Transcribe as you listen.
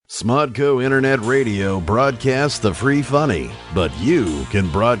Smodco Internet Radio broadcasts the free funny, but you can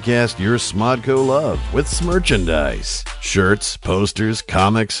broadcast your Smodco love with merchandise. Shirts, posters,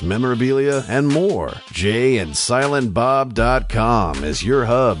 comics, memorabilia, and more. JayandSilentBob.com is your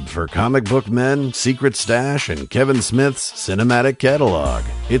hub for Comic Book Men, Secret Stash, and Kevin Smith's cinematic catalog.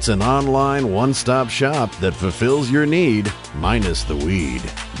 It's an online one-stop shop that fulfills your need, minus the weed.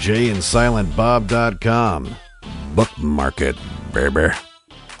 JayandSilentBob.com. Bookmark it, baby.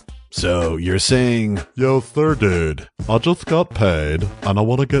 So, you're saying, Yo, third dude, I just got paid, and I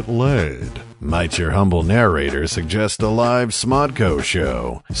want to get laid. Might your humble narrator suggest a live Smodco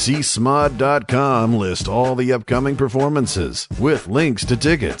show? See Smod.com list all the upcoming performances, with links to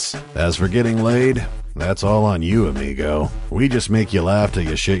tickets. As for getting laid, that's all on you, amigo. We just make you laugh till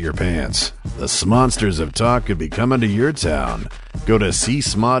you shit your pants. The Smonsters of Talk could be coming to your town. Go to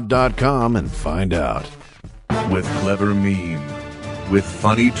csmod.com and find out. With clever meme, with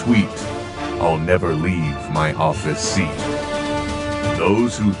funny tweet, I'll never leave my office seat.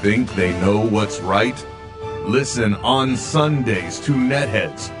 Those who think they know what's right, listen on Sundays to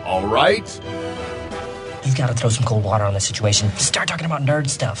Netheads, all right? You've got to throw some cold water on the situation. Start talking about nerd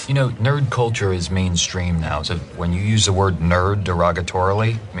stuff. You know, nerd culture is mainstream now, so when you use the word nerd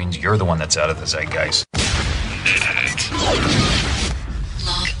derogatorily, it means you're the one that's out of the zeitgeist.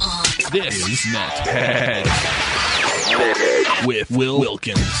 Log on. This is Nethead with Will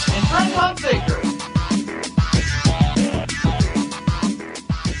Wilkins and Trent Hunsaker.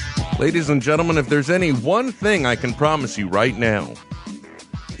 Ladies and gentlemen, if there's any one thing I can promise you right now,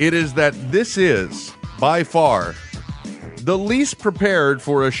 it is that this is, by far, the least prepared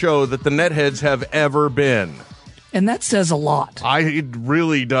for a show that the Netheads have ever been. And that says a lot. It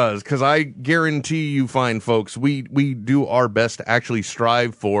really does, because I guarantee you, fine folks, we do our best to actually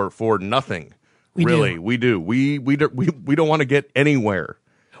strive for nothing. We do. We don't want to get anywhere.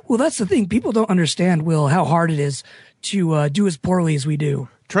 Well, that's the thing. People don't understand, Will, how hard it is to do as poorly as we do.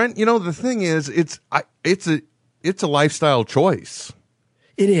 Trent, you know, the thing is, it's a lifestyle choice.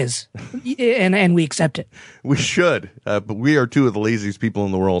 It is, and we accept it. We should, but we are two of the laziest people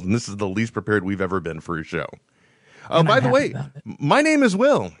in the world, and this is the least prepared we've ever been for a show. By the way, my name is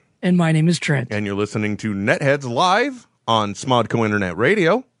Will. And my name is Trent. And you're listening to Netheads live on Smodco Internet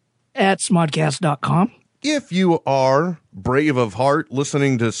Radio. At smodcast.com. If you are brave of heart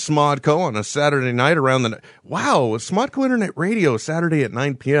listening to Smodco on a Saturday night around the... Wow, Smodco Internet Radio, Saturday at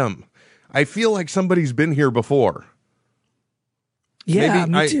 9 p.m. I feel like somebody's been here before. Yeah,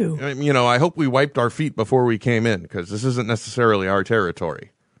 me too. You know, I hope we wiped our feet before we came in, because this isn't necessarily our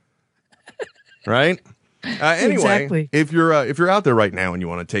territory. Right? Anyway, exactly. If you're out there right now and you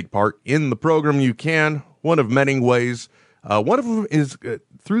want to take part in the program, you can. One of many ways. One of them is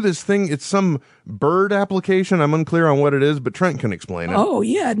through this thing. It's some bird application. I'm unclear on what it is, but Trent can explain it. Oh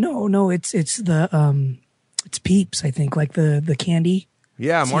yeah, no, it's the it's Peeps. I think, like the candy.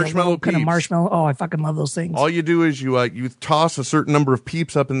 Yeah, marshmallow Peeps. Kind of marshmallow. Oh, I fucking love those things. All you do is you toss a certain number of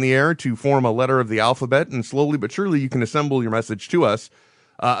Peeps up in the air to form a letter of the alphabet, and slowly but surely you can assemble your message to us.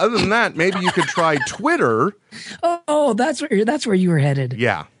 Other than that, maybe you could try Twitter. Oh, that's where you were headed.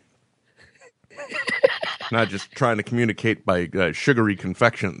 Yeah. Not just trying to communicate by sugary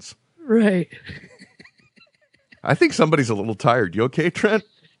confections. Right. I think somebody's a little tired. You okay, Trent?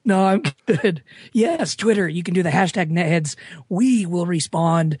 No, I'm good. Yes, Twitter. You can do the hashtag Netheads. We will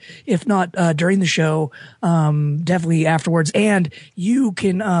respond, if not during the show, definitely afterwards. And you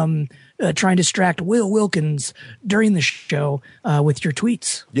can try and distract Will Wilkins during the show with your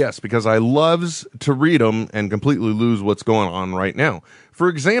tweets. Yes, because I loves to read them and completely lose what's going on right now. For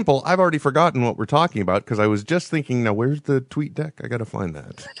example, I've already forgotten what we're talking about because I was just thinking, now where's the tweet deck? I got to find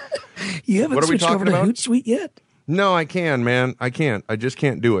that. You haven't switched over to Hootsuite yet? No, I can, man. I can't. I just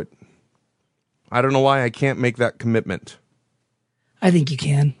can't do it. I don't know why I can't make that commitment. I think you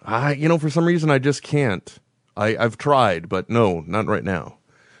can. For some reason, I just can't. I've tried, but no, not right now.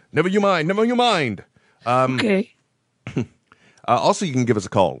 Never you mind. Okay. Also, you can give us a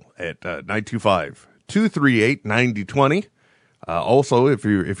call at 925-238-9020. Also, if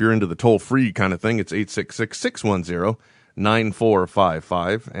you're into the toll-free kind of thing, it's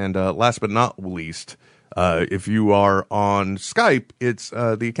 866-610-9455. And last but not least, if you are on Skype, it's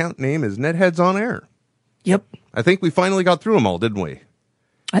the account name is Netheads on Air. Yep. I think we finally got through them all, didn't we?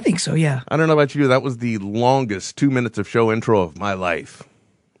 I think so, yeah. I don't know about you. That was the longest 2 minutes of show intro of my life.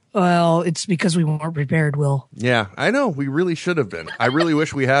 Well, it's because we weren't prepared, Will. Yeah, I know. We really should have been. I really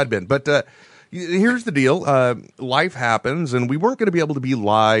wish we had been. But here's the deal. Life happens, and we weren't going to be able to be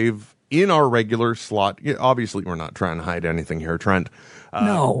live in our regular slot. Obviously, we're not trying to hide anything here, Trent.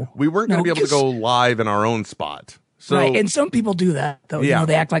 No. We weren't going to be able to go live in our own spot. So, right, and some people do that, though. Yeah.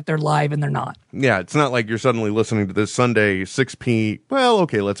 They act like they're live and they're not. Yeah, it's not like you're suddenly listening to this Sunday 6 p. Well,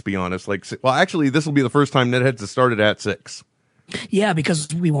 okay, let's be honest. Actually, this will be the first time Netheads has started at 6. Yeah, because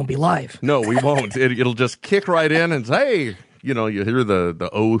we won't be live. No, we won't. It'll just kick right in and say, hey, you hear the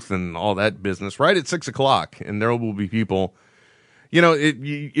oath and all that business right at 6 o'clock, and there will be people.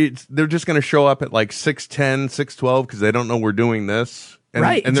 They're just going to show up at like 6:10, 6:12 because they don't know we're doing this. And,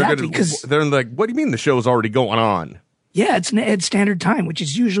 right, and exactly. They're like, what do you mean the show's already going on? Yeah, it's standard time, which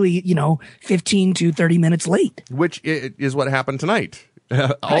is usually, 15 to 30 minutes late. Which is what happened tonight.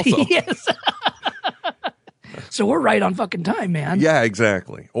 Also. Yes. So we're right on fucking time, man. Yeah,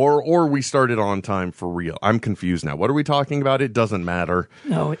 exactly. Or we started on time for real. I'm confused now. What are we talking about? It doesn't matter.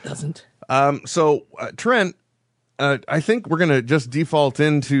 No, it doesn't. So Trent, I think we're going to just default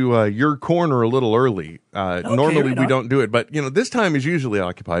into your corner a little early. Normally we don't do it, but this time is usually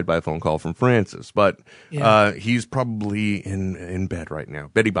occupied by a phone call from Francis, but he's probably in bed right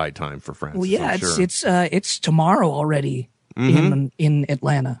now. Betty Bye time for Francis. Well, yeah, sure. it's tomorrow already in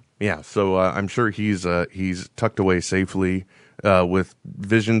Atlanta. Yeah, so I'm sure he's tucked away safely with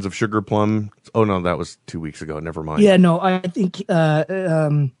visions of Sugar Plum. Oh no, that was 2 weeks ago. Never mind. Yeah, no, I think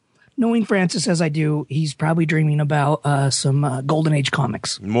knowing Francis as I do, he's probably dreaming about some Golden Age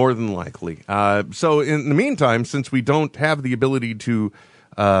comics. More than likely. So in the meantime, since we don't have the ability to,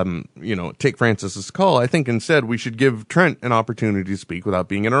 take Francis's call, I think instead we should give Trent an opportunity to speak without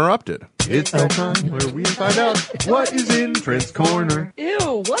being interrupted. It's that time where we find out what is in Trent's corner.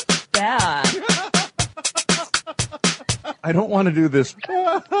 Ew, what's that? I don't want to do this,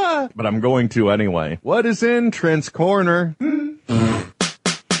 but I'm going to anyway. What is in Trent's corner?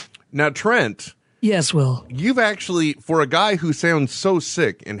 Now, Trent. Yes, Will. You've actually, for a guy who sounds so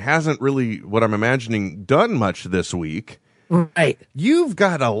sick and hasn't really, what I'm imagining, done much this week. Right. You've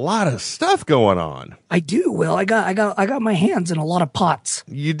got a lot of stuff going on. I do, Will. I got my hands in a lot of pots.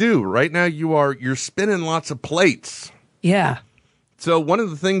 You do. Right now you're spinning lots of plates. Yeah. So one of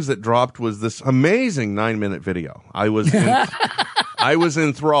the things that dropped was this amazing 9-minute video. I was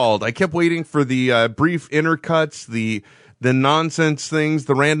enthralled. I kept waiting for the brief intercuts, the nonsense things,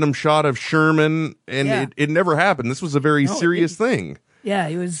 the random shot of Sherman, and it never happened. This was a very serious thing. Yeah,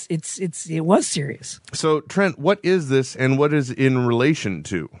 it was serious. So Trent, what is this and what is in relation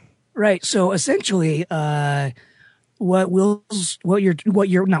to? Right. So essentially, what Will's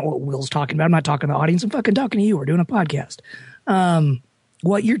talking about. I'm not talking to the audience. I'm fucking talking to you. We're doing a podcast.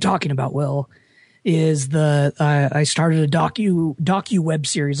 What you're talking about, Will, is I started a docu web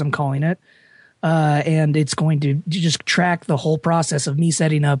series, I'm calling it. And it's going to just track the whole process of me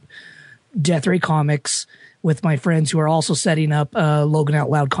setting up Death Ray Comics with my friends who are also setting up Logan Out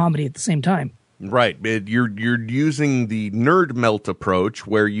Loud Comedy at the same time. Right. You're using the Nerd Melt approach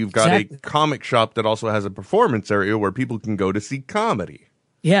where you've got a comic shop that also has a performance area where people can go to see comedy.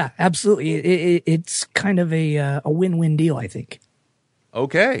 Yeah, absolutely. It's kind of a win-win deal, I think.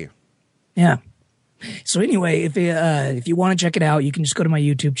 Okay. Yeah. So anyway, if you want to check it out, you can just go to my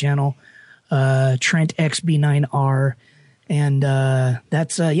YouTube channel, Trent XB9R, and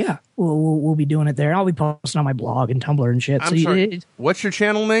that's we'll be doing it there. I'll be posting on my blog and Tumblr and shit. I'm sorry. What's your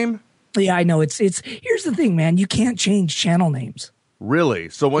channel name? Yeah, I know. It's here's the thing, man. You can't change channel names. Really?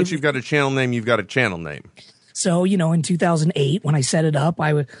 So once you've got a channel name, you've got a channel name. So, in 2008, when I set it up,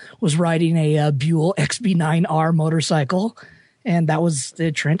 I was riding a Buell XB9R motorcycle, and that was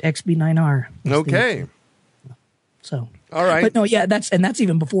the Trent XB9R. Okay. So. All right. But no, yeah, that's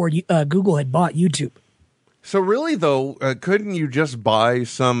even before Google had bought YouTube. So really, though, couldn't you just buy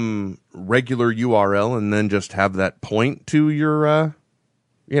some regular URL and then just have that point to your,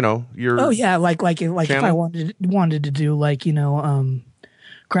 your Oh yeah, like channel? If I wanted to do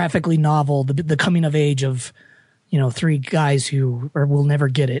graphically novel, the coming of age of, three guys who will never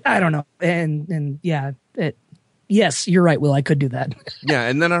get it. I don't know. And yeah, yes, you're right, Will. I could do that. Yeah,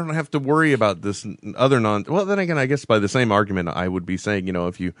 and then I don't have to worry about this other well, then again, I guess by the same argument, I would be saying,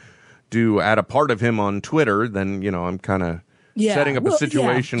 if you do add a part of him on Twitter, then, I'm kind of setting up a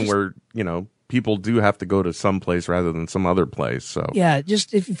situation where, people do have to go to some place rather than some other place. So yeah,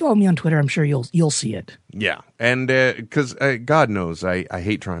 just if you follow me on Twitter, I'm sure you'll see it. Yeah, and because God knows, I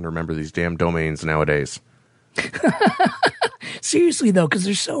hate trying to remember these damn domains nowadays. Seriously though, because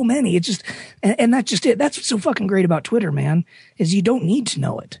there's so many. It's just, and that's just it. That's what's so fucking great about Twitter, man, is you don't need to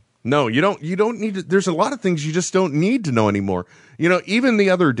know it. No, you don't need to. There's a lot of things you just don't need to know anymore. Even the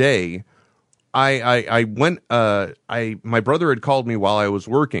other day, I went, my brother had called me while I was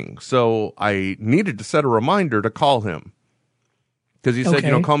working, so I needed to set a reminder to call him. Because he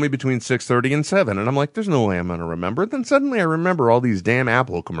said, call me between 6:30 and 7. And I'm like, there's no way I'm going to remember. Then suddenly I remember all these damn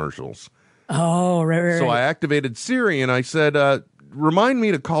Apple commercials. Oh, right. So I activated Siri and I said, remind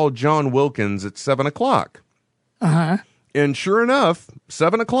me to call John Wilkins at 7 o'clock. Uh-huh. And sure enough,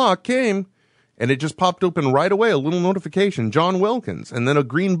 7 o'clock came and it just popped open right away, a little notification, John Wilkins, and then a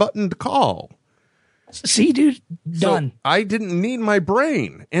green button to call. See, dude, done. So I didn't need my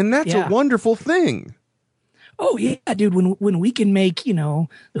brain, and that's a wonderful thing. Oh, yeah, dude, when we can make,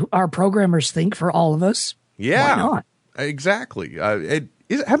 our programmers think for all of us, yeah, why not? Exactly.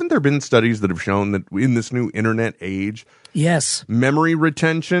 Haven't there been studies that have shown that in this new internet age, yes, memory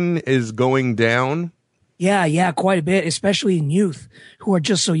retention is going down? Yeah, quite a bit, especially in youth who are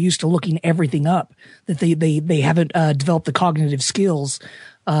just so used to looking everything up that they haven't developed the cognitive skills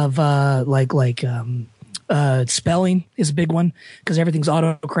of spelling is a big one because everything's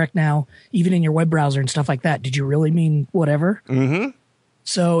autocorrect now, even in your web browser and stuff like that. Did you really mean whatever? Mm-hmm.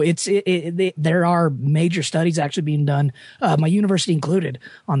 So there are major studies actually being done, my university included,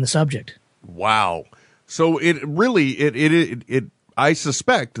 on the subject. Wow. So it really I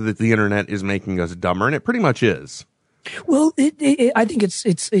suspect that the internet is making us dumber, and it pretty much is. Well, I think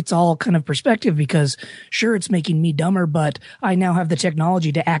it's all kind of perspective because sure, it's making me dumber, but I now have the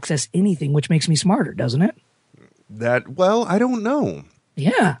technology to access anything, which makes me smarter, doesn't it? I don't know.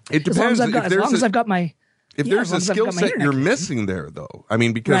 Yeah. It depends. As long as I've got my... If there's a skill set you're missing there, though, I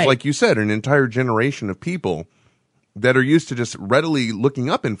mean, because like you said, an entire generation of people that are used to just readily looking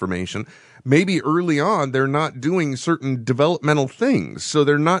up information, maybe early on they're not doing certain developmental things, so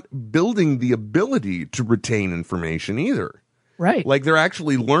they're not building the ability to retain information either. Right. Like they're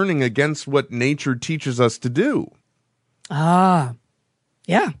actually learning against what nature teaches us to do. Ah,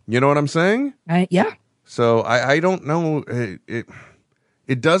 yeah. You know what I'm saying? Yeah. So I don't know.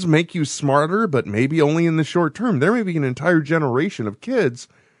 It does make you smarter, but maybe only in the short term. There may be an entire generation of kids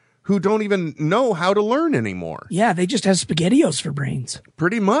who don't even know how to learn anymore. Yeah, they just have SpaghettiOs for brains.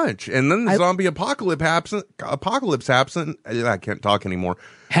 Pretty much. And then the zombie apocalypse happens. I can't talk anymore.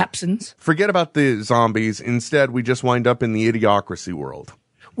 Happens. Forget about the zombies. Instead, we just wind up in the idiocracy world.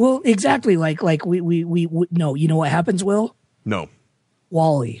 Well, exactly. Like we no, you know what happens, Will? No.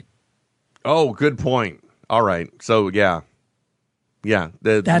 WALL-E. Oh, good point. All right. So, yeah. Yeah.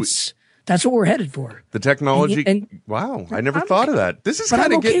 That's what we're headed for. The technology. Wow. I never thought of that. This is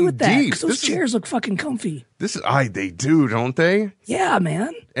kind of getting deep. Those chairs look fucking comfy. They do, don't they? Yeah,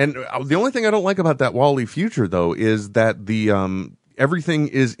 man. And the only thing I don't like about that WALL-E future, though, is that the everything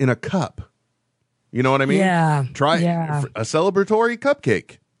is in a cup. You know what I mean? Yeah. Try a celebratory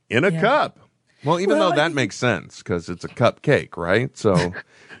cupcake in a cup. Well, even though that makes sense because it's a cupcake, right? So,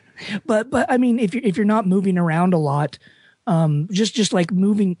 but I mean, if you're not moving around a lot, just like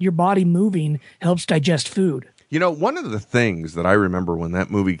your body moving helps digest food. You know, one of the things that I remember when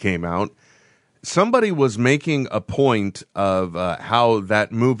that movie came out, somebody was making a point of how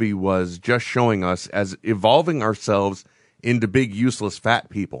that movie was just showing us as evolving ourselves into big, useless, fat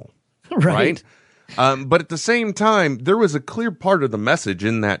people. Right. But at the same time, there was a clear part of the message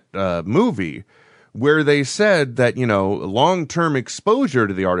in that movie where they said that, long-term exposure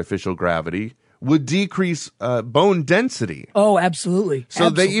to the artificial gravity would decrease bone density. Oh, absolutely.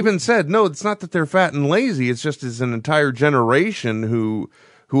 So they even said, no, it's not that they're fat and lazy. It's just as an entire generation who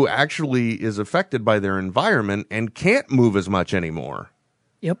actually is affected by their environment and can't move as much anymore.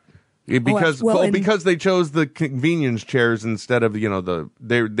 Yep. Because they chose the convenience chairs instead of,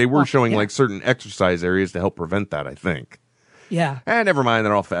 they were showing like certain exercise areas to help prevent that, I think. Yeah. And never mind,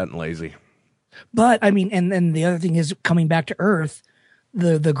 they're all fat and lazy. But I mean, and then the other thing is coming back to Earth,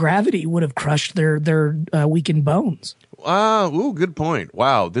 the gravity would have crushed their weakened bones. Good point.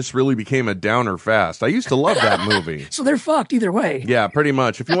 Wow, this really became a downer fast. I used to love that movie. So they're fucked either way. Yeah, pretty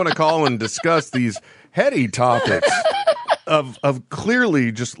much. If you want to call and discuss these heady topics of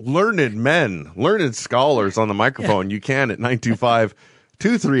clearly just learned men, learned scholars on the microphone, you can at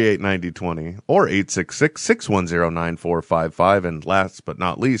 925-238-9020 or 866-610-9455. And last but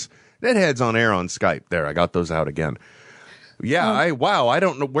not least, Netheads on Air on Skype. There, I got those out again. Yeah, I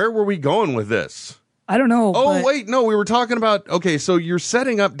don't know. Where were we going with this? I don't know. Oh, wait, no, we were talking about, okay, so you're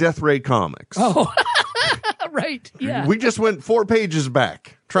setting up Death Ray Comics. Oh, right, yeah. We just went 4 pages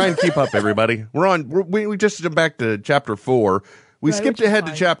back. Try and keep up, everybody. We just went back to chapter 4. We skipped ahead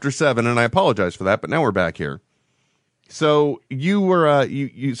to chapter 7, and I apologize for that, but now we're back here. So you were,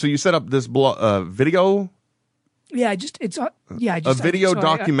 you set up this video? Yeah, a video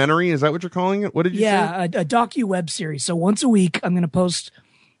documentary. Is that what you're calling it? What did you say? Yeah, a docu web series. So once a week, I'm going to post,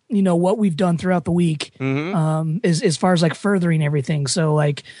 what we've done throughout the week, as far as like furthering everything. So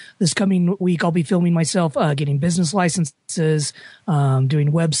like this coming week, I'll be filming myself, getting business licenses,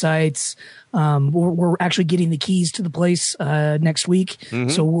 doing websites. We're actually getting the keys to the place, next week.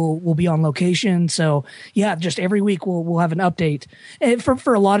 So we'll be on location. So yeah, just every week we'll have an update, and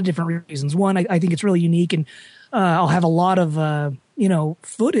for a lot of different reasons. One, I think it's really unique, and I'll have a lot of,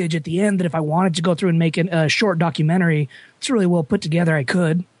 footage at the end that if I wanted to go through and make a short documentary, it's really well put together, I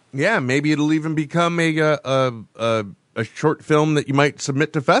could. Yeah, maybe it'll even become a short film that you might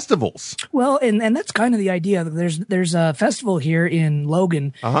submit to festivals. Well, and that's kind of the idea. There's a festival here in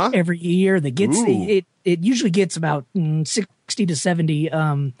Logan every year that gets it usually gets about 60 to 70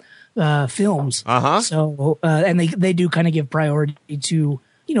 films. So and they do kind of give priority to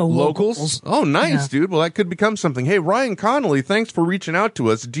locals. Oh, nice, dude. Well, that could become something. Hey, Ryan Connolly, thanks for reaching out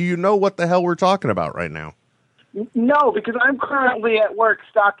to us. Do you know what the hell we're talking about right now? No, because I'm currently at work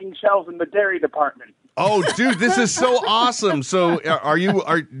stocking shelves in the dairy department. Oh, dude, this is so awesome. So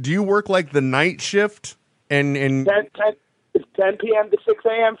do you work like the night shift? And 10 p.m. to 6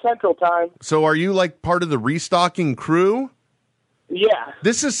 a.m. Central Time. So are you like part of the restocking crew? Yeah.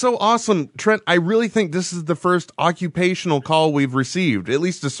 This is so awesome. Trent, I really think this is the first occupational call we've received, at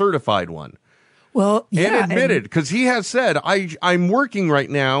least a certified one. Well, yeah. And admitted, because he has said, I'm working right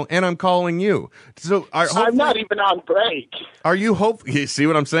now, and I'm calling you. So I'm not even on break. Are you You see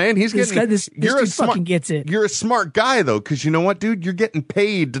what I'm saying? He's getting. This dude fucking gets it. You're a smart guy, though, because you know what, dude? You're getting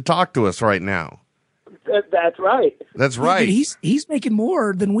paid to talk to us right now. That's right. That's right. Dude, he's making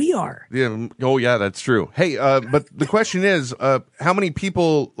more than we are. Yeah. Oh, yeah, that's true. Hey, but the question is, how many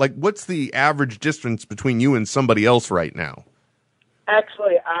people? Like, what's the average distance between you and somebody else right now?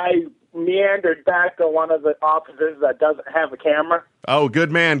 Actually, I meandered back to one of the offices that doesn't have a camera. Oh, good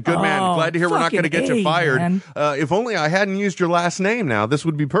man. Glad to hear we're not going to get you fired. If only I hadn't used your last name now, this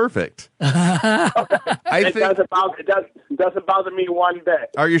would be perfect. It doesn't bother me one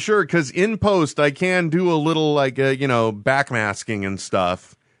bit. Are you sure? Because in post, I can do a little backmasking and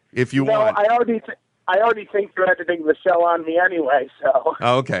stuff if you want. I already think you're editing the show on me anyway, so.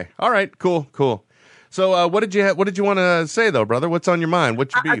 Oh, okay. All right. Cool. So, what did you want to say though, brother? What's on your mind?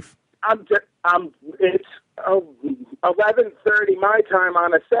 What's your beef? It's 11:30 my time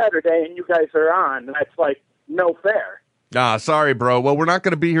on a Saturday, and you guys are on. That's like no fair. Sorry, bro. Well, we're not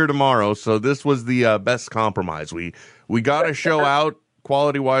going to be here tomorrow, so this was the best compromise. We got a show out,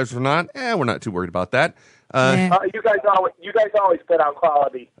 quality wise or not. We're not too worried about that. You guys always put out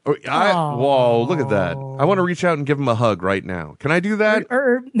quality. Whoa, look at that! I want to reach out and give him a hug right now. Can I do that?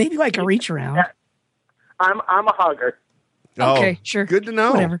 Or maybe like a reach around. Yeah. I'm a hugger. Okay, sure. Good to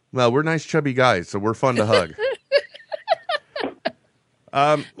know. Whatever. Well, we're nice, chubby guys, so we're fun to hug.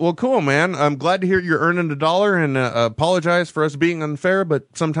 Well, cool, man. I'm glad to hear you're earning $1, and apologize for us being unfair, but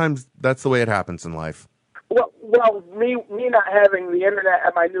sometimes that's the way it happens in life. Well, me not having the internet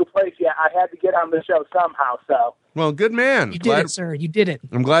at my new place yet, I had to get on the show somehow. So. Well, good man. You did it, sir. You did it.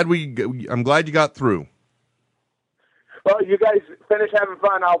 I'm glad you got through. Well, you guys finish having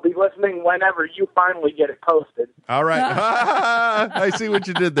fun. I'll be listening whenever you finally get it posted. All right. I see what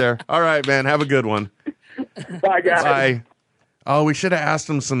you did there. All right, man. Have a good one. Bye, guys. Bye. Oh, we should have asked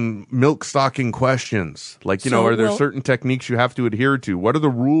him some milk stocking questions. Like, are there certain techniques you have to adhere to? What are the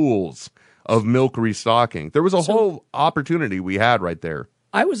rules of milk restocking? There was a whole opportunity we had right there.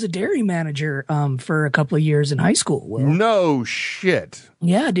 I was a dairy manager for a couple of years in high school. Will. No shit.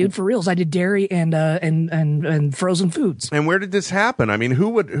 Yeah, dude, for reals. I did dairy and frozen foods. And where did this happen? I mean, who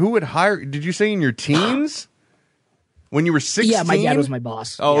would hire? Did you say in your teens? When you were 16? Yeah, my dad was my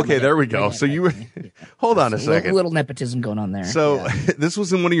boss. Oh, okay, there we go. So you were. Hold on a second. A little nepotism going on there. So this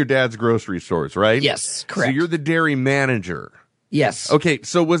was in one of your dad's grocery stores, right? Yes, correct. So you're the dairy manager. Yes. Okay,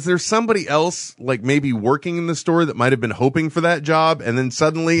 so was there somebody else, like maybe working in the store that might have been hoping for that job, and then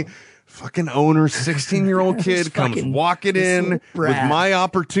suddenly, fucking owner, 16-year-old kid comes walking in with my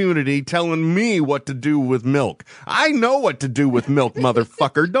opportunity, telling me what to do with milk. I know what to do with milk,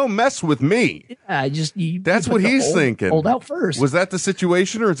 motherfucker. Don't mess with me. Yeah, that's what he's thinking. Hold out first. Was that the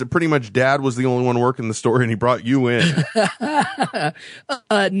situation, or is it pretty much dad was the only one working the store and he brought you in?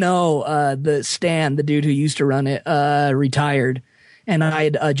 No, the Stan, the dude who used to run it, retired. And I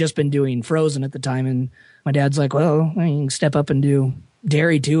had just been doing frozen at the time. And my dad's like, well, you can step up and do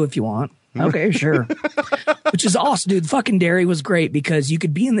dairy too if you want. Okay, sure. Which is awesome, dude. Fucking dairy was great because you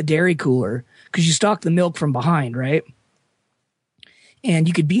could be in the dairy cooler because you stock the milk from behind, right? And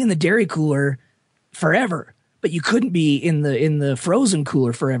you could be in the dairy cooler forever, but you couldn't be in the frozen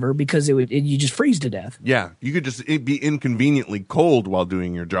cooler forever because you just freeze to death. Yeah, you could just be inconveniently cold while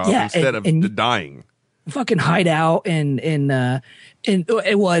doing your job instead of dying. fucking hide out and the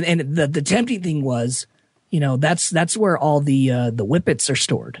tempting thing was, that's where all the whippets are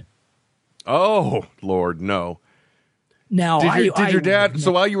stored. Oh Lord, no. Now, did your dad?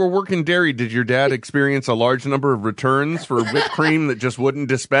 So while you were working dairy, did your dad experience a large number of returns for whipped cream that just wouldn't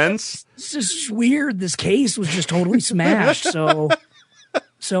dispense? It's just weird. This case was just totally smashed.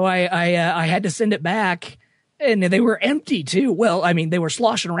 So I had to send it back, and they were empty too. Well, I mean, they were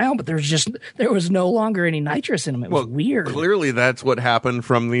sloshing around, but there was no longer any nitrous in them. It was weird. Clearly, that's what happened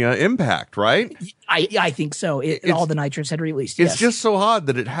from the impact, right? I think so. All the nitrous had released. It's just so odd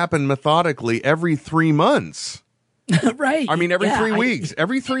that it happened methodically every 3 months. Right. I mean, every 3 weeks.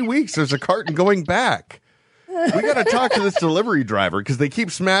 Every 3 weeks, there's a carton going back. We got to talk to this delivery driver because they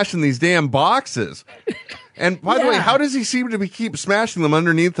keep smashing these damn boxes. And by the way, how does he seem to keep smashing them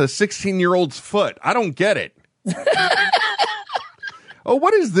underneath a 16-year-old's foot? I don't get it. Oh,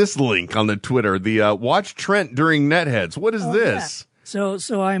 what is this link on the Twitter? The watch Trent during Netheads. What is this? Yeah.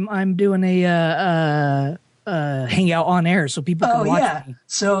 So I'm doing a hangout on air so people can watch me.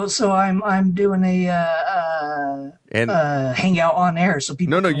 So I'm doing a hangout on air so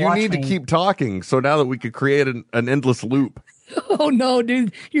people can watch me. No, you need to keep talking so now that we could create an endless loop. Oh no,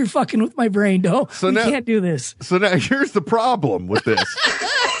 dude, you're fucking with my brain. No, we can't do this. So now here's the problem with this.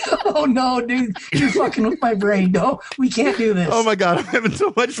 Oh no, dude, you're fucking with my brain. No, we can't do this. Oh my God, I'm having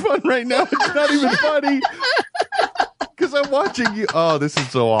so much fun right now. It's not even funny because I'm watching you. Oh, this is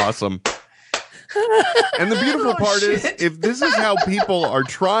so awesome. And the beautiful part is, if this is how people are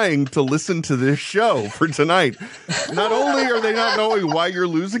trying to listen to this show for tonight, not only are they not knowing why you're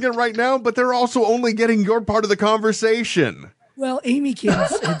losing it right now, but they're also only getting your part of the conversation. Well, Amy Kim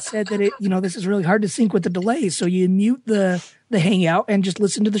had said that this is really hard to sync with the delay, so you mute the hangout and just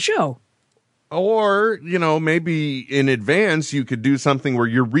listen to the show. Or, maybe in advance you could do something where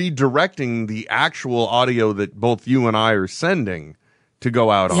you're redirecting the actual audio that both you and I are sending to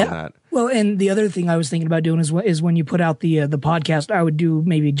go out on that. Well, and the other thing I was thinking about doing is when you put out the podcast, I would do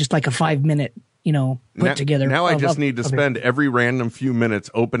maybe just like a 5-minute, together. Now I just need to spend every random few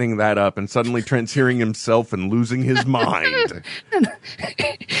minutes opening that up, and suddenly Trent's hearing himself and losing his mind.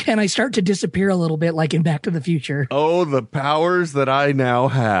 and I start to disappear a little bit, like in Back to the Future. Oh, the powers that I now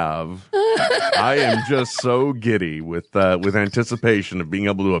have! I am just so giddy with anticipation of being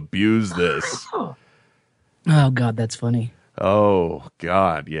able to abuse this. Oh God, that's funny. Oh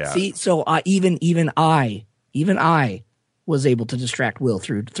God, yeah. See, so even I was able to distract Will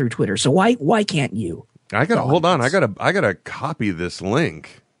through Twitter. So why can't you? I gotta hold on. I gotta copy this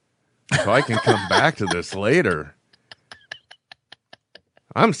link so I can come back to this later.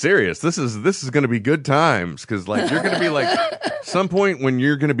 I'm serious. This is gonna be good times because you're gonna be some point when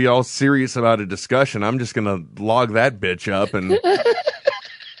you're gonna be all serious about a discussion. I'm just gonna log that bitch up and.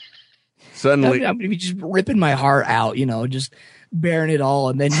 Suddenly, I'm just ripping my heart out, just bearing it all,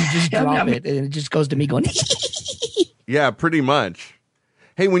 and then you just drop it, and it just goes to me going. Yeah, pretty much.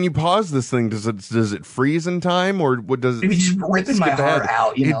 Hey, when you pause this thing, does it freeze in time, or what does it? Just ripping my heart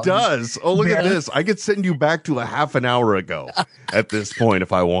out. It does. Oh, look at this! I could send you back to a half an hour ago at this point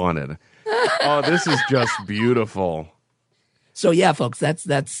if I wanted. Oh, this is just beautiful. So yeah, folks, that's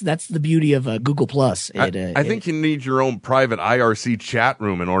the beauty of Google Plus. I think you need your own private IRC chat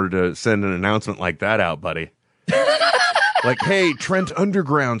room in order to send an announcement like that out, buddy. Hey, Trent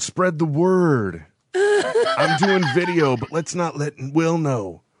Underground, spread the word. I'm doing video, but let's not let Will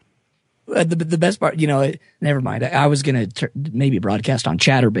know. The best part, never mind. I was going to maybe broadcast on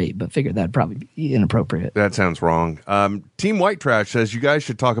Chatterbait, but figured that'd probably be inappropriate. That sounds wrong. Team White Trash says you guys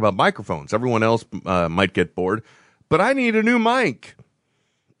should talk about microphones. Everyone else might get bored. But I need a new mic.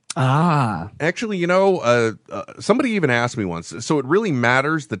 Actually, somebody even asked me once. So it really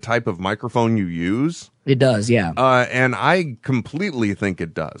matters the type of microphone you use? It does, yeah. And I completely think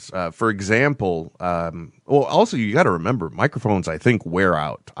it does. For example, also you got to remember, microphones, I think, wear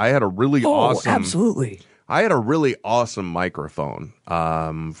out. I had a really awesome... absolutely. I had a really awesome microphone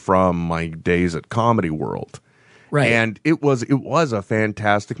from my days at Comedy World. Right. And it was a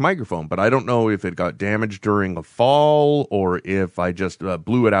fantastic microphone, but I don't know if it got damaged during a fall or if I just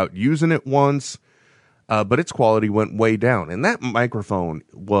blew it out using it once. But its quality went way down. And that microphone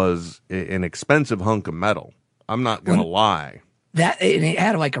was an expensive hunk of metal. I'm not going to lie. It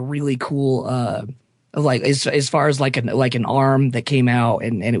had a really cool, as far as an arm that came out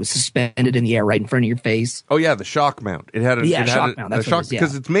and it was suspended in the air right in front of your face. Oh yeah, the shock mount. It had a shock mount. That's what it is,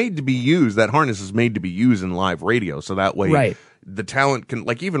 because it's made to be used. That harness is made to be used in live radio, so that way the talent can,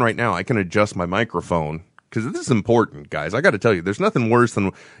 even right now, I can adjust my microphone because this is important, guys. I got to tell you, there's nothing worse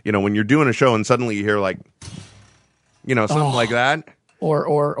than when you're doing a show and suddenly you hear something like that,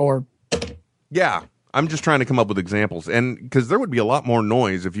 or yeah. I'm just trying to come up with examples, and because there would be a lot more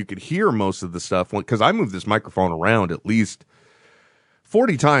noise if you could hear most of the stuff. Because I move this microphone around at least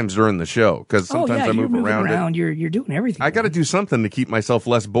 40 times during the show. Because sometimes I move around. You're doing everything. I got to do something to keep myself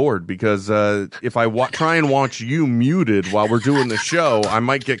less bored. Because if I try and watch you muted while we're doing the show, I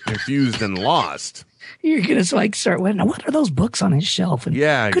might get confused and lost. You're gonna start. What are those books on his shelf? And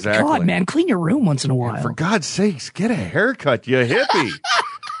yeah, exactly. Good God, man, clean your room once in a while. For God's sakes, get a haircut, you hippie.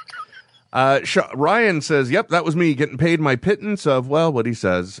 Ryan says, "Yep, that was me getting paid my pittance of what he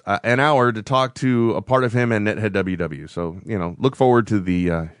says, an hour to talk to a part of him and Nethead WW." So look forward to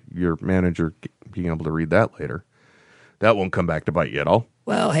the your manager being able to read that later. That won't come back to bite you at all.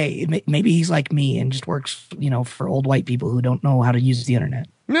 Well, hey, maybe he's like me and just works, for old white people who don't know how to use the internet.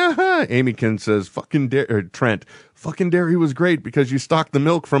 Amykin says, Trent, fucking dairy was great because you stocked the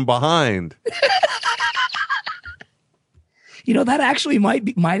milk from behind. That actually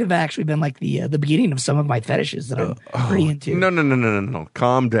might have actually been like the beginning of some of my fetishes that I'm pretty into. No.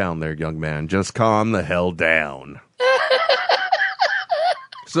 Calm down there, young man. Just calm the hell down.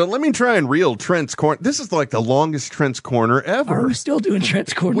 So let me try and reel Trent's Corner. This is like the longest Trent's Corner ever. Are we still doing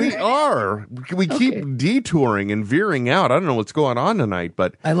Trent's Corner? We are. We keep detouring and veering out. I don't know what's going on tonight,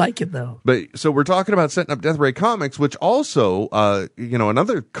 but I like it though. But so we're talking about setting up Death Ray Comics, which also,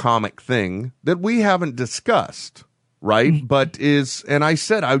 another comic thing that we haven't discussed, right? But and I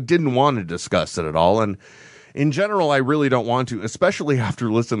said I didn't want to discuss it at all, and in general, I really don't want to, especially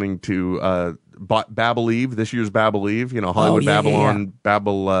after listening to Babble-Eve, this year's Babble-Eve, Hollywood Babylon,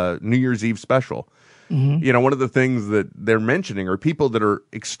 Babble New Year's Eve special. Mm-hmm. One of the things that they're mentioning are people that are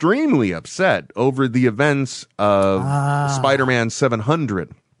extremely upset over the events of Spider-Man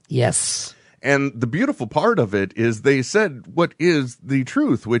 700. Yes. And the beautiful part of it is they said what is the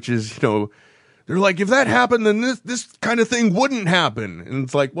truth, which is, they're like, if that happened, then this kind of thing wouldn't happen. And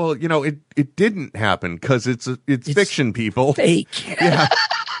it's like, well, it didn't happen because it's fiction, people. Fake. Yeah.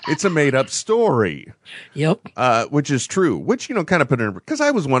 It's a made up story. Yep. Which is true, which, kind of put in, because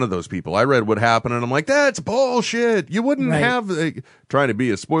I was one of those people. I read what happened and I'm like, that's bullshit. You wouldn't have trying to be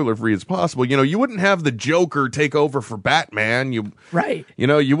as spoiler free as possible. You wouldn't have the Joker take over for Batman. You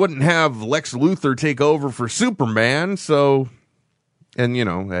wouldn't have Lex Luthor take over for Superman. So, and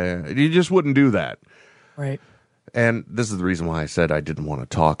you just wouldn't do that. Right. And this is the reason why I said I didn't want to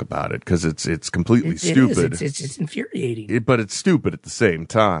talk about it, because it's completely stupid. It's infuriating. But it's stupid at the same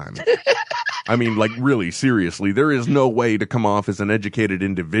time. I mean, like, really, seriously, there is no way to come off as an educated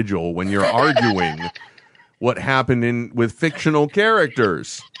individual when you're arguing what happened with fictional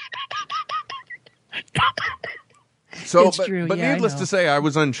characters. So, it's true. But needless to say, I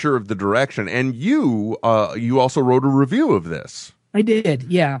was unsure of the direction. And you also wrote a review of this. I did,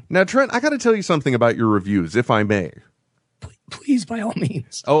 yeah. Now, Trent, I got to tell you something about your reviews, if I may. Please, by all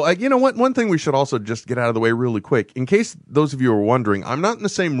means. Oh, you know what? One thing we should also just get out of the way really quick. In case those of you are wondering, I'm not in the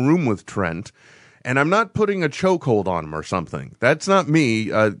same room with Trent, and I'm not putting a chokehold on him or something. That's not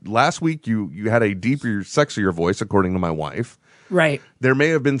me. Last week, you had a deeper, sexier voice, according to my wife. Right. There may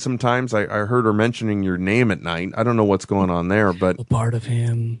have been some times I heard her mentioning your name at night. I don't know what's going on there, but... A part of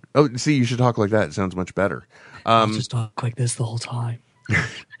him. Oh, see, you should talk like that. It sounds much better. I'll just talk like this the whole time.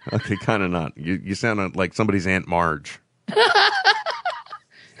 Okay, kind of not. You sound like somebody's Aunt Marge.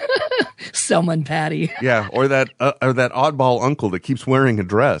 Selma and Patty. Yeah, or that oddball uncle that keeps wearing a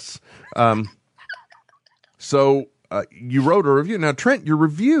dress. So you wrote a review. Now, Trent, your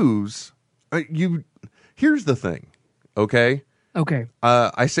reviews, here's the thing, okay? Okay.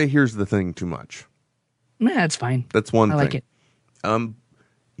 I say here's the thing too much. Nah, that's fine. That's one thing. I like it.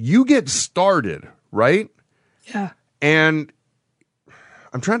 You get started, right? Yeah. And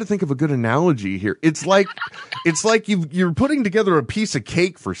I'm trying to think of a good analogy here. It's like you're putting together a piece of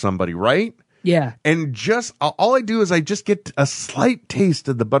cake for somebody, right? Yeah. And just all I do is I just get a slight taste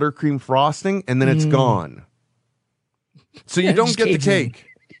of the buttercream frosting, and then it's gone. So you don't get the cake.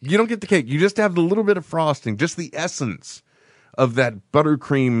 You don't get the cake. You just have the little bit of frosting, just the essence of that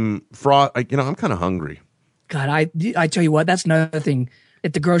buttercream frost. I'm kind of hungry. God, I tell you what, that's another thing.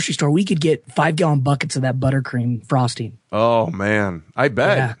 At the grocery store, we could get 5-gallon buckets of that buttercream frosting. Oh man, I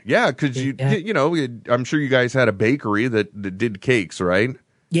bet. Yeah, because I'm sure you guys had a bakery that did cakes, right?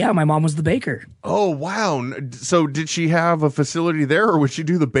 Yeah, my mom was the baker. Oh wow! So did she have a facility there, or would she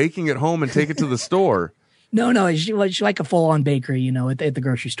do the baking at home and take it to the store? No, she like a full-on bakery, at the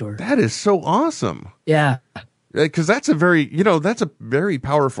grocery store. That is so awesome. Yeah, because that's a very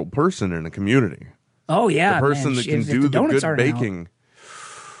powerful person in a community. Oh yeah, the person that can do the good baking.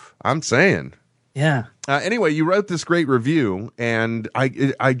 I'm saying. Yeah. Anyway, you wrote this great review, and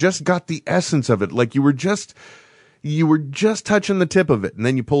I just got the essence of it. Like you were just touching the tip of it, and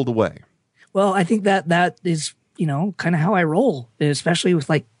then you pulled away. Well, I think that is, kind of how I roll, especially with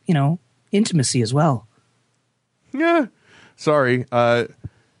intimacy as well. Yeah. Sorry.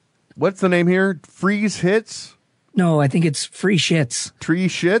 What's the name here? Freeze Hits? No, I think it's Free Shits. Tree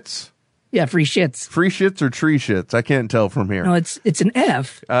Shits? Yeah, Free Shits. Free Shits or Tree Shits? I can't tell from here. No, it's an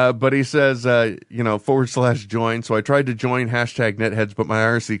F. But he says, /join. So I tried to join #netheads, but my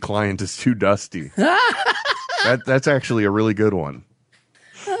IRC client is too dusty. That's actually a really good one.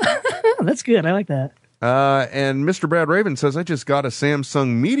 That's good. I like that. And Mr. Brad Raven says, I just got a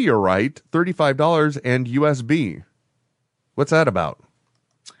Samsung Meteorite, $35 and USB. What's that about?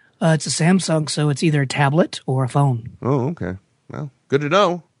 It's a Samsung, so it's either a tablet or a phone. Oh, okay. Well, good to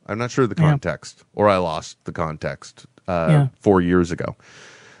know. I'm not sure of the context, or I lost the context 4 years ago.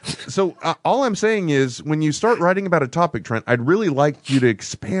 So all I'm saying is, when you start writing about a topic, Trent, I'd really like you to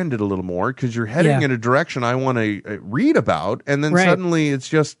expand it a little more, because you're heading in a direction I want to read about, and then suddenly it's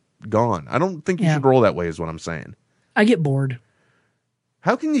just gone. I don't think you should roll that way, is what I'm saying. I get bored.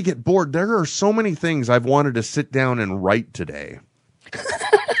 How can you get bored? There are so many things I've wanted to sit down and write today.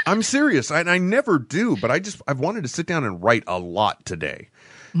 I'm serious. I never do, but I've wanted to sit down and write a lot today.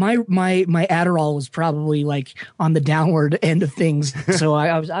 My Adderall was probably on the downward end of things, so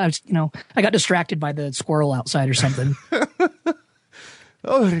I was I got distracted by the squirrel outside or something.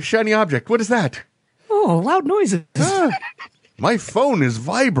 Oh, shiny object! What is that? Oh, loud noises! My phone is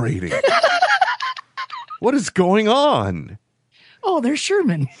vibrating. What is going on? Oh, there's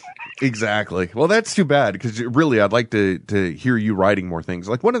Sherman. Exactly. Well, that's too bad, because really, I'd like to hear you writing more things.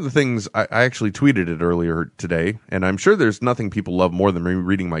 Like, one of the things, I actually tweeted it earlier today, and I'm sure there's nothing people love more than me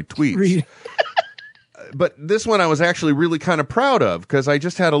reading my tweets. But this one I was actually really kind of proud of, because I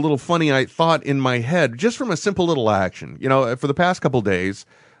just had a little funny thought in my head, just from a simple little action. For the past couple days,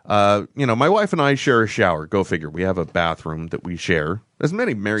 my wife and I share a shower. Go figure. We have a bathroom that we share, as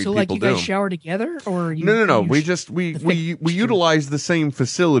many married people do. So, you guys shower together, or no. We utilize the same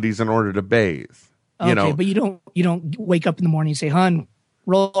facilities in order to bathe. Okay, but you don't wake up in the morning and say, "Hun,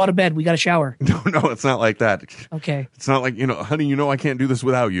 roll out of bed. We got to shower." No, it's not like that. Okay, it's not like, honey, I can't do this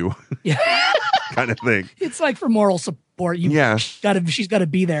without you. Yeah, kind of thing. It's like for moral support. She's got to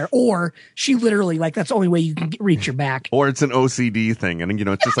be there, or she literally that's the only way you can reach your back. Or it's an OCD thing, and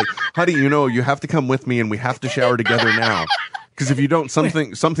it's just like, honey, you have to come with me, and we have to shower together now, because if you don't,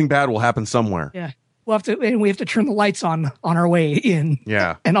 something bad will happen somewhere. Yeah, we have to turn the lights on our way in.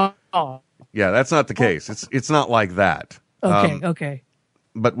 Yeah, and on. Yeah, that's not the case. It's not like that. Okay.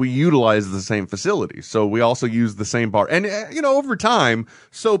 But we utilize the same facilities, so we also use the same bar, and over time,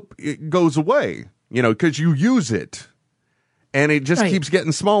 soap it goes away, because you use it. And it just keeps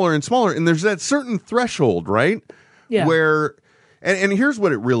getting smaller and smaller. And there's that certain threshold, right? Yeah. Where, and here's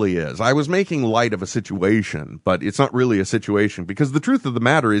what it really is. I was making light of a situation, but it's not really a situation, because the truth of the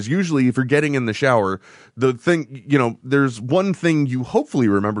matter is, usually if you're getting in the shower, the thing, there's one thing you hopefully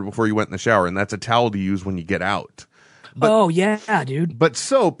remember before you went in the shower, and that's a towel to use when you get out. But, yeah, dude. But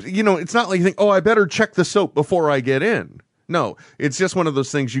soap, it's not like you think, I better check the soap before I get in. No, it's just one of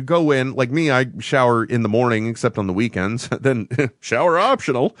those things. You go in, like me, I shower in the morning, except on the weekends. Then shower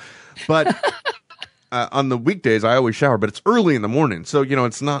optional. But on the weekdays, I always shower, but it's early in the morning. So,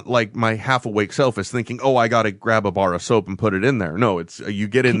 it's not like my half awake self is thinking, I got to grab a bar of soap and put it in there. No, it's you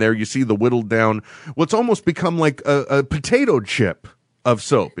get in there, you see the whittled down, what's almost become like a potato chip of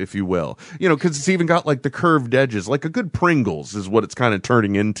soap, if you will, because it's even got the curved edges, like a good Pringles is what it's kind of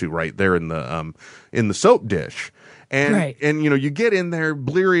turning into right there in the soap dish. And, and you get in there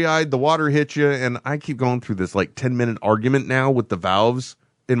bleary eyed, the water hits you. And I keep going through this 10-minute argument now with the valves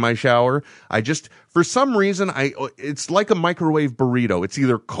in my shower. For some reason, it's like a microwave burrito. It's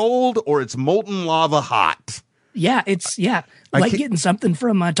either cold or it's molten lava hot. Yeah, it's like getting something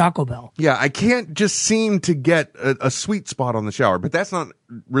from Taco Bell. Yeah, I can't just seem to get a sweet spot on the shower, but that's not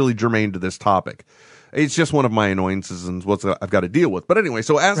really germane to this topic. It's just one of my annoyances and what I've got to deal with. But anyway,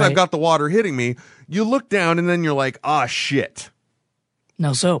 so as I've got the water hitting me, you look down and then you're like, shit.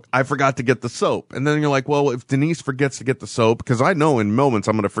 No soap. I forgot to get the soap. And then you're like, well, if Denise forgets to get the soap, because I know in moments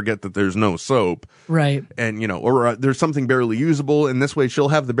I'm going to forget that there's no soap. Right. And, or there's something barely usable. And this way she'll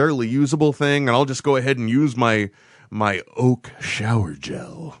have the barely usable thing. And I'll just go ahead and use my oak shower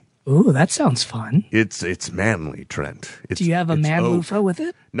gel. Ooh, that sounds fun. It's manly, Trent. Do you have a man loofah with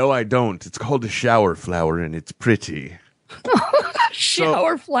it? No, I don't. It's called a shower flower, and it's pretty.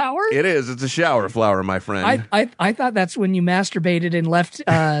 Shower flower? It is. It's a shower flower, my friend. I thought that's when you masturbated and left,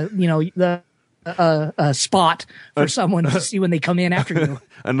 the a spot for someone to see when they come in after you.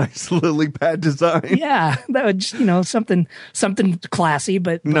 A nice lily pad design. Yeah, that would just, something classy,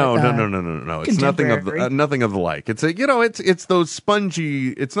 but no. It's nothing of the like. It's it's those spongy.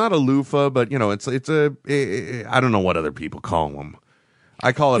 It's not a loofah, but it's I don't know what other people call them.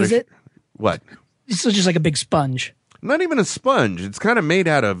 I call it. Is it what? It's just like a big sponge. Not even a sponge. It's kind of made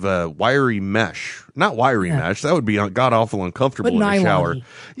out of wiry mesh. Not wiry mesh. That would be god awful uncomfortable in a shower.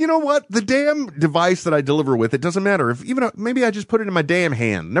 You know what? The damn device that I deliver with, it doesn't matter. Maybe I just put it in my damn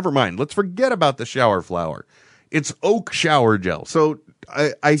hand. Never mind. Let's forget about the shower flower. It's oak shower gel. So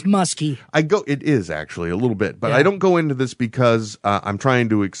it's musky. It is actually a little bit, but I don't go into this because I'm trying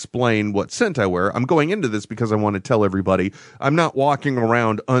to explain what scent I wear. I'm going into this because I want to tell everybody I'm not walking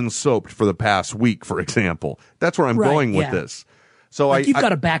around unsoaped for the past week, for example. That's where I'm going with this. So you've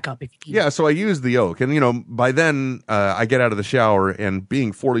got a backup. So I use the oak, and by then I get out of the shower, and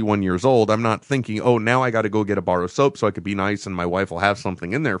being 41 years old, I'm not thinking, oh, now I got to go get a bar of soap so I could be nice, and my wife will have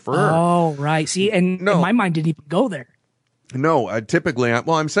something in there for her. Oh, right. See, and my mind didn't even go there. No, typically,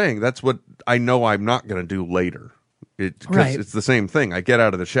 I'm saying that's what I know I'm not going to do later. It's the same thing. I get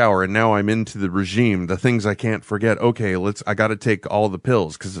out of the shower and now I'm into the regime, the things I can't forget. Okay, I got to take all the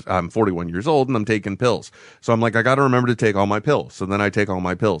pills because I'm 41 years old and I'm taking pills. So I'm like, I got to remember to take all my pills. So then I take all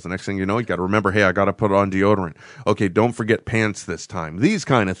my pills. The next thing you know, you got to remember, hey, I got to put on deodorant. Okay, don't forget pants this time. These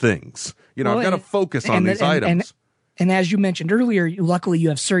kind of things. I've got to focus on these items. And as you mentioned earlier, luckily you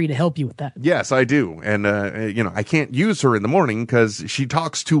have Suri to help you with that. Yes, I do. And, I can't use her in the morning because she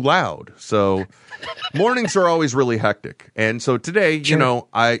talks too loud. So mornings are always really hectic. And so today, Sure.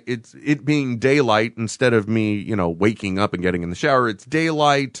 it being daylight instead of me, waking up and getting in the shower, it's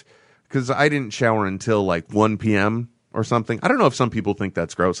daylight because I didn't shower until like 1 p.m. or something. I don't know if some people think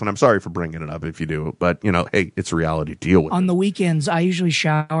that's gross, and I'm sorry for bringing it up if you do. But, hey, it's reality. Deal with it. On the weekends, I usually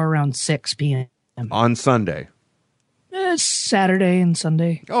shower around 6 p.m. On Sunday. Saturday and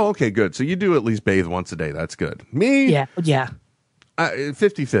Sunday. Oh, okay, good. So you do at least bathe once a day. That's good. Me? Yeah.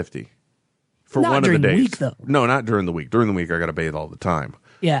 50-50 for not one of the during days. The week, though. No, not during the week. During the week, I got to bathe all the time.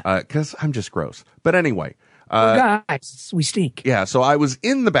 Yeah. Because I'm just gross. But anyway. Guys, we stink. Yeah, so I was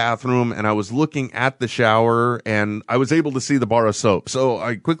in the bathroom and I was looking at the shower and I was able to see the bar of soap. So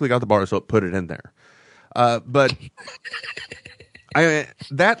I quickly got the bar of soap, put it in there. But...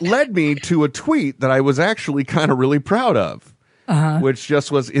 that led me to a tweet that I was actually kind of really proud of, which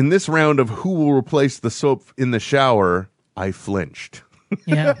just was, in this round of who will replace the soap in the shower, I flinched.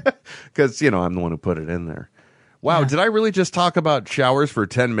 Yeah. Because, I'm the one who put it in there. Wow, did I really just talk about showers for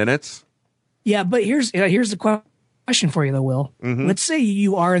 10 minutes? Yeah, but here's the question for you, though, Will. Mm-hmm. Let's say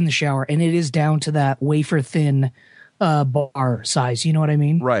you are in the shower and it is down to that wafer-thin bar size. You know what I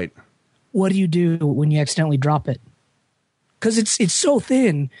mean? Right. What do you do when you accidentally drop it? Because it's so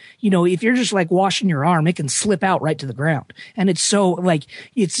thin, if you're just like washing your arm, it can slip out right to the ground, and it's so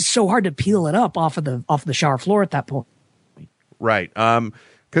hard to peel it up off of the shower floor at that point. Right,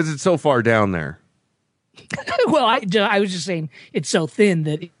 because it's so far down there. Well, I was just saying it's so thin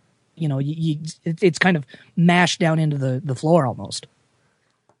that it's kind of mashed down into the floor almost.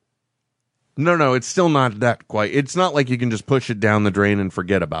 No, it's still not that quite. It's not like you can just push it down the drain and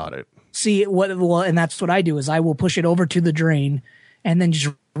forget about it. See and that's what I do is I will push it over to the drain and then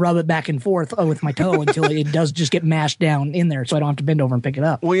just rub it back and forth with my toe until it does just get mashed down in there so I don't have to bend over and pick it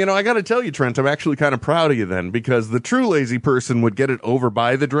up. Well, I got to tell you, Trent, I'm actually kind of proud of you then, because the true lazy person would get it over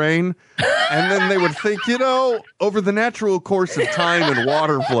by the drain and then they would think, over the natural course of time and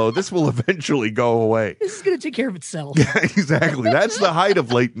water flow, this will eventually go away. This is going to take care of itself. Yeah, exactly. That's the height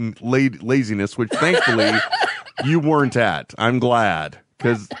of laziness, which thankfully you weren't at. I'm glad,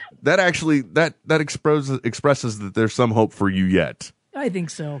 because that actually that expresses that there's some hope for you yet. I think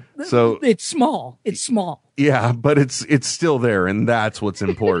so. So it's small. It's small. Yeah, but it's still there, and that's what's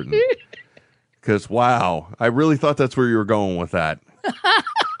important. Because wow, I really thought that's where you were going with that.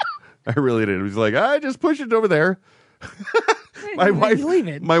 I really did. It was like, I just push it over there. My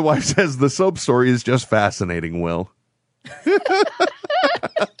wife says the soap story is just fascinating, Will.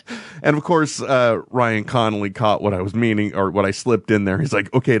 And of course, Ryan Connolly caught what I was meaning, or what I slipped in there. He's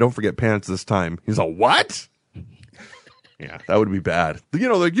like, okay, don't forget pants this time. He's like, what? Yeah, that would be bad. You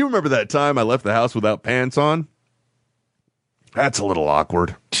remember that time I left the house without pants on? That's a little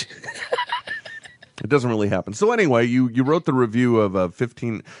awkward. It doesn't really happen. So anyway, you wrote the review of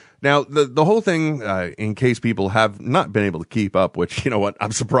 15 Now, the whole thing, in case people have not been able to keep up, which, you know what,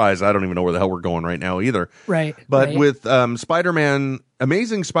 I'm surprised. I don't even know where the hell we're going right now either. Right. But right. with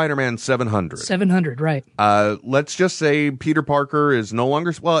Amazing Spider-Man 700. 700, right. Let's just say Peter Parker is no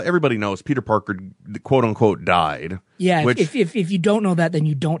longer, well, everybody knows Peter Parker, quote unquote, died. Yeah, which, if you don't know that, then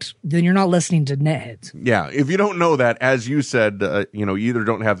you're not listening to Netheads. Yeah, if you don't know that, as you said, you either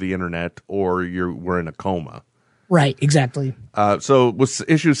don't have the internet or we're in a coma. Right, exactly. So with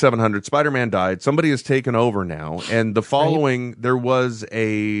issue 700, Spider-Man died. Somebody has taken over now, and the following there was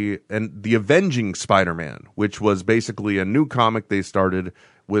the Avenging Spider-Man, which was basically a new comic they started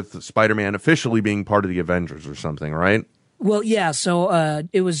with Spider-Man officially being part of the Avengers or something, right? Well, yeah. So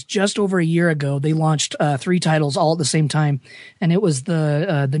it was just over a year ago. They launched 3 titles all at the same time, and it was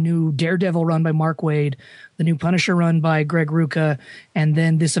the new Daredevil run by Mark Waid, the new Punisher run by Greg Rucka, and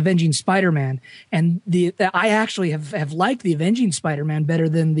then this Avenging Spider-Man. And I actually have liked the Avenging Spider-Man better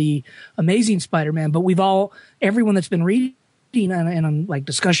than the Amazing Spider-Man. But everyone that's been reading and on like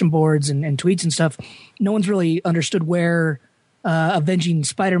discussion boards and tweets and stuff, no one's really understood where Avenging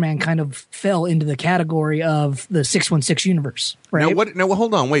Spider-Man kind of fell into the category of the 616 universe, right? Now,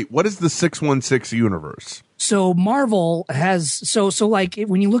 hold on, wait. What is the 616 universe? So Marvel has so like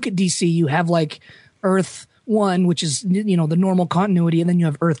when you look at DC, you have like Earth 1, which is the normal continuity, and then you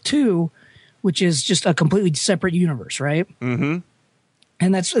have Earth 2, which is just a completely separate universe, right? Mm-hmm.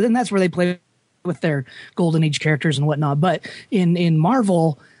 And that's where they play with their Golden Age characters and whatnot. But in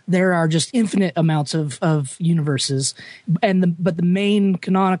Marvel, there are just infinite amounts of universes, but the main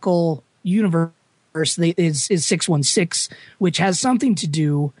canonical universe is 616, which has something to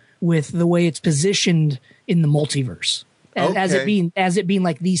do with the way it's positioned in the multiverse, as it being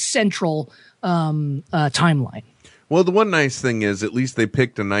like the central timeline. Well, the one nice thing is at least they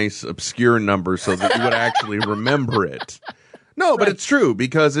picked a nice obscure number so that you would actually remember it. No, but it's true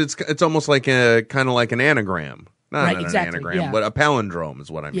because it's almost like kind of like an anagram. Not an anagram, but a palindrome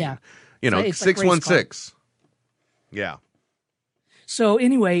is what I mean. Yeah. It's 616. Yeah. So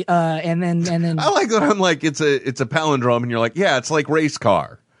anyway, and then I like that. I'm like, it's a palindrome, and you're like, yeah, it's like race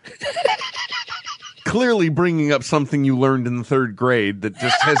car. Clearly bringing up something you learned in the 3rd grade that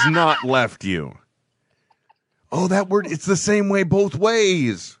just has not left you. Oh, that word, it's the same way both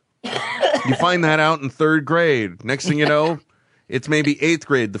ways. You find that out in 3rd grade. Next thing you know, it's maybe 8th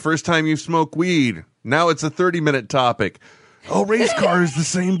grade. The first time you smoke weed. Now it's a 30-minute topic. Oh, race car is the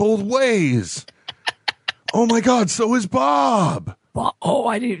same both ways. Oh, my God, so is Bob. Oh,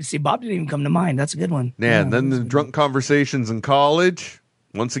 I didn't see. Bob didn't even come to mind. That's a good one. Yeah, and then the drunk conversations in college,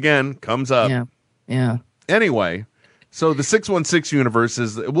 once again, comes up. Yeah. Anyway, so the 616 universe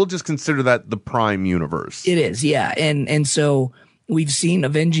we'll just consider that the prime universe. It is, yeah. And so we've seen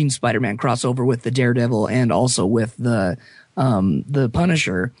Avenging Spider-Man crossover with the Daredevil and also with the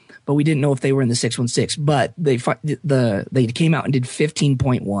Punisher, but we didn't know if they were in the 616. But they came out and did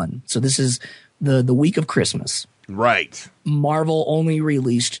 15.1. So this is the week of Christmas. Right. Marvel only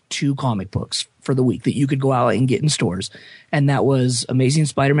released 2 comic books for the week that you could go out and get in stores. And that was Amazing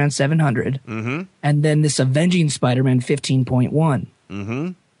Spider-Man 700. Mm-hmm. And then this Avenging Spider-Man 15.1. Mm-hmm.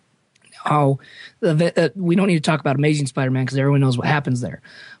 Now, we don't need to talk about Amazing Spider-Man because everyone knows what happens there.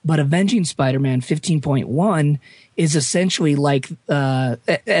 But Avenging Spider-Man 15.1 is essentially like,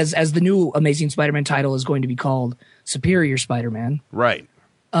 as the new Amazing Spider-Man title is going to be called, Superior Spider-Man. Right.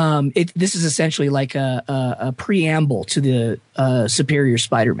 This is essentially like a preamble to the Superior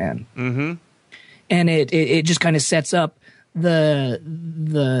Spider-Man. Mm-hmm. And it just kind of sets up the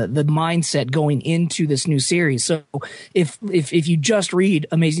mindset going into this new series. So if you just read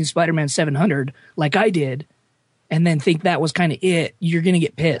Amazing Spider-Man 700 like I did and then think that was kind of it, you're going to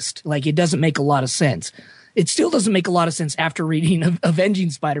get pissed. Like, it doesn't make a lot of sense. It still doesn't make a lot of sense after reading Avenging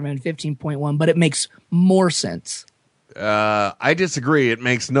Spider-Man 15.1, but it makes more sense. I disagree. It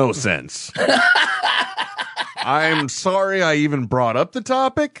makes no sense. I'm sorry I even brought up the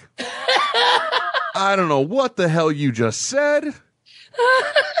topic. I don't know what the hell you just said.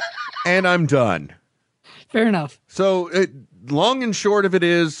 And I'm done. Fair enough. So, long and short of it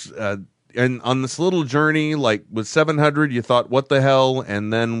is, and on this little journey, like with 700, you thought, what the hell?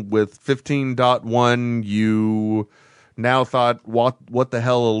 And then with 15.1, you now thought, what the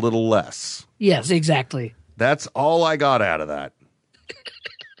hell a little less. Yes, exactly. That's all I got out of that.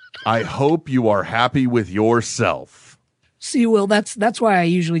 I hope you are happy with yourself. See, Will, that's why I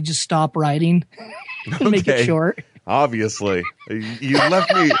usually just stop writing and make it short. Obviously, you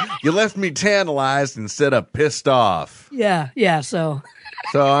left me tantalized instead of pissed off. Yeah. So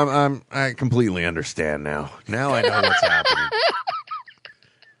I completely understand now. Now I know what's happening.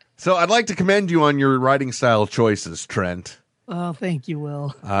 So I'd like to commend you on your writing style choices, Trent. Oh, thank you,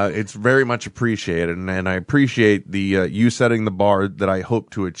 Will. It's very much appreciated, and I appreciate the you setting the bar that I hope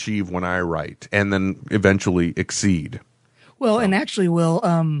to achieve when I write, and then eventually exceed. Well, and actually, Will,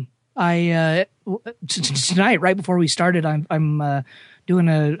 I tonight, right before we started, I'm doing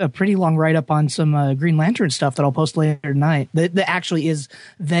a pretty long write up on some Green Lantern stuff that I'll post later tonight. That actually is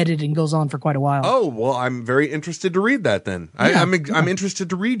vetted and goes on for quite a while. Oh well, I'm very interested to read that. Then I'm interested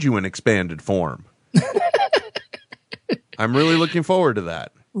to read you in expanded form. I'm really looking forward to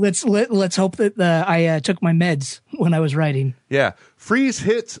that. Let's hope that I took my meds when I was writing. Yeah, Freeze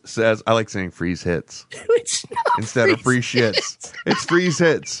Hits says I like saying Freeze Hits It's not instead of Free Shits. It's Freeze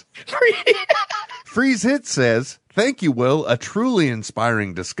Hits. Freeze Hits says, "Thank you, Will. A truly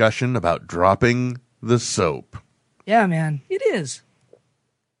inspiring discussion about dropping the soap." Yeah, man, it is.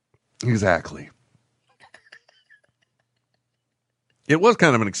 Exactly. It was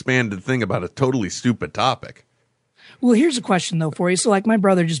kind of an expanded thing about a totally stupid topic. Well, here's a question though for you. So, like, my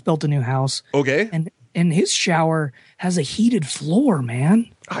brother just built a new house. Okay. And his shower has a heated floor,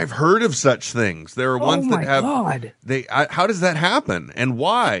 man. I've heard of such things. There are ones that have. God. How does that happen, and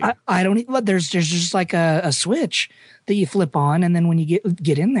why? I don't. There's just like a switch that you flip on, and then when you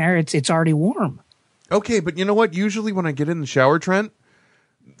get in there, it's already warm. Okay, but you know what? Usually when I get in the shower, Trent,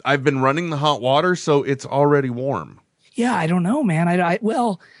 I've been running the hot water, so it's already warm. Yeah, I don't know, man.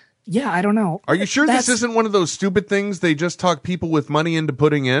 Yeah, I don't know. Are you sure this isn't one of those stupid things they just talk people with money into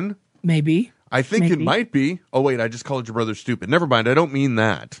putting in? Maybe. I think it might be. Oh, wait, I just called your brother stupid. Never mind. I don't mean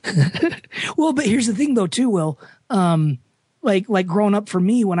that. Well, but here's the thing, though, too, Will. Like growing up for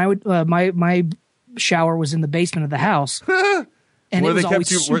me, when I would my shower was in the basement of the house, and it was always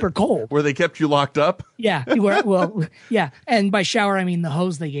super cold. Where they kept you locked up? Yeah. Well, yeah. And by shower, I mean the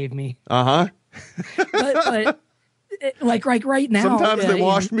hose they gave me. Uh-huh. But like right now. Sometimes they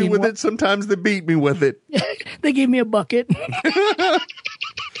washed me with it. Sometimes they beat me with it. They gave me a bucket.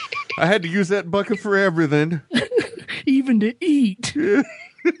 I had to use that bucket for everything. Even to eat.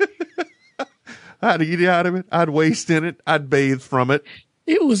 I had to eat out of it. I'd waste in it. I'd bathe from it.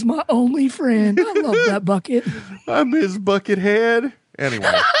 It was my only friend. I love that bucket. I'm his bucket head.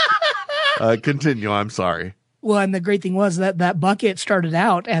 Anyway, continue. I'm sorry. Well, and the great thing was that bucket started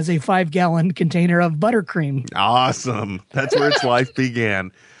out as a 5-gallon container of buttercream. Awesome. That's where its life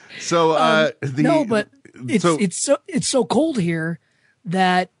began. So, no, but it's so cold here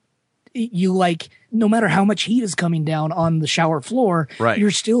that you, like, no matter how much heat is coming down on the shower floor, right, you're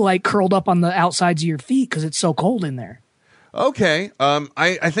still like curled up on the outsides of your feet because it's so cold in there. Okay.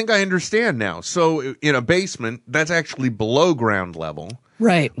 I think I understand now. So in a basement, that's actually below ground level.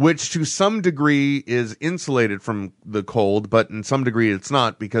 Right. Which to some degree is insulated from the cold, but in some degree it's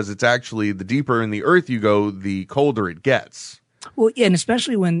not, because it's actually the deeper in the earth you go, the colder it gets. Well, yeah, and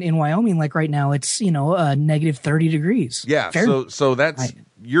especially when in Wyoming, like right now, it's, negative 30 degrees. Yeah. So that's,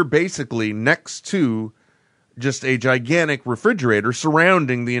 you're basically next to just a gigantic refrigerator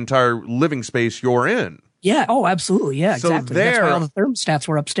surrounding the entire living space you're in. Yeah. Oh, absolutely. Yeah, so exactly. That's why all the thermostats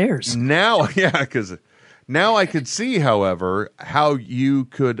were upstairs. Now, yeah, because now I could see, however, how you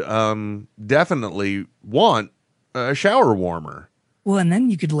could definitely want a shower warmer. Well, and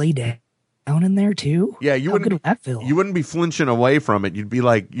then you could lay down in there too. Yeah, you wouldn't. How good would that feel? You wouldn't be flinching away from it. You'd be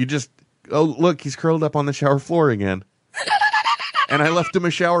like, oh, look, he's curled up on the shower floor again. And I left him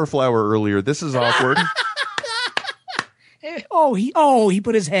a shower flower earlier. This is awkward. He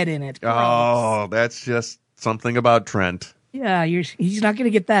put his head in it. Gross. Oh, that's just something about Trent. Yeah, he's not going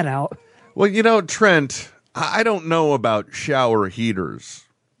to get that out. Well, Trent, I don't know about shower heaters.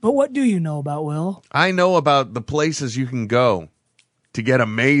 But what do you know about, Will? I know about the places you can go to get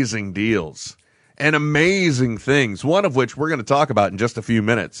amazing deals and amazing things, one of which we're going to talk about in just a few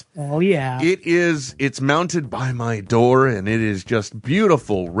minutes. Oh, yeah. It's mounted by my door, and it is just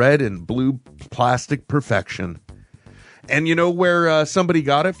beautiful red and blue plastic perfection. And you know where somebody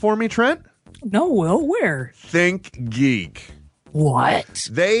got it for me, Trent? No, Will, where? Think Geek. What?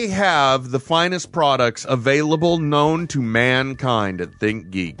 They have the finest products available known to mankind at Think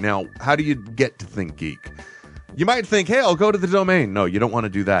Geek. Now, how do you get to Think Geek? You might think, hey, I'll go to the domain. No, you don't want to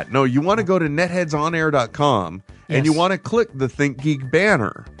do that. No, you want to go to netheadsonair.com and you want to click the Think Geek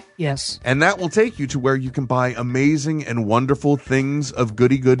banner. Yes. And that will take you to where you can buy amazing and wonderful things of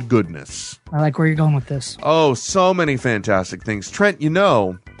goody good goodness. I like where you're going with this. Oh, so many fantastic things. Trent, you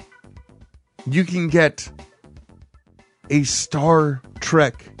can get a Star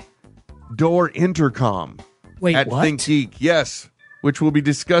Trek door intercom at what? Think Geek. Yes, which we'll be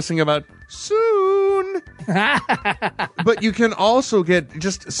discussing about soon. But you can also get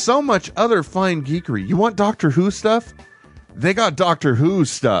just so much other fine geekery. You want Doctor Who stuff? They got Doctor Who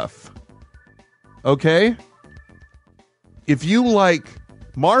stuff. Okay? If you like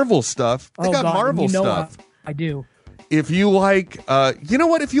Marvel stuff, they got God, Marvel you know stuff. I do. If you like, you know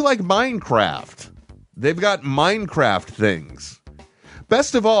what? If you like Minecraft, they've got Minecraft things.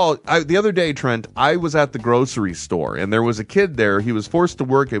 Best of all, the other day, Trent, I was at the grocery store, and there was a kid there. He was forced to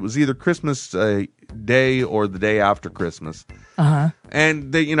work. It was either Christmas Day or the day after Christmas.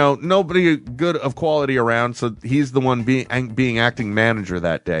 And they, nobody good of quality around, so he's the one being acting manager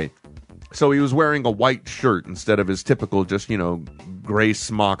that day. So he was wearing a white shirt instead of his typical just, gray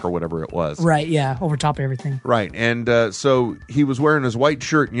smock or whatever it was. Right, yeah, over top of everything. Right, and so he was wearing his white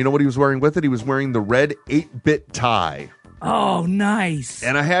shirt, and you know what he was wearing with it? He was wearing the red 8-bit tie. Oh, nice.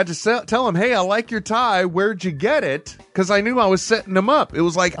 And I had to tell him, hey, I like your tie. Where'd you get it? Because I knew I was setting him up. It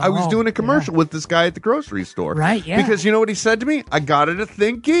was like I was doing a commercial with this guy at the grocery store. Right, yeah. Because you know what he said to me? I got it at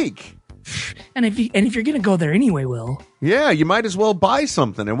Think Geek. And if you're going to go there anyway, Will. Yeah, you might as well buy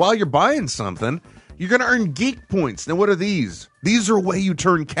something. And while you're buying something, you're going to earn geek points. Now, what are these? These are a way you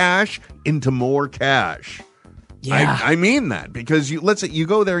turn cash into more cash. Yeah. I mean that because let's say you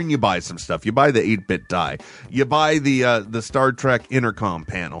go there and you buy some stuff. You buy the 8-bit die. You buy the Star Trek intercom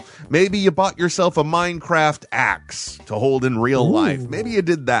panel. Maybe you bought yourself a Minecraft axe to hold in real life. Maybe you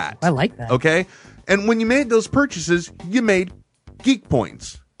did that. I like that. Okay? And when you made those purchases, you made geek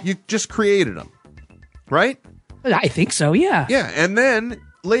points. You just created them. Right? I think so, yeah. Yeah, and then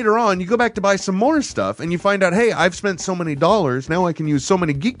later on, you go back to buy some more stuff and you find out, hey, I've spent so many dollars. Now I can use so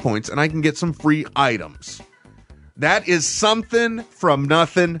many geek points and I can get some free items. That is something from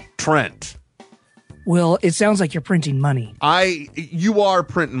nothing, Trent. Well, it sounds like you're printing money. You are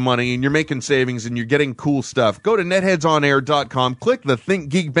printing money and you're making savings and you're getting cool stuff. Go to netheadsonair.com, click the Think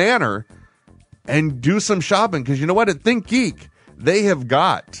Geek banner, and do some shopping. Because you know what? At Think Geek, they have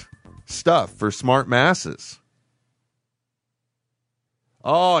got stuff for smart masses.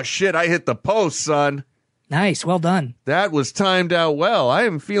 Oh, shit, I hit the post, son. Nice, well done. That was timed out well. I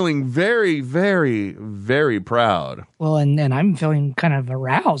am feeling very, very, very proud. Well, and I'm feeling kind of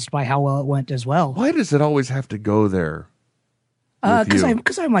aroused by how well it went as well. Why does it always have to go there?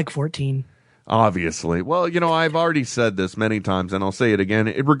 Because I'm like 14. Obviously. Well, I've already said this many times, and I'll say it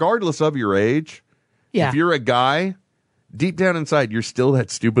again. Regardless of your age, if you're a guy, deep down inside, you're still that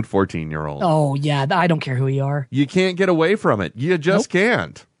stupid 14-year-old. Oh, yeah, I don't care who you are. You can't get away from it. You just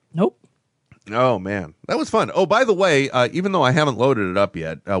can't. Nope. Oh, man. That was fun. Oh, by the way, even though I haven't loaded it up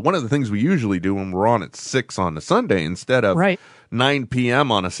yet, one of the things we usually do when we're on at 6 on a Sunday instead of 9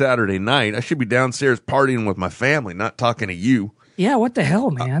 p.m. on a Saturday night, I should be downstairs partying with my family, not talking to you. Yeah, what the hell,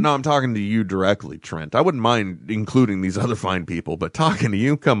 man? No, I'm talking to you directly, Trent. I wouldn't mind including these other fine people, but talking to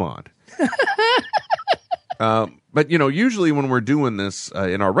you, come on. But, usually when we're doing this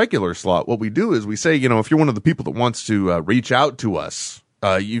in our regular slot, what we do is we say, if you're one of the people that wants to reach out to us,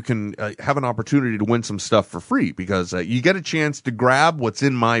 you can have an opportunity to win some stuff for free because you get a chance to grab what's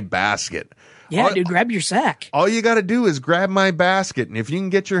in my basket. Yeah, dude, grab your sack. All you got to do is grab my basket, and if you can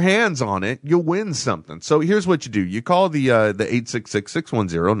get your hands on it, you'll win something. So here's what you do. You call the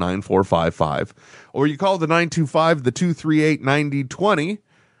 866-610-9455, or you call the 925-238-9020,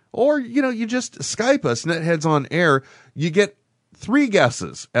 or, you just Skype us, Netheads on Air. You get 3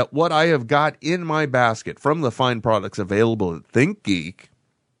 guesses at what I have got in my basket from the fine products available at Think Geek,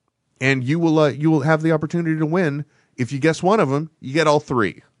 and you will have the opportunity to win. If you guess one of them, you get all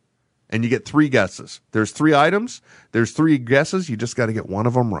 3, and you get 3 guesses. There's 3 items. There's 3 guesses. You just got to get one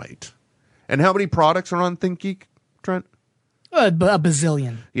of them right. And how many products are on Think Geek, Trent? A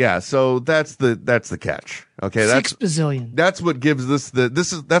bazillion. Yeah, so that's the catch. Okay, 6 bazillion. That's what gives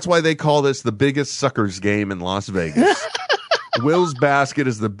that's why they call this the biggest suckers game in Las Vegas. Will's basket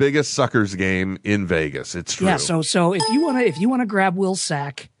is the biggest suckers game in Vegas. It's true. Yeah, so if you wanna grab Will's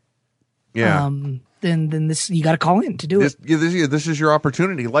sack, then this you got to call in to do it. This is your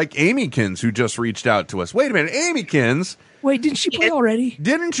opportunity. Like Amykins, who just reached out to us. Wait a minute, Amykins. Wait, didn't she play already?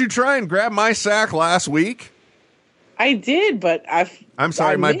 Didn't you try and grab my sack last week? I did, but I'm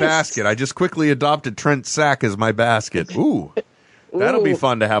sorry, my basket. I just quickly adopted Trent's sack as my basket. Ooh, that'll be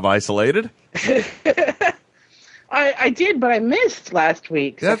fun to have isolated. I did, but I missed last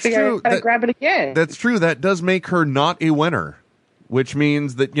week. So That's I figured true. I gotta grab it again. That's true. That does make her not a winner, which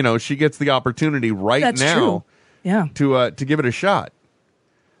means that she gets the opportunity now. Yeah. To give it a shot.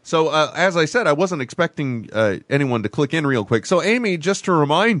 So as I said, I wasn't expecting anyone to click in real quick. So Amy, just to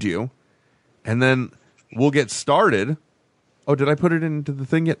remind you, and then we'll get started. Oh, did I put it into the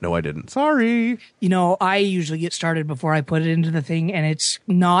thing yet? No, I didn't. Sorry. I usually get started before I put it into the thing, and it's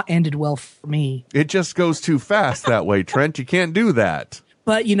not ended well for me. It just goes too fast that way, Trent. You can't do that.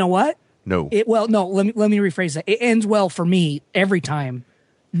 But you know what? No. Let me rephrase that. It ends well for me every time.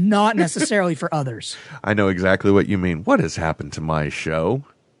 not necessarily for others. I know exactly what you mean. What has happened to my show?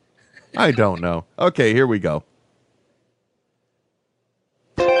 I don't know. Okay, here we go.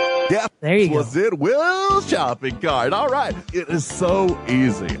 There you go. Was it Will's shopping cart? All right. It is so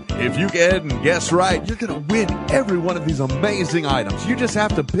easy. If you get ahead and guess right, you're going to win every one of these amazing items. You just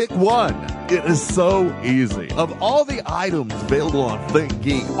have to pick one. It is so easy. Of all the items available on Think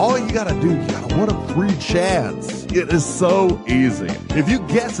Geek, all you got to do, you got a 1 of 3 chance. It is so easy. If you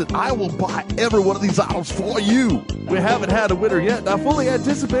guess it, I will buy every one of these items for you. We haven't had a winner yet, and I fully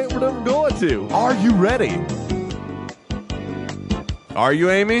anticipate we're never going to. Are you ready? Are you,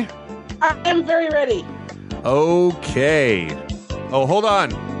 Amy? I am very ready. Okay. Oh, hold on.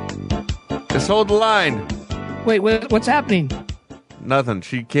 Just hold the line. Wait, what's happening? Nothing.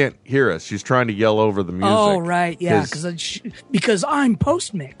 She can't hear us. She's trying to yell over the music. Oh, right. Yeah, because I'm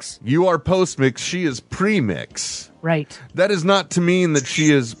post-mix. You are post-mix. She is pre-mix. Right. That is not to mean that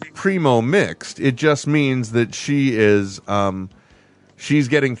she is primo-mixed. It just means that she is, she's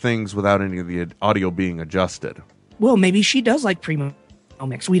getting things without any of the audio being adjusted. Well, maybe she does like primo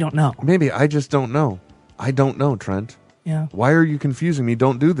mix. We don't know. Maybe. I just don't know. I don't know, Trent. Yeah. Why are you confusing me?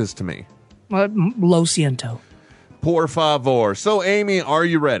 Don't do this to me. Lo siento. Por favor. So, Amy, are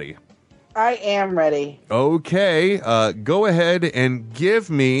you ready? I am ready. Okay. Go ahead and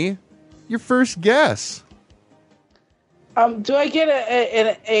give me your first guess. Do I get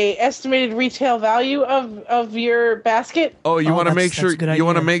a estimated retail value of your basket? Oh, you want to make sure you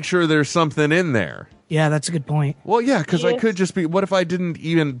want to make sure there's something in there. Yeah, that's a good point. Well, yeah, because I Yes. could just be. What if I didn't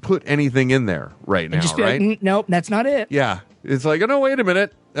even put anything in there right now? Just be right? like, nope, that's not it. Yeah, it's like, oh no, wait a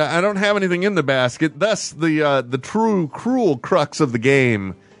minute, I don't have anything in the basket. Thus, the true cruel crux of the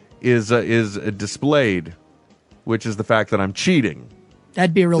game is displayed, which is the fact that I'm cheating.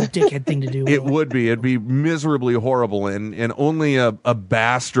 That'd be a real dickhead thing to do. It would be. It'd be miserably horrible, and only a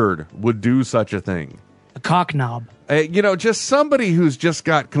bastard would do such a thing. A cock knob. Just somebody who's just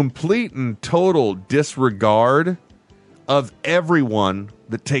got complete and total disregard of everyone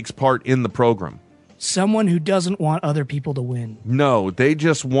that takes part in the program. Someone who doesn't want other people to win. No, they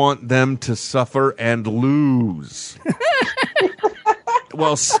just want them to suffer and lose.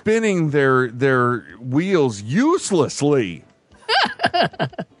 While spinning their wheels uselessly.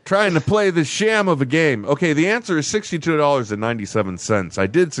 Trying to play the sham of a game. Okay, the answer is $62.97. I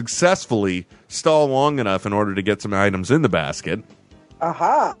did successfully stall long enough in order to get some items in the basket.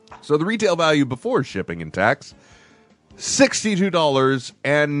 Aha. So the retail value before shipping and tax,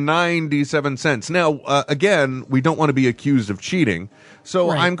 $62.97. Now, again, we don't want to be accused of cheating. So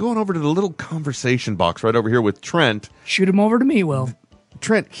Right. I'm going over to the little conversation box right over here with Trent. Shoot him over to me, Will.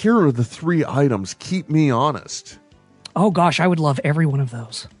 Trent, here are the 3 items. Keep me honest. Oh, gosh, I would love every one of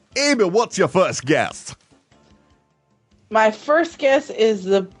those. Amy, what's your first guess? My first guess is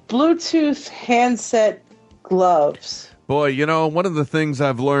the Bluetooth handset gloves. Boy, one of the things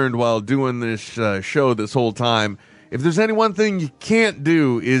I've learned while doing this show this whole time, if there's any one thing you can't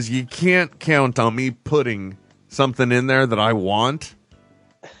do is you can't count on me putting something in there that I want.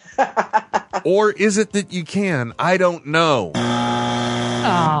 Or is it that you can? I don't know.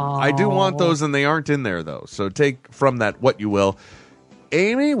 I do want those, and they aren't in there, though. So take from that what you will.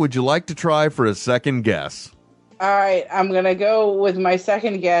 Amy, would you like to try for a second guess? All right, I'm going to go with my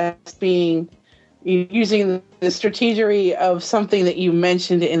second guess being using the strategery of something that you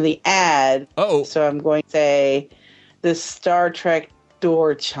mentioned in the ad. Oh. So I'm going to say the Star Trek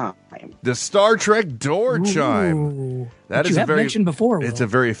door chime. The Star Trek door chime. Ooh. That Which is you a have very mentioned before, Will. It's a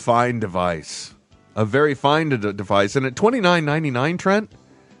very fine device. A very fine device. And at $29.99, Trent?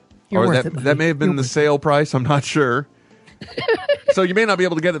 You're or worth that, it, buddy. that may have been You're the worth sale price. I'm not sure. So you may not be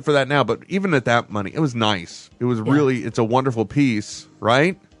able to get it for that now, but even at that money, it was nice. It was really, it's a wonderful piece,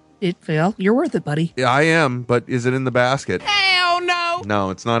 right? You're worth it, buddy. Yeah, I am, but is it in the basket? Hell no. No,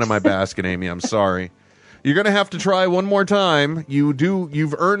 it's not in my basket, Amy. I'm sorry. You're going to have to try one more time.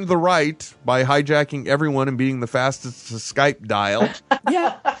 You've earned the right by hijacking everyone and being the fastest to Skype dial.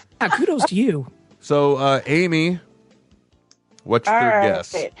 Yeah, kudos to you. So, Amy, what's your third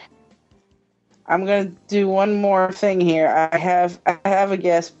guess? I'm going to do one more thing here. I have a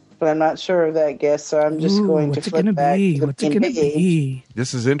guess, but I'm not sure of that guess, so I'm just going to flip back to the What's it going to be?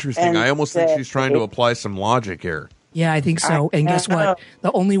 This is interesting. And I almost think say- she's trying to apply some logic here. Yeah, I think so. And guess what?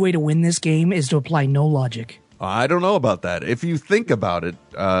 The only way to win this game is to apply no logic. I don't know about that. If you think about it,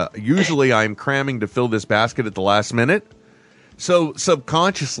 usually I'm cramming to fill this basket at the last minute. So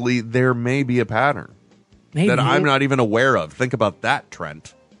subconsciously, there may be a pattern that I'm not even aware of. Think about that,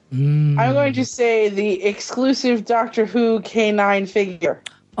 Trent. I'm going to say the exclusive Doctor Who K9 figure.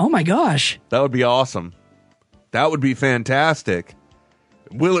 Oh my gosh. That would be awesome. That would be fantastic.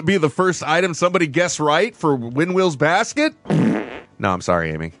 Will it be the first item somebody guessed right for Windwheel's basket? No, I'm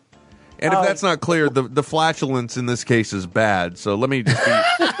sorry, Amy. And if that's not clear, the flatulence in this case is bad. So let me just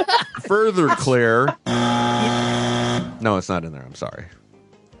be further clear. No, it's not in there. I'm sorry.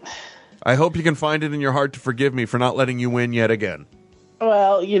 I hope you can find it in your heart to forgive me for not letting you win yet again.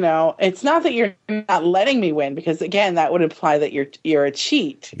 Well, it's not that you're not letting me win, because again, that would imply that you're a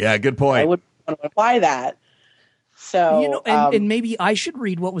cheat. Yeah, good point. I would want to imply that. So, and maybe I should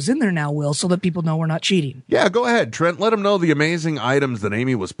read what was in there now, Will, so that people know we're not cheating. Yeah, go ahead, Trent. Let them know the amazing items that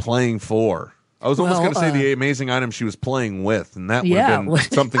Amy was playing for. I was almost going to say the amazing items she was playing with, and that would have been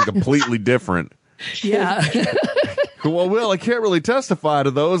something completely different. Yeah. Well, Will, I can't really testify to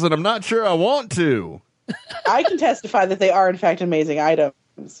those, and I'm not sure I want to. I can testify that they are, in fact, amazing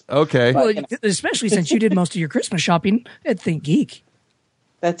items. Okay. Well, especially since you did most of your Christmas shopping at Think Geek.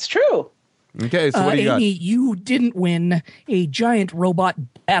 That's true. Okay, so what do you Amy, got? you didn't win a giant robot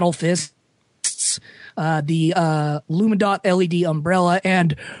battle fists, the Luminadot LED umbrella,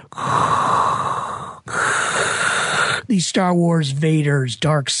 and the Star Wars Vader's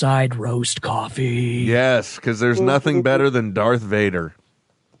Dark Side roast coffee. Yes, because there's nothing better than Darth Vader.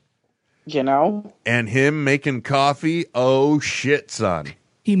 And him making coffee, oh shit, son.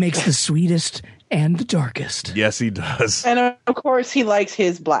 He makes the sweetest and the darkest. Yes, he does. And of course, he likes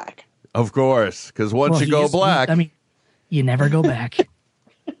his black. Of course, because once you go black... you never go back.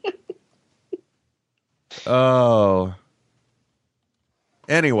 Oh.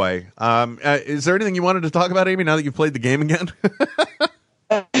 Anyway, is there anything you wanted to talk about, Amy, now that you've played the game again?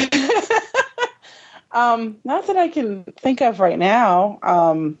 Not that I can think of right now.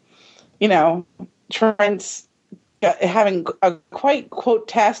 Trent's having a quite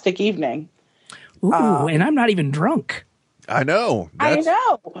quote-tastic evening. Ooh, and I'm not even drunk. I know. That's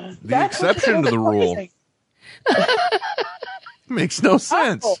the exception to the rule. Makes no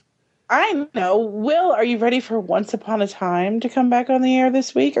sense. Oh, I know. Will, are you ready for Once Upon a Time to come back on the air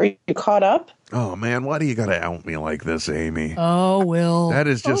this week? Are you caught up? Oh, man, why do you got to out me like this, Amy? Oh, Will. That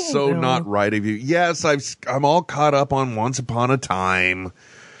is just not right of you. Yes, I'm all caught up on Once Upon a Time.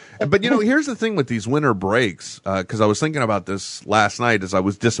 But, here's the thing with these winter breaks, because I was thinking about this last night as I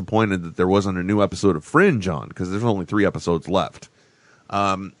was disappointed that there wasn't a new episode of Fringe on, because there's only 3 episodes left.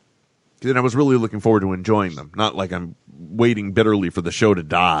 And I was really looking forward to enjoying them. Not like I'm waiting bitterly for the show to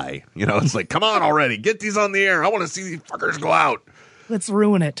die. It's like, come on already, get these on the air. I want to see these fuckers go out. Let's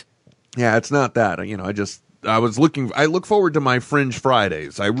ruin it. Yeah, it's not that. I look forward to my Fringe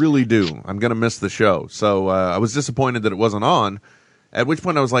Fridays. I really do. I'm going to miss the show. So I was disappointed that it wasn't on. At which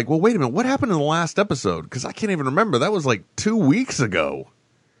point I was like, well, wait a minute. What happened in the last episode? Because I can't even remember. That was like 2 weeks ago.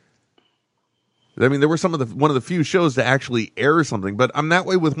 I mean, there were one of the few shows to actually air something. But I'm that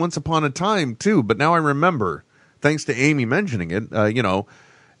way with Once Upon a Time, too. But now I remember, thanks to Amy mentioning it,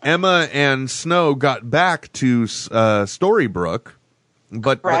 Emma and Snow got back to Storybrooke.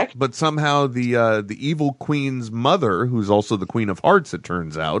 But somehow the evil queen's mother, who's also the Queen of Hearts, it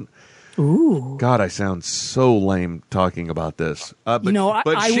turns out. Ooh. God, I sound so lame talking about this. I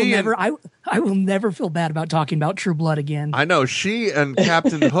will never feel bad about talking about True Blood again. I know. She and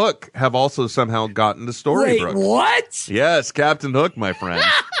Captain Hook have also somehow gotten to Storybrooke. Wait, what? Yes, Captain Hook, my friend.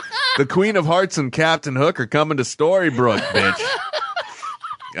 The Queen of Hearts and Captain Hook are coming to Storybrooke, bitch.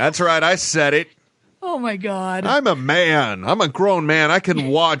 That's right, I said it. Oh, my God. I'm a man. I'm a grown man. I can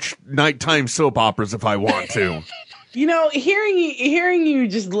watch nighttime soap operas if I want to. Hearing you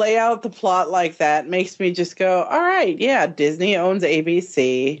just lay out the plot like that makes me just go, all right, yeah, Disney owns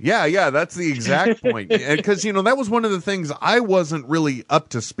ABC. Yeah, that's the exact point. Because, that was one of the things I wasn't really up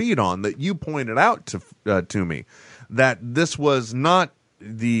to speed on that you pointed out to me, that this was not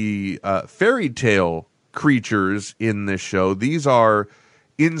the fairy tale creatures in this show. These are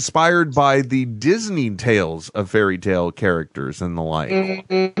inspired by the Disney tales of fairy tale characters and the like.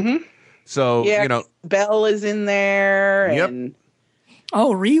 Mm-hmm. So, Belle is in there. Yep. And...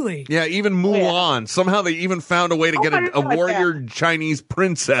 Oh, really? Yeah, even Mulan. Somehow they even found a way to get a warrior Chinese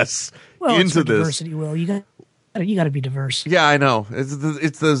princess into this. Diversity, Will. You got to be diverse. Yeah, I know.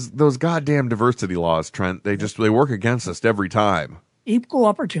 It's those goddamn diversity laws, Trent. They work against us every time. Equal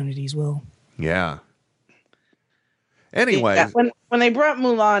opportunities, Will. Yeah. Anyway, when they brought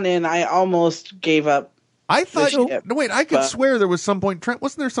Mulan in, I almost gave up. I thought. I could swear there was some point. Trent,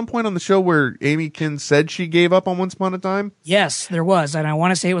 wasn't there some point on the show where Amy Kin said she gave up on Once Upon a Time? Yes, there was, and I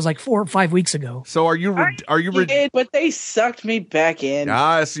want to say it was like 4 or 5 weeks ago. So are you? But they sucked me back in.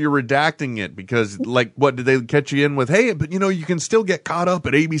 So you're redacting it because, what did they catch you in with? Hey, but you can still get caught up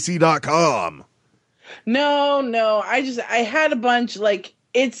at ABC.com. No, I had a bunch.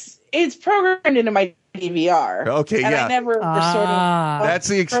 It's programmed into my DVR. Okay, and yeah. I never sort of. That's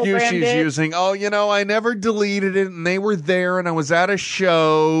the excuse programmed she's it. using. Oh, I never deleted it, and they were there, and I was at a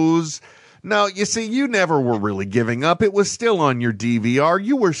shows. No, you see, you never were really giving up. It was still on your DVR.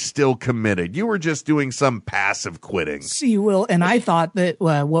 You were still committed. You were just doing some passive quitting. See, Will, and I thought that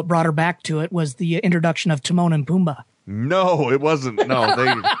what brought her back to it was the introduction of Timon and Pumbaa. No, it wasn't. No,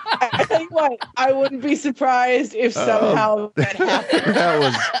 they. I tell you what, I wouldn't be surprised if somehow that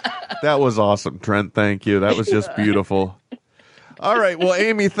happened. That was awesome, Trent. Thank you. That was just beautiful. All right. Well,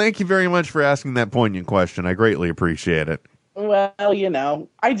 Amy, thank you very much for asking that poignant question. I greatly appreciate it. Well,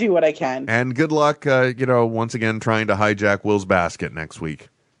 I do what I can. And good luck, once again, trying to hijack Will's basket next week.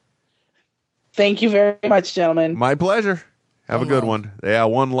 Thank you very much, gentlemen. My pleasure. Have a good one. Yeah,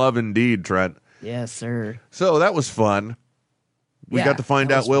 one love indeed, Trent. Yes, sir. So that was fun. We got to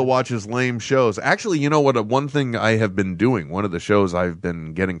find out Will watches lame shows. Actually, you know what? One thing I have been doing, one of the shows I've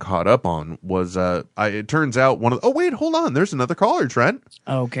been getting caught up on was, it turns out oh, wait, hold on. There's another caller, Trent.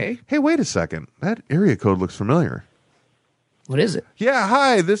 Okay. Hey, wait a second. That area code looks familiar. What is it? Yeah,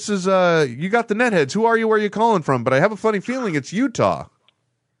 hi. This is, you got the Netheads. Who are you? Where are you calling from? But I have a funny feeling it's Utah.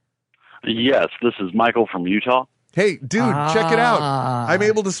 Yes, this is Michael from Utah. Hey, dude, check it out. I'm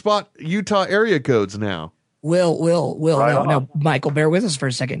able to spot Utah area codes now. Will, Right no, Michael, bear with us for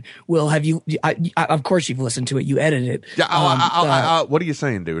a second. Will, have you, of course you've listened to it. You edited it. Yeah, what are you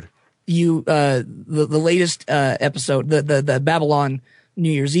saying, dude? You, the latest, episode, the Babylon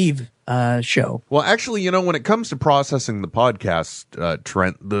New Year's Eve, show. Well, actually, when it comes to processing the podcast,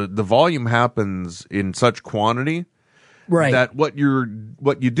 Trent, the volume happens in such quantity, right? That what you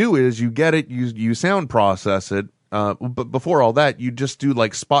do is you get it, you sound process it, but before all that, you just do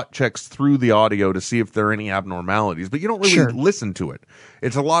like spot checks through the audio to see if there are any abnormalities. But you don't really listen to it.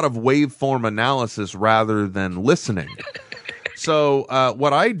 It's a lot of waveform analysis rather than listening. So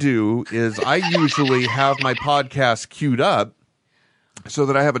what I do is I usually have my podcast queued up, so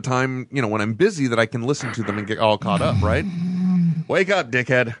that I have a time, when I'm busy, that I can listen to them and get all caught up, right? Wake up,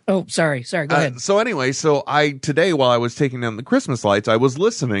 dickhead. Oh, sorry. Go ahead. So anyway, today, while I was taking down the Christmas lights, I was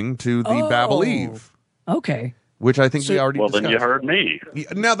listening to the Babel Eve. Okay. Which I think we already discussed. Well, then you heard me.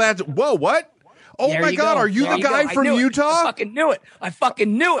 Now whoa, what? Oh There my you God, go. are you There the you guy go. I from knew it. Utah? I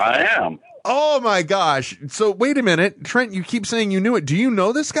fucking knew it. I am. Oh my gosh. So wait a minute. Trent, you keep saying you knew it. Do you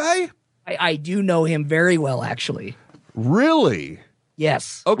know this guy? I do know him very well, actually. Really?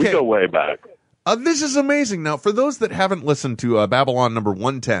 Yes. Okay. We go way back. This is amazing. Now, for those that haven't listened to Babylon number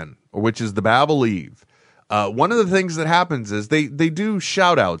 110, which is the Babel Eve, one of the things that happens is they do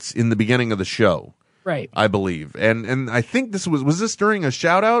shout outs in the beginning of the show. Right. I believe. And I think this was this during a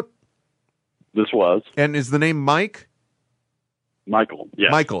shout out? This was. And is the name Mike? Michael. Yeah.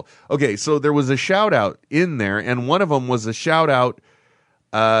 Michael. Okay, so there was a shout out in there, and one of them was a shout out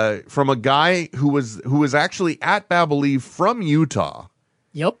from a guy who was actually at Babel Eve from Utah.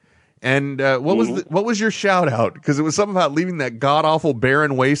 Yep. And what was your shout out? Because it was something about leaving that god awful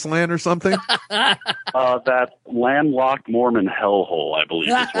barren wasteland or something. That landlocked Mormon hellhole, I believe,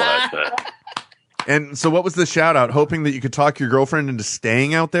 is what I said. And so, what was the shout out? Hoping that you could talk your girlfriend into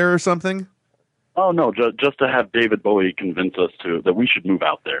staying out there or something? Oh no, just to have David Bowie convince us that we should move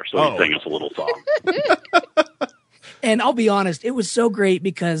out there. So he sang us a little song. And I'll be honest, it was so great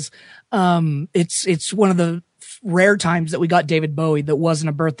because it's one of the rare times that we got David Bowie that wasn't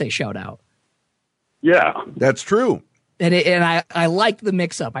a birthday shout out. Yeah, that's true. And I liked the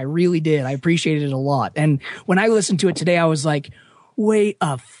mix up. I really did. I appreciated it a lot. And when I listened to it today, I was like, wait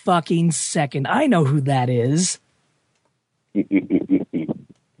a fucking second. I know who that is.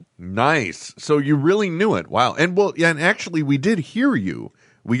 Nice. So you really knew it. Wow. And and actually we did hear you.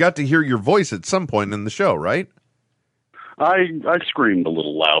 We got to hear your voice at some point in the show, right? I screamed a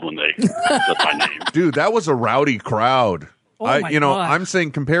little loud when they said my name. Dude, that was a rowdy crowd. Oh my God. I'm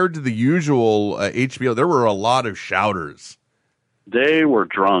saying compared to the usual HBO, there were a lot of shouters. They were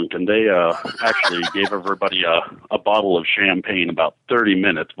drunk, and they actually gave everybody a bottle of champagne about 30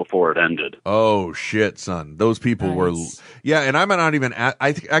 minutes before it ended. Oh, shit, son. Those people were... Yeah, and I'm not even at...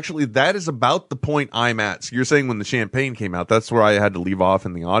 Actually, that is about the point I'm at. So you're saying when the champagne came out, that's where I had to leave off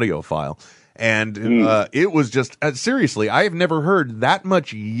in the audio file. And it was just... seriously, I have never heard that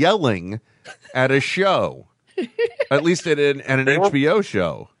much yelling at a show. At least at an HBO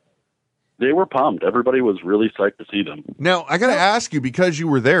show. They were pumped. Everybody was really psyched to see them. Now, I got to ask you, because you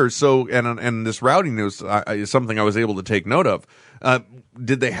were there, so and this rowdiness is something I was able to take note of.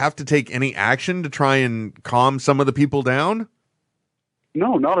 Did they have to take any action to try and calm some of the people down?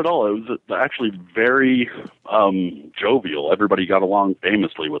 No, not at all. It was actually very jovial. Everybody got along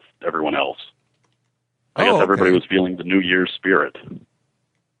famously with everyone else. I guess everybody was feeling the New Year's spirit.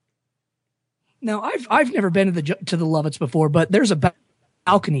 Now, I've never been to the Lovitz before, but there's a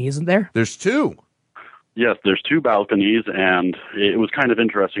balcony, isn't there? There's two. Yes, there's two balconies, and it was kind of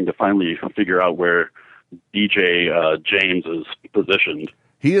interesting to finally figure out where DJ James is positioned.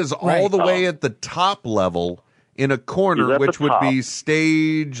 He is all the way at the top level in a corner, which would be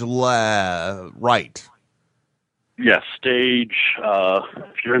stage right. Yes, stage.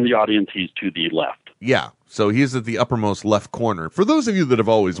 If you're in the audience, he's to the left. Yeah, so he's at the uppermost left corner. For those of you that have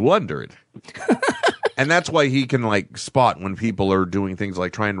always wondered. And that's why he can like spot when people are doing things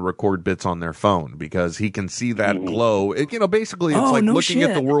like trying to record bits on their phone, because he can see that glow. Basically it's like looking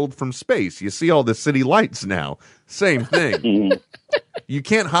at the world from space. You see all the city lights now. Same thing. You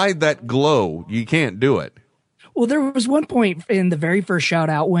can't hide that glow. You can't do it. Well, there was one point in the very first shout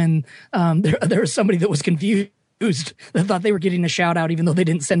out when there was somebody that was confused that thought they were getting a shout out even though they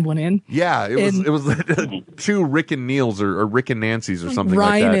didn't send one in. Yeah, it was two Rick and Neils or Rick and Nancy's or something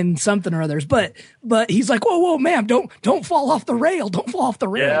Ryan like that. and something or others. But he's like, whoa, ma'am, don't fall off the rail. Don't fall off the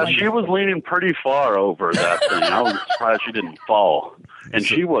rail. Yeah, like, she was leaning pretty far over that thing. I was surprised she didn't fall. And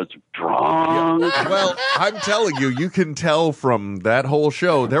she was drunk. Yeah. Well, I'm telling you, you can tell from that whole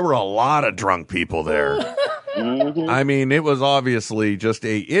show, there were a lot of drunk people there. I mean, it was obviously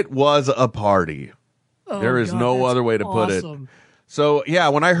it was a party. There is no other way to put it. So, yeah,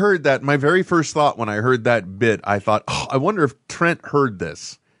 when I heard that, my very first thought when I heard that bit, I thought, I wonder if Trent heard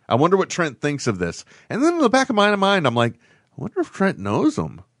this. I wonder what Trent thinks of this. And then in the back of my mind, I'm like, I wonder if Trent knows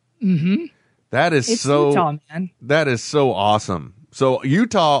him. Mm-hmm. It's Utah, man. That is so awesome. So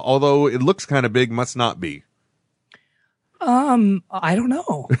Utah, although it looks kind of big, must not be. I don't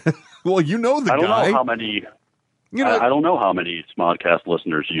know. Well, you know the guy. I don't know how many... I don't know how many Smodcast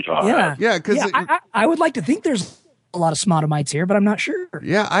listeners Utah has. Yeah, because I would like to think there's a lot of Smodomites here, but I'm not sure.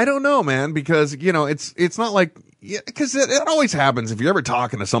 Yeah, I don't know, man, because it's not like because it always happens if you're ever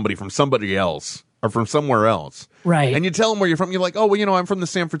talking to somebody from somebody else or from somewhere else, right? And you tell them where you're from, you're like, oh, well, I'm from the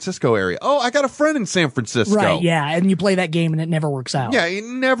San Francisco area. Oh, I got a friend in San Francisco, right? Yeah, and you play that game and it never works out. Yeah, it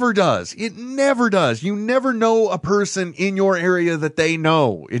never does. It never does. You never know a person in your area that they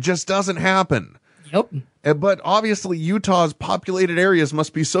know. It just doesn't happen. Yep. But obviously Utah's populated areas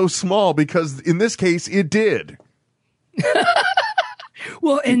must be so small because in this case it did.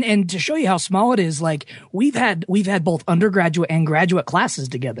 Well, and to show you how small it is, like we've had both undergraduate and graduate classes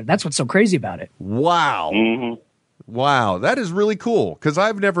together. That's what's so crazy about it. Wow. Mm-hmm. Wow, that is really cool because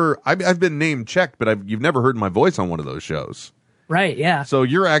I've been name checked, but you've never heard my voice on one of those shows. Right, yeah. So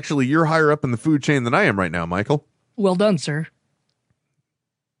you're higher up in the food chain than I am right now, Michael. Well done, sir.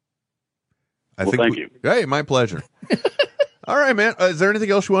 Thank you. Hey, my pleasure. All right, man. Is there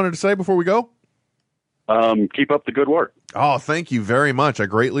anything else you wanted to say before we go? Keep up the good work. Oh, thank you very much. I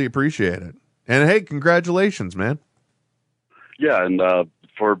greatly appreciate it. And hey, congratulations, man. Yeah, and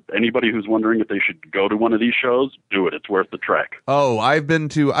for anybody who's wondering if they should go to one of these shows, do it. It's worth the trek. Oh, I've been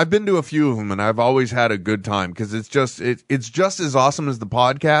to a few of them, and I've always had a good time because it's just as awesome as the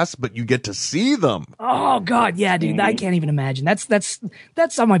podcast, but you get to see them. Oh God, yeah, dude, I can't even imagine.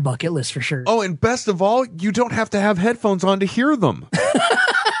 That's on my bucket list for sure. Oh, and best of all, you don't have to have headphones on to hear them.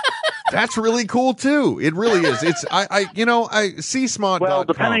 That's really cool too. It really is. It's I see Smod. Well,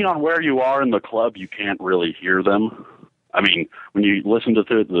 depending on where you are in the club, you can't really hear them. I mean, when you listen to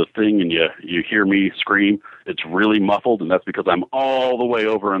the thing and you hear me scream, it's really muffled, and that's because I'm all the way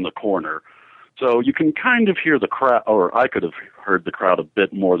over in the corner. So you can kind of hear the crowd, or I could have heard the crowd a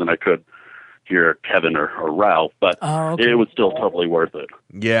bit more than I could hear Kevin or Ralph, but it was still totally worth it.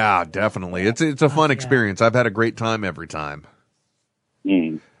 Yeah, definitely. It's a fun experience. I've had a great time every time.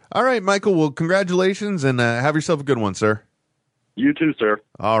 All right, Michael. Well, congratulations, and have yourself a good one, sir. You too, sir.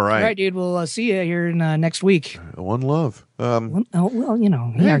 All right. All right, dude. We'll see you here in next week. One love. He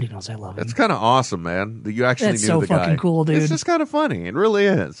already knows I love him. It's kind of awesome, man, that you actually That's knew so the guy. fucking cool, dude. It's just kind of funny. It really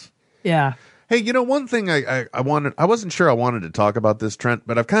is. Yeah. Hey, one thing I wasn't sure I wanted to talk about this, Trent,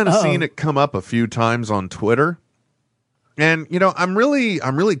 but I've kind of seen it come up a few times on Twitter. And, I'm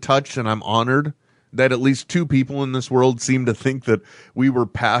really touched and I'm honored that at least two people in this world seem to think that we were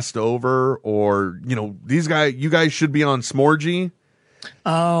passed over or, you guys should be on Smorgy.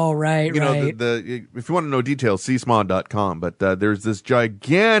 Oh, right, right. If you want to know details, csmod.com. But there's this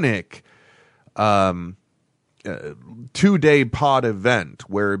gigantic 2-day pod event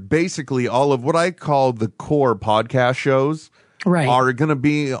where basically all of what I call the core podcast shows are going to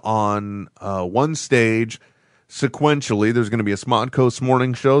be on one stage sequentially. There's going to be a Smodcoast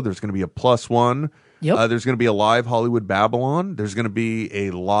morning show. There's going to be a Plus One. Yep. There's going to be a live Hollywood Babylon. There's going to be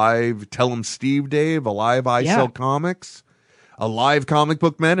a live Tell 'em Steve Dave, a live I Sell Comics, a live Comic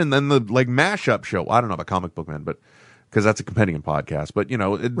Book Men, and then the mashup show. I don't know about Comic Book Men, but because that's a compendium podcast. But,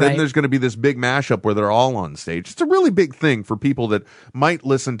 then Right. there's going to be this big mashup where they're all on stage. It's a really big thing for people that might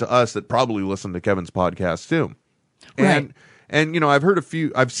listen to us that probably listen to Kevin's podcast too. Right. And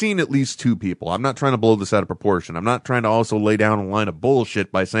I've seen at least 2 people. I'm not trying to blow this out of proportion. I'm not trying to also lay down a line of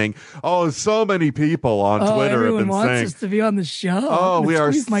bullshit by saying, oh, so many people on Twitter have everyone been wants saying, us to be on the show. oh, I'm we gonna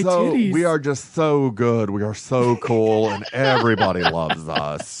are squeeze my titties. we are just so good. We are so cool and everybody loves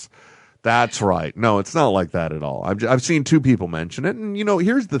us. That's right. No, it's not like that at all. I've seen 2 people mention it. And,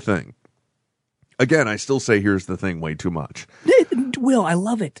 here's the thing. Again, I still say here's the thing way too much. Will, I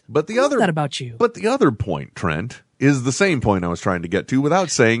love it. But the I love other that about you. But the other point, Trent, is the same point I was trying to get to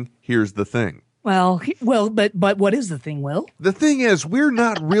without saying here's the thing. Well, but what is the thing, Will? The thing is, we're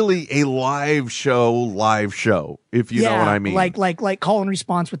not really a live show, if you know what I mean. Like call and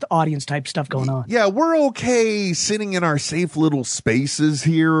response with the audience type stuff going on. Yeah, we're okay sitting in our safe little spaces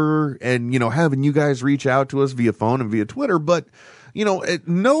here and, having you guys reach out to us via phone and via Twitter, but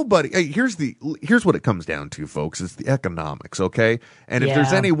nobody. Here's what it comes down to, folks. It's the economics, okay? And if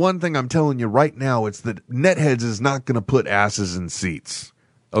there's any one thing I'm telling you right now, it's that Netheads is not going to put asses in seats.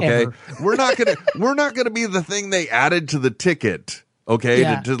 Okay, we're not gonna be the thing they added to the ticket. Okay,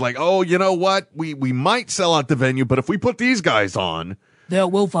 to like, oh, you know what? We might sell out the venue, but if we put these guys on,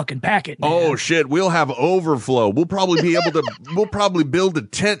 we'll fucking pack it. Man. Oh shit, we'll have overflow. We'll probably be able to. We'll probably build a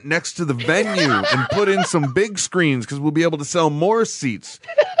tent next to the venue and put in some big screens because we'll be able to sell more seats.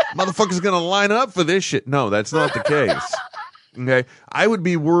 Motherfuckers gonna line up for this shit. No, that's not the case. Okay, I would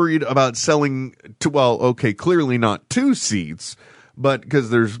be worried about selling clearly not 2 seats. But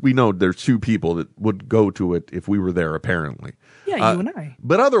because we know there's 2 people that would go to it if we were there, apparently. Yeah, you and I.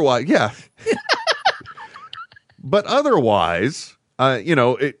 But otherwise, yeah. But otherwise,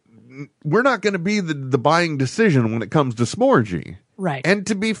 we're not going to be the buying decision when it comes to Smorgy. Right. And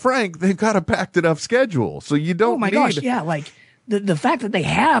to be frank, they've got a packed enough schedule, so you don't. Oh my gosh, yeah, like. The fact that they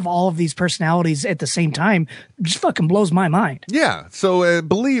have all of these personalities at the same time just fucking blows my mind. Yeah, so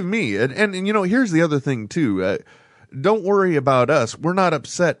believe me, and here's the other thing too. Don't worry about us. We're not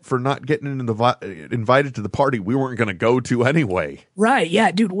upset for not getting invited to the party we weren't going to go to anyway. Right.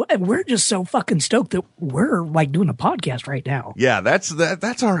 Yeah, dude, we're just so fucking stoked that we're like doing a podcast right now. Yeah,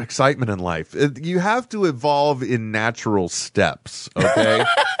 that's our excitement in life. You have to evolve in natural steps, okay?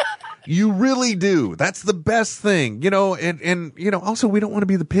 You really do. That's the best thing, and also we don't want to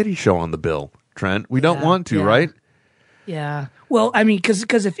be the pity show on the bill, Trent. We don't want to, right? Yeah. Well, I mean,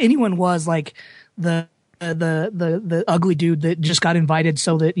 because if anyone was like the ugly dude that just got invited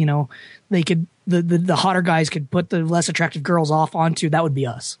so that they could the hotter guys could put the less attractive girls off onto, that would be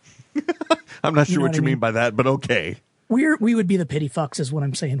us. I'm not sure what you mean by that, but okay. We would be the pity fucks is what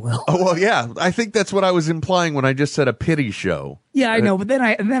I'm saying, Will. Oh well, yeah. I think that's what I was implying when I just said a pity show. Yeah, I know, but then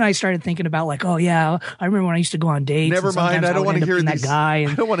I started thinking about like, oh yeah, I remember when I used to go on dates. Never mind. I don't want to hear these. That guy.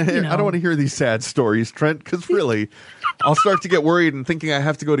 I don't want to hear these sad stories, Trent. Because really, I'll start to get worried and thinking I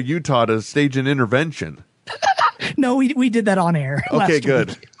have to go to Utah to stage an intervention. No, we did that on air. Okay, good.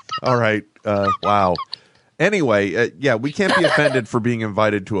 Week. All right. Wow. Anyway, we can't be offended for being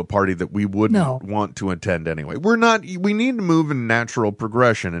invited to a party that we wouldn't want to attend anyway. We need to move in natural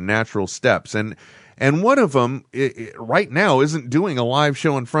progression and natural steps. And one of them right now isn't doing a live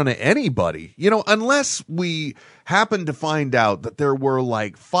show in front of anybody, unless we happen to find out that there were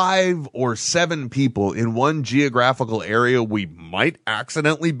like 5 or 7 people in one geographical area we might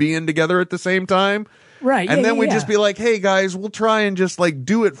accidentally be in together at the same time. Right. And then we just be like, hey guys, we'll try and just like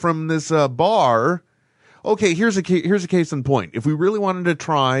do it from this bar. Okay, here's a case in point. If we really wanted to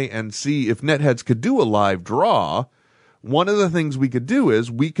try and see if Netheads could do a live draw, one of the things we could do is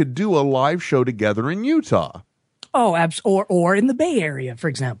we could do a live show together in Utah. Oh, or in the Bay Area, for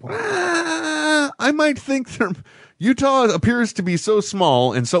example. I might think Utah appears to be so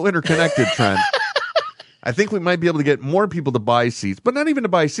small and so interconnected, Trent. I think we might be able to get more people to buy seats, but not even to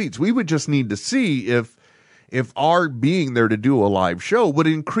buy seats. We would just need to see if our being there to do a live show would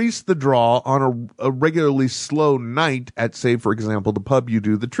increase the draw on a regularly slow night at, say, for example, the pub you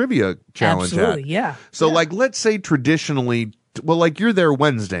do the trivia challenge Absolutely, at. yeah. So, like, let's say traditionally, well, like you're there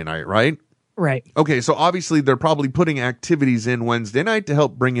Wednesday night, right? Right. Okay, so obviously they're probably putting activities in Wednesday night to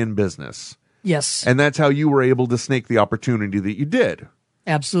help bring in business. Yes. And that's how you were able to snake the opportunity that you did.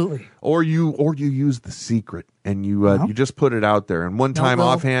 Absolutely. Or you use the secret and you just put it out there. And one time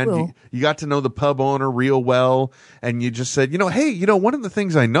offhand, you got to know the pub owner real well, and you just said, hey, one of the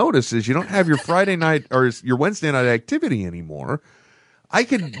things I noticed is you don't have your Friday night or your Wednesday night activity anymore. I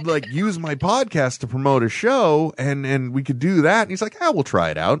could like use my podcast to promote a show, and we could do that. And he's like, we'll try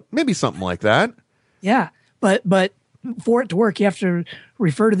it out. Maybe something like that. Yeah, but for it to work, you have to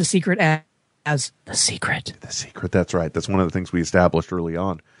refer to the secret as the secret. The secret. That's right. That's one of the things we established early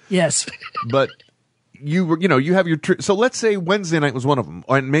on. Yes. But you have your so let's say Wednesday night was one of them,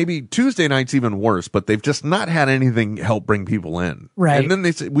 and maybe Tuesday night's even worse, but they've just not had anything help bring people in. Right. And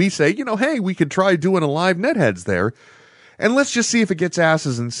then we say, hey, we could try doing a live Netheads there, and let's just see if it gets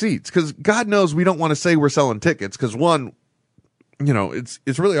asses and seats, because God knows we don't want to say we're selling tickets, because one,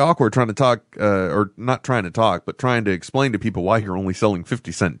 it's really awkward trying to talk, or not trying to talk, but trying to explain to people why you're only selling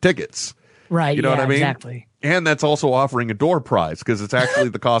 50-cent tickets. Right. You know what I mean? Exactly. And that's also offering a door prize, because it's actually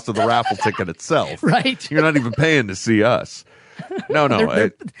the cost of the raffle ticket itself. Right. You're not even paying to see us. No.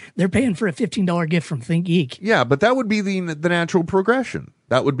 They're paying for a $15 gift from ThinkGeek. Yeah, but that would be the natural progression.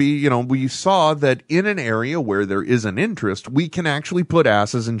 That would be, we saw that in an area where there is an interest, we can actually put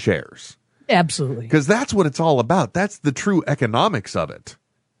asses in chairs. Absolutely. Because that's what it's all about. That's the true economics of it.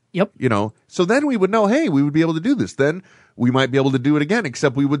 Yep. So then we would know, hey, we would be able to do this. Then we might be able to do it again,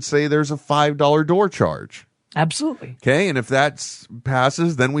 except we would say there's a $5 door charge. Absolutely. Okay. And if that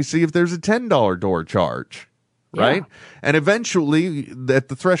passes, then we see if there's a $10 door charge. Right. Yeah. And eventually at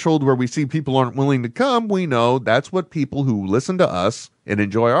the threshold where we see people aren't willing to come, we know that's what people who listen to us and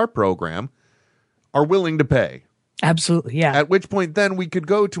enjoy our program are willing to pay. Absolutely. Yeah. At which point then we could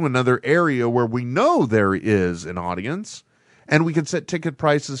go to another area where we know there is an audience, and we can set ticket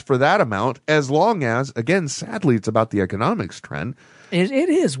prices for that amount, as long as, again, sadly, it's about the economics trend. It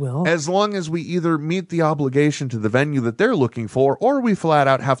is, Will. As long as we either meet the obligation to the venue that they're looking for, or we flat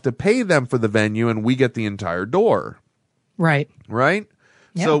out have to pay them for the venue and we get the entire door. Right. Right?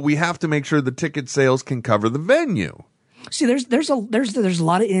 Yeah. So we have to make sure the ticket sales can cover the venue. See, there's a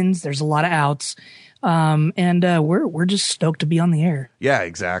lot of ins, there's a lot of outs. And we're just stoked to be on the air. Yeah,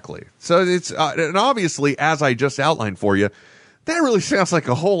 exactly. So it's and obviously, as I just outlined for you, that really sounds like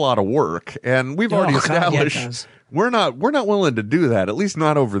a whole lot of work, and we've already established we're not willing to do that. At least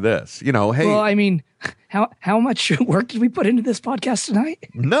not over this. Hey. Well, I mean, how much work did we put into this podcast tonight?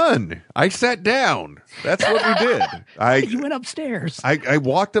 None. I sat down. That's what we did. You went upstairs. I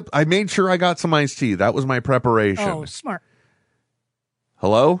walked up. I made sure I got some iced tea. That was my preparation. Oh, smart.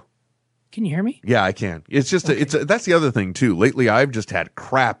 Hello? Can you hear me? Yeah, I can. It's just that's the other thing too. Lately, I've just had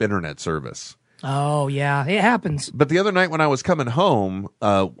crap internet service. Oh yeah, it happens. But the other night when I was coming home,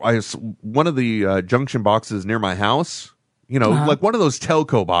 one of the junction boxes near my house, like one of those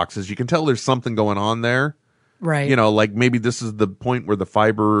telco boxes, you can tell there's something going on there. Right. Like maybe this is the point where the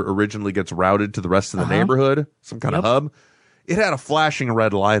fiber originally gets routed to the rest of the neighborhood, some kind of hub. It had a flashing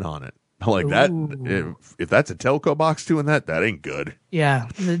red light on it. Like that, if that's a telco box doing that ain't good. Yeah,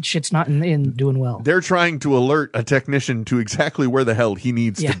 the shit's not in doing well. They're trying to alert a technician to exactly where the hell he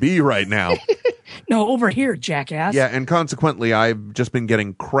needs to be right now. No, over here, jackass. Yeah, and consequently, I've just been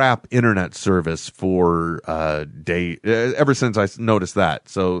getting crap internet service for ever since I noticed that.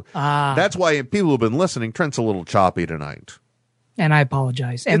 So that's why if people have been listening, Trent's a little choppy tonight. And I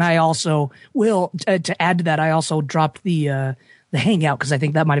apologize. And I also will, to add to that, I also dropped the Hangout because I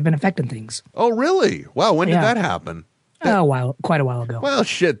think that might have been affecting things. Oh, really? Wow, when did that happen? Quite a while ago. Well,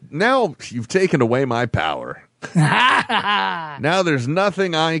 shit, now you've taken away my power. Now there's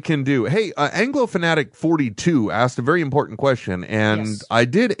nothing I can do. Hey, Anglo Fanatic 42 asked a very important question, and I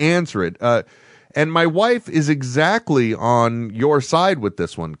did answer it. And my wife is exactly on your side with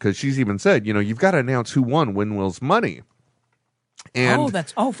this one, because she's even said, you've got to announce who won Winwill's money. And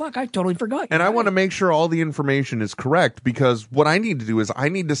fuck, I totally forgot. And I want to make sure all the information is correct, because what I need to do is I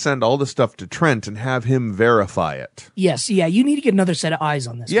need to send all the stuff to Trent and have him verify it. Yes, yeah, you need to get another set of eyes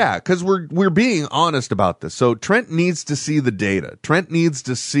on this. Yeah, because we're being honest about this. So Trent needs to see the data. Trent needs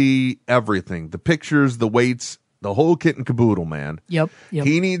to see everything, the pictures, the weights, the whole kit and caboodle, man. Yep.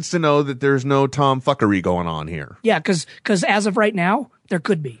 He needs to know that there's no tomfuckery going on here. Yeah, because as of right now, there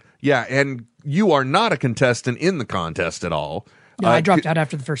could be. Yeah, and you are not a contestant in the contest at all. No, I dropped out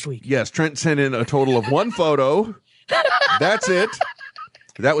after the first week. Yes, Trent sent in a total of one photo. That's it.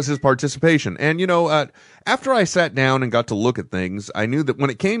 That was his participation. And, after I sat down and got to look at things, I knew that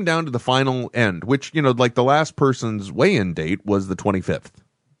when it came down to the final end, which, like the last person's weigh-in date was the 25th,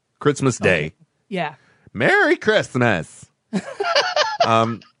 Christmas Day. Okay. Yeah. Merry Christmas.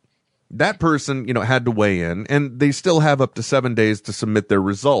 That person, had to weigh in, and they still have up to 7 days to submit their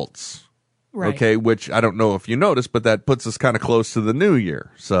results. Right. Okay, which I don't know if you noticed, but that puts us kind of close to the new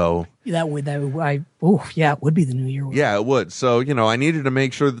year. So it would be the new year. Yeah, it would. So, I needed to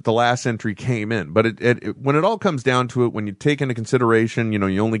make sure that the last entry came in. But when it all comes down to it, when you take into consideration,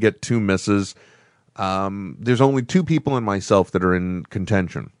 you only get 2 misses. There's only 2 people and myself that are in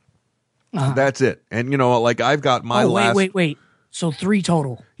contention. That's it. And, I've got my last. Wait. So 3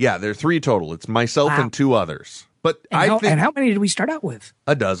 total. Yeah, there are 3 total. It's myself and 2 others. But and how many did we start out with?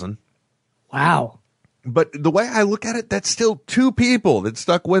 A dozen. Wow. But the way I look at it, that's still 2 people that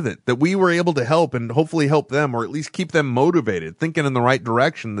stuck with it, that we were able to help and hopefully help them, or at least keep them motivated, thinking in the right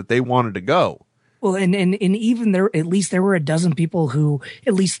direction that they wanted to go. Well, and even there, at least there were a dozen people who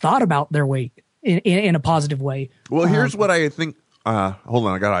at least thought about their weight in a positive way. Well, here's what I think. Hold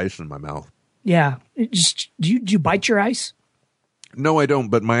on, I got ice in my mouth. Yeah. Just do you bite your ice? No, I don't.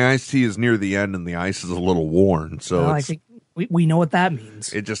 But my iced tea is near the end, and the ice is a little worn. So I think we know what that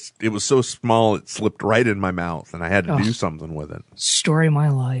means. It was so small it slipped right in my mouth, and I had to do something with it. Story of my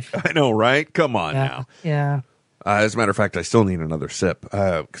life. I know, right? Come on now. Yeah. As a matter of fact, I still need another sip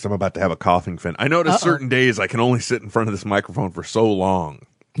because I'm about to have a coughing fit. I notice certain days I can only sit in front of this microphone for so long.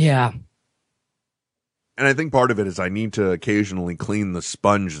 Yeah. And I think part of it is I need to occasionally clean the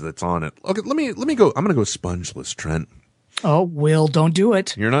sponge that's on it. Okay, let me go. I'm going to go spongeless, Trent. Oh, Will, don't do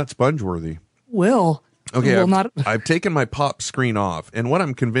it. You're not sponge worthy. Will. Okay, Will I've taken my pop screen off, and what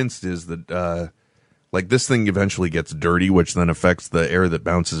I'm convinced is that like this thing eventually gets dirty, which then affects the air that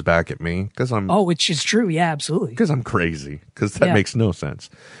bounces back at me because I'm. Oh, which is true. Yeah, absolutely. Because I'm crazy. Because that makes no sense.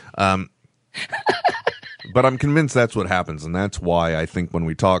 But I'm convinced that's what happens, and that's why I think when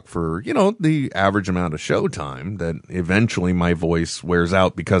we talk for, the average amount of show time, that eventually my voice wears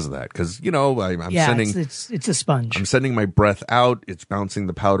out because of that. Because, I'm sending... It's a sponge. I'm sending my breath out. It's bouncing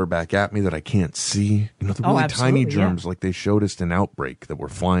the powder back at me that I can't see. The really tiny germs like they showed us in Outbreak that were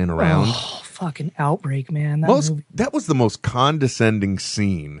flying around. Oh, fucking Outbreak, man. That was the most condescending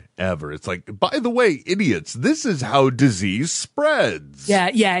scene ever. It's like, by the way, idiots, this is how disease spreads.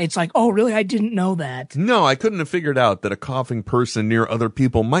 Yeah, it's like, oh, really? I didn't know that. No, I couldn't have figured out that a coughing person near other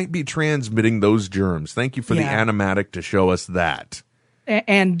people might be transmitting those germs. Thank you for the animatic to show us that.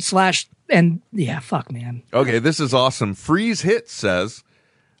 And fuck, man. Okay, this is awesome. Freeze Hit says,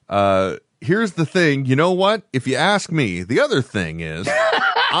 here's the thing. You know what? If you ask me, the other thing is,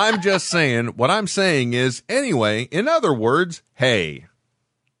 I'm just saying, what I'm saying is, anyway, in other words, hey.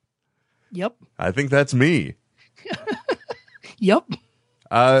 Yep. I think that's me. Yep.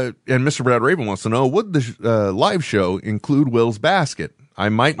 And Mr. Brad Raven wants to know, would the live show include Will's basket? I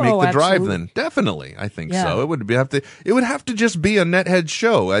might make the drive then. Definitely. I think so. It would have to just be a Nethead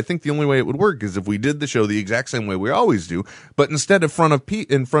show. I think the only way it would work is if we did the show the exact same way we always do, but instead in front of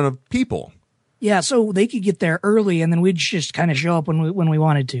people. Yeah, so they could get there early, and then we'd just kind of show up when we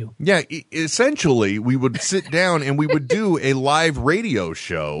wanted to. Yeah, essentially, we would sit down and we would do a live radio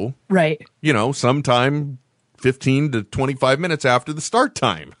show. Right. Sometime 15 to 25 minutes after the start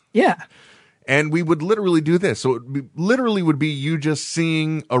time. Yeah. And we would literally do this. So it literally would be you just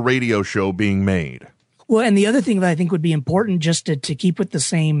seeing a radio show being made. Well, and the other thing that I think would be important just to keep with the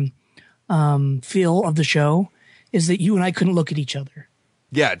same feel of the show is that you and I couldn't look at each other.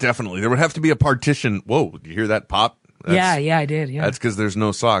 Yeah, definitely. There would have to be a partition. Whoa, did you hear that pop? Yeah, I did. Yeah. That's because there's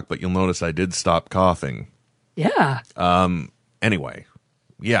no sock, but you'll notice I did stop coughing. Yeah. Anyway,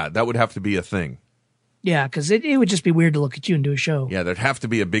 yeah, that would have to be a thing. Yeah, because it would just be weird to look at you and do a show. Yeah, there'd have to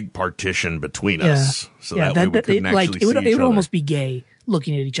be a big partition between us. So that way we couldn't actually see each other. It would almost be gay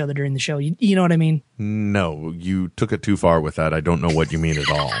looking at each other during the show. You know what I mean? No, you took it too far with that. I don't know what you mean at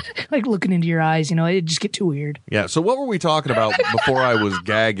all. Like looking into your eyes, it'd just get too weird. Yeah, so what were we talking about before I was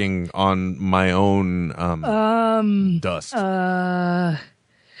gagging on my own dust?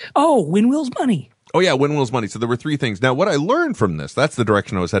 Win Will's money. Oh, yeah, Win Will's money. So there were 3 things. Now, what I learned from this, that's the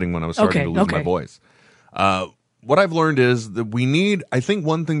direction I was heading when I was starting to lose my voice. What I've learned is that I think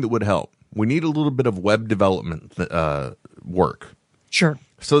one thing that would help, we need a little bit of web development work. Sure.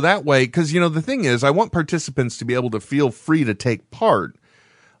 So that way, because, the thing is, I want participants to be able to feel free to take part,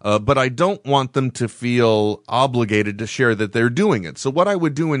 but I don't want them to feel obligated to share that they're doing it. So what I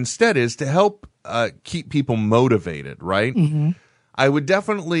would do instead is to help keep people motivated, right? Mm-hmm. I would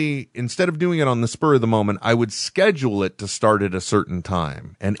definitely, instead of doing it on the spur of the moment, I would schedule it to start at a certain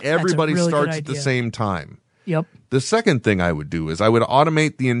time. And everybody starts at the same time. Yep. The second thing I would do is I would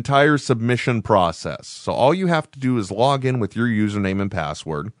automate the entire submission process. So all you have to do is log in with your username and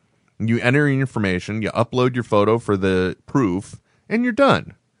password. You enter your information, you upload your photo for the proof, and you're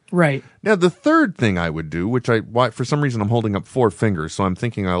done. Right. Now, the third thing I would do, which for some reason I'm holding up 4 fingers, so I'm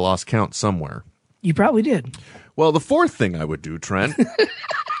thinking I lost count somewhere. You probably did. Well, the fourth thing I would do, Trent,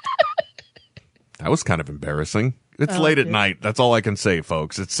 that was kind of embarrassing. It's late at night. That's all I can say,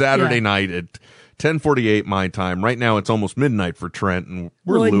 folks. It's Saturday night at 10:48 my time. Right now, it's almost midnight for Trent, and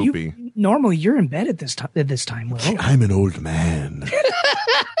we're loopy. Normally, you're in bed at this time, Will. I'm an old man.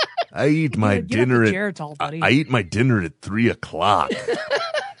 I eat my dinner I eat my dinner at 3:00.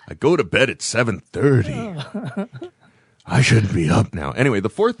 I go to bed at 7:30. I shouldn't be up now. Anyway, the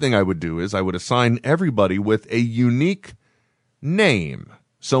fourth thing I would do is I would assign everybody with a unique name.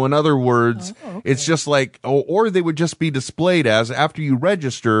 So in other words, it's just like, or they would just be displayed as, after you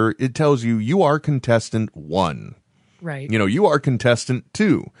register, it tells you you are contestant 1. Right. You know, you are contestant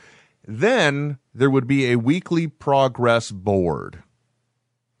 2. Then there would be a weekly progress board.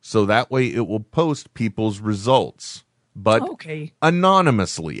 So that way it will post people's results, but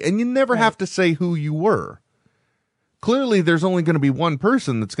anonymously. And you never have to say who you were. Clearly, there's only going to be one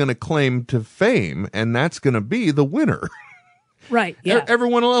person that's going to claim to fame, and that's going to be the winner. Right, yeah.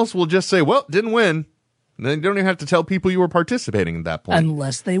 Everyone else will just say, well, didn't win. And then you don't even have to tell people you were participating at that point.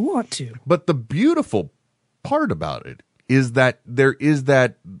 Unless they want to. But the beautiful part about it is that there is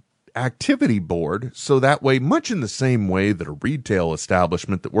that activity board, so that way, much in the same way that a retail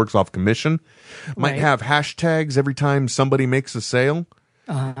establishment that works off commission might have hashtags every time somebody makes a sale.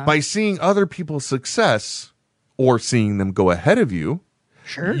 By seeing other people's success or seeing them go ahead of you,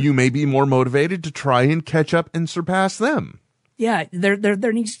 you may be more motivated to try and catch up and surpass them. Yeah, there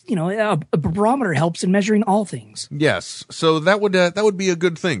needs, a barometer helps in measuring all things. Yes, so that would be a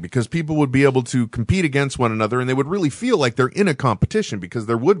good thing, because people would be able to compete against one another, and they would really feel like they're in a competition because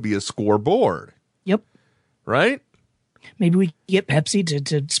there would be a scoreboard. Yep. Right? Maybe we get Pepsi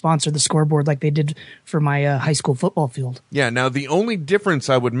to sponsor the scoreboard like they did for my high school football field. Yeah, now the only difference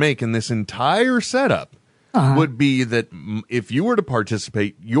I would make in this entire setup would be that if you were to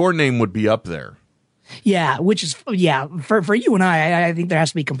participate, your name would be up there. Yeah, which is, for you and I think there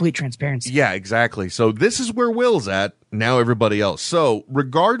has to be complete transparency. Yeah, exactly. So this is where Will's at, now everybody else. So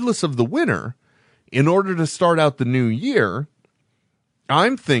regardless of the winner, in order to start out the new year,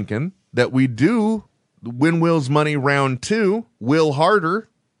 I'm thinking that we do Win Will's Money round 2, Will Harder.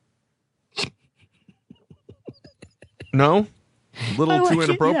 No? A little too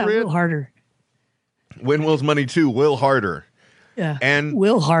inappropriate? Yeah, Will Harder. Win Will's Money 2, Will Harder. Yeah, and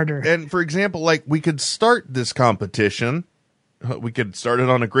Will Harder. And for example, like, we could start this competition. We could start it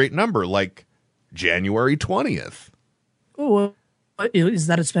on a great number, like January 20th. Oh, is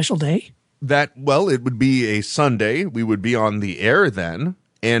that a special day? It would be a Sunday. We would be on the air then,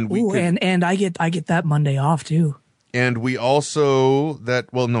 and and I get that Monday off too. And we also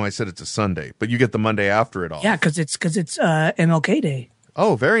I said it's a Sunday, but you get the Monday after it all. Yeah, because it's MLK Day.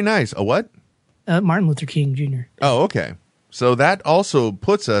 Oh, very nice. A what? Martin Luther King Jr. Oh, okay. So that also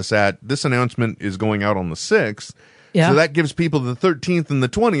puts us at, this announcement is going out on the 6th. Yeah. So that gives people the 13th and the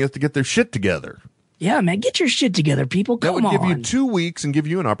 20th to get their shit together. Yeah, man, get your shit together, people. Come on. That would give you 2 weeks and give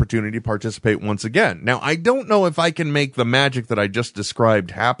you an opportunity to participate once again. Now, I don't know if I can make the magic that I just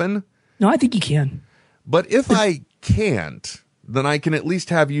described happen. No, I think you can. But if I can't, then I can at least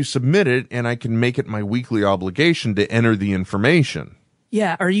have you submit it, and I can make it my weekly obligation to enter the information.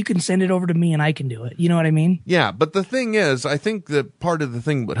 Yeah, or you can send it over to me and I can do it. You know what I mean? Yeah, but the thing is, I think that part of the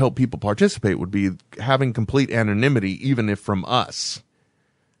thing that would help people participate would be having complete anonymity, even if from us.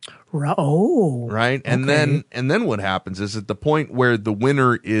 Oh. Right? And then what happens is, at the point where the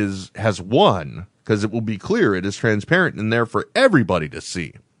winner has won, because it will be clear, it is transparent and there for everybody to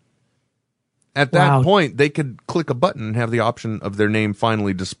see. At that point, they could click a button and have the option of their name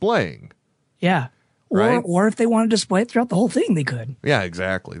finally displaying. Yeah. Right? Or if they want to display it throughout the whole thing, they could. Yeah,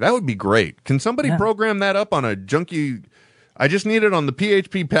 exactly. That would be great. Can somebody program that up on a junky? I just need it on the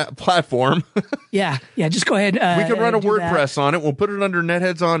PHP platform. Yeah, just go ahead. We can run a WordPress on it. We'll put it under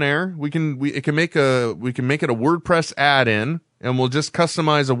Netheads on Air. We can make it a WordPress add-in, and we'll just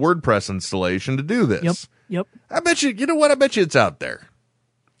customize a WordPress installation to do this. Yep. I bet you know what? I bet you it's out there.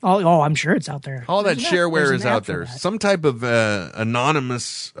 Oh, I'm sure it's out there. All that shareware is out there. Some type of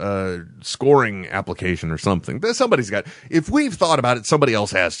anonymous scoring application or something. Somebody's got. If we've thought about it, somebody else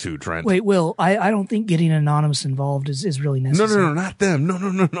has too, Trent. Wait, Will, I don't think getting anonymous involved is really necessary. No, not them.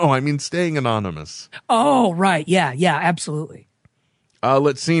 No. I mean staying anonymous. Oh, right. Yeah, absolutely.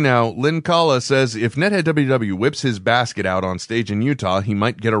 Let's see now. Lynn Kalla says, if Nethead WW whips his basket out on stage in Utah, he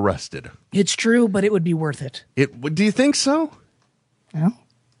might get arrested. It's true, but it would be worth it. Do you think so? Well,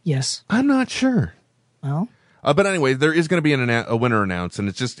 yes. I'm not sure. Well, but anyway, there is going to be a winner announced, and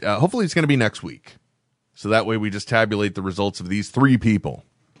it's just hopefully it's going to be next week. So that way we just tabulate the results of these 3 people.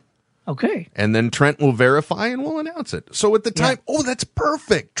 Okay. And then Trent will verify and we'll announce it. So at the time, that's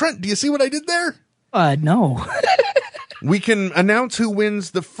perfect. Trent, do you see what I did there? No. We can announce who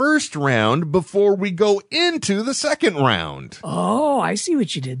wins the first round before we go into the second round. Oh, I see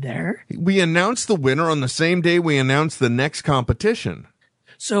what you did there. We announce the winner on the same day we announce the next competition.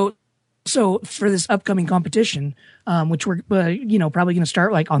 So for this upcoming competition, which we're probably going to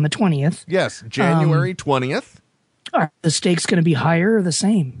start like on the 20th. Yes, January 20th. Are the stakes going to be higher or the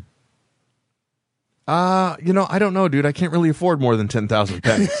same? I don't know, dude. I can't really afford more than 10,000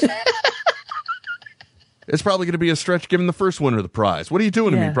 pennies. It's probably going to be a stretch giving the first winner the prize. What are you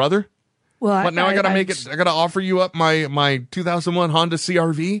doing to me, brother? Well, What, now I got to make it. I got to offer you up my 2001 Honda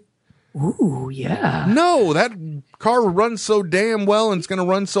CRV. Ooh, yeah. No, that car runs so damn well and it's going to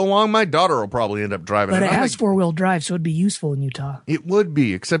run so long. My daughter will probably end up driving But it. it has 4-wheel drive, so it'd be useful in Utah. It would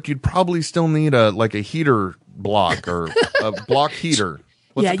be, except you'd probably still need a heater block or a block heater.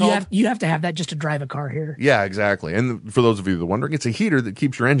 What's it called? you have to have that just to drive a car here. Yeah, exactly. And for those of you that are wondering, it's a heater that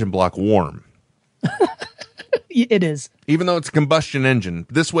keeps your engine block warm. It is. Even though it's a combustion engine.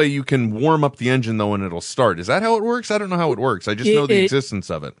 This way you can warm up the engine, though, and it'll start. Is that how it works? I don't know how it works. I just know the existence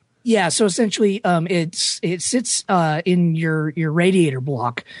of it. Yeah, so essentially, it sits in your radiator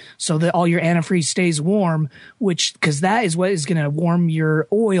block, so that all your antifreeze stays warm. Because that is what is going to warm your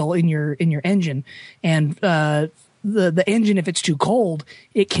oil in your engine, and the engine, if it's too cold,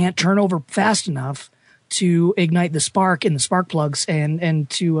 it can't turn over fast enough to ignite the spark in the spark plugs and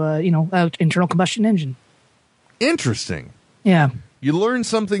to internal combustion engine. Interesting. Yeah. You learn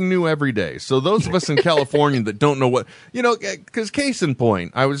something new every day. So those of us in California that don't know what, because case in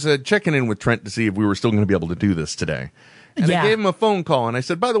point, I was checking in with Trent to see if we were still going to be able to do this today. And I gave him a phone call and I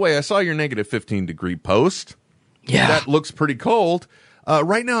said, by the way, I saw your negative 15-degree post. Yeah. That looks pretty cold.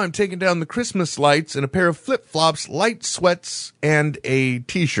 Right now I'm taking down the Christmas lights in a pair of flip-flops, light sweats, and a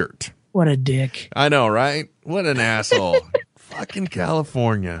T-shirt. What a dick. I know, right? What an asshole. Fucking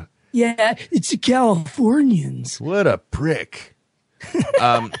California. Yeah, it's the Californians. What a prick.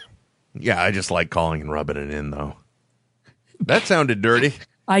 Yeah, I just like calling and rubbing it in, though. That sounded dirty.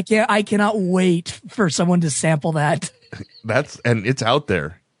 I cannot wait for someone to sample that. And it's out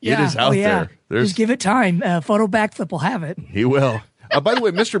there. Yeah. It is out there. Just give it time. Photo Backflip will have it. He will. By the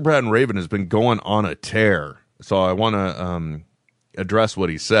way, Mr. Brad and Raven has been going on a tear, so I want to address what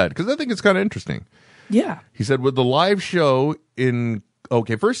he said because I think it's kind of interesting. Yeah. He said, with the live show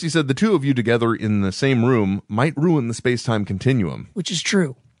first he said the two of you together in the same room might ruin the space-time continuum. Which is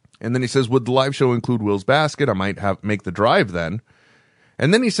true. And then he says, would the live show include Will's Basket? I might make the drive then.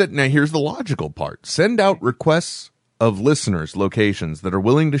 And then he said, now here's the logical part. Send out requests of listeners' locations that are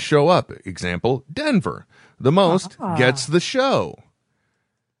willing to show up. Example, Denver. The most gets the show.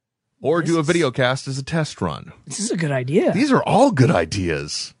 Or do a video cast as a test run. This is a good idea. These are all good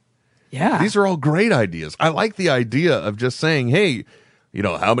ideas. Yeah. These are all great ideas. I like the idea of just saying, hey,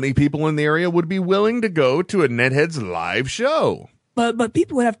 how many people in the area would be willing to go to a Netheads live show? But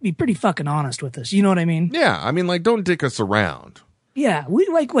people would have to be pretty fucking honest with us. You know what I mean? Yeah. I mean, don't dick us around. Yeah. We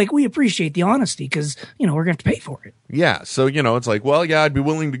we appreciate the honesty because, we're going to have to pay for it. Yeah. So, it's like, well, yeah, I'd be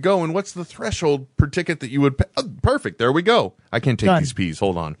willing to go. And what's the threshold per ticket that you would pay? Oh, perfect. There we go. I can't take these peas.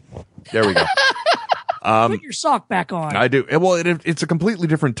 Hold on. There we go. Put your sock back on. I do. Well, it's a completely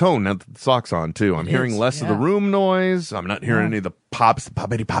different tone now that the sock's on, too. I'm hearing less of the room noise. I'm not hearing any of the pops, the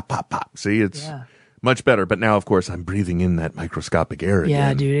poppity pop, pop, pop. See, it's much better. But now, of course, I'm breathing in that microscopic air again.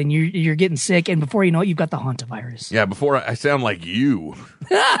 Yeah, dude. And you're getting sick. And before you know it, you've got the hantavirus. Yeah, before I sound like you.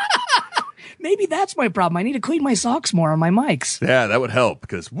 Maybe that's my problem. I need to clean my socks more on my mics. Yeah, that would help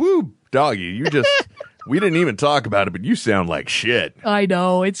because, woo, doggy, you just... We didn't even talk about it, but you sound like shit. I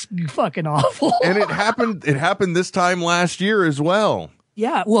know. It's fucking awful. And it happened this time last year as well.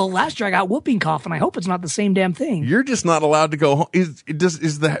 Yeah. Well, last year I got whooping cough, and I hope it's not the same damn thing. You're just not allowed to go home. Is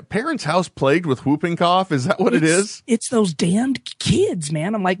the parents' house plagued with whooping cough? Is that what it is? It's those damned kids,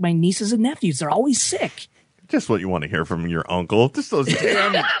 man. I'm like my nieces and nephews. They're always sick. Just what you want to hear from your uncle. Just those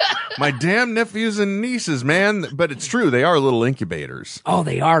my damn nephews and nieces, man. But it's true. They are little incubators. Oh,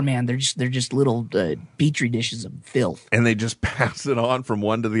 they are, man. They're just little petri dishes of filth. And they just pass it on from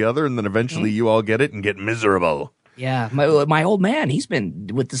one to the other. And then eventually you all get it and get miserable. Yeah. My old man, he's been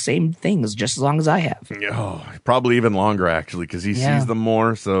with the same things just as long as I have. Oh, probably even longer, actually, because he sees them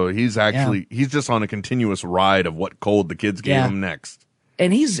more. So he's just on a continuous ride of what cold the kids gave him next.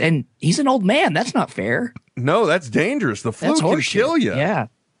 And he's an old man. That's not fair. No, that's dangerous. The flu can kill you. Yeah.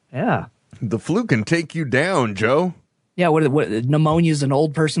 Yeah. The flu can take you down, Joe. Yeah, what pneumonia is an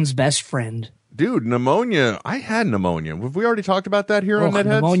old person's best friend. Dude, pneumonia. I had pneumonia. Have we already talked about that here on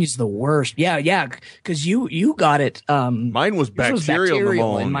Netheads? Pneumonia's the worst. Yeah, because you got it. Mine was bacterial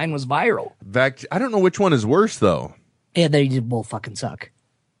pneumonia. And mine was viral. I don't know which one is worse, though. Yeah, they both fucking suck.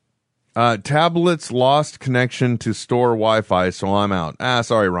 Tablets lost connection to store Wi-Fi, so I'm out.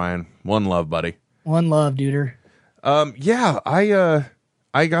 Sorry, Ryan. One love, buddy. One love, duder. Yeah,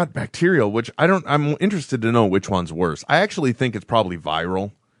 I got bacterial, which I'm interested to know which one's worse. I actually think it's probably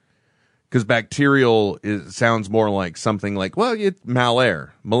viral. Because bacterial sounds more like something like, well, it's malaria.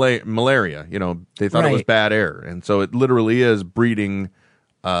 They thought it was bad air. And so it literally is breeding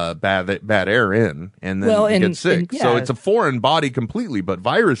bad air in, and then you get sick. So it's a foreign body completely. But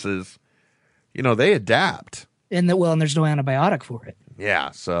viruses, they adapt. And there's no antibiotic for it.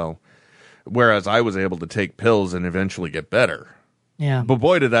 Yeah, so whereas I was able to take pills and eventually get better. Yeah. But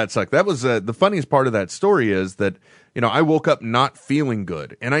boy, did that suck. That was the funniest part of that story is that, I woke up not feeling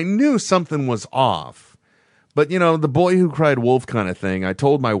good and I knew something was off. But, the boy who cried wolf kind of thing, I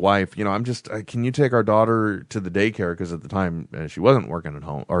told my wife, can you take our daughter to the daycare? Because at the time she wasn't working at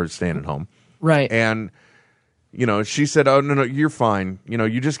home or staying at home. Right. And, she said, oh, no, you're fine.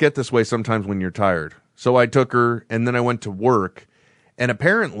 You just get this way sometimes when you're tired. So I took her and then I went to work. And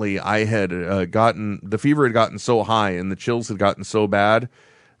apparently I had the fever had gotten so high and the chills had gotten so bad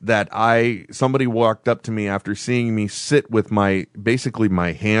that somebody walked up to me after seeing me sit with my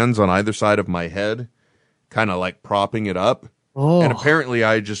hands on either side of my head, kind of like propping it up. Oh. And apparently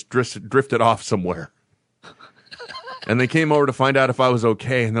I just drifted off somewhere. And they came over to find out if I was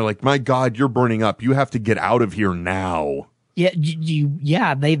okay. And they're like, my God, you're burning up. You have to get out of here now.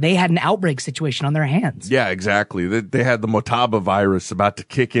 Yeah, they had an outbreak situation on their hands. Yeah, exactly. They had the Motaba virus about to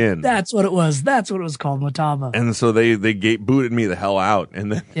kick in. That's what it was. That's what it was called, Motaba. And so they booted me the hell out.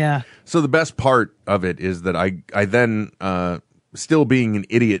 And then So the best part of it is that I then, still being an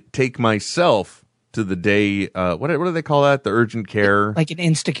idiot, take myself to the day. What do they call that? The urgent care, like an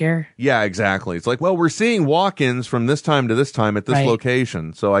Instacare. Yeah, exactly. It's like, well, we're seeing walk-ins from this time to this time at this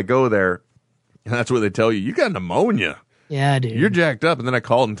location. So I go there, and that's where they tell you got pneumonia. Yeah, dude. You're jacked up. And then I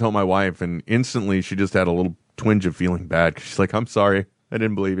called and told my wife, and instantly she just had a little twinge of feeling bad. She's like, I'm sorry. I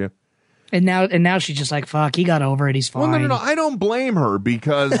didn't believe you. And now she's just like, fuck, he got over it. He's fine. Well, no. I don't blame her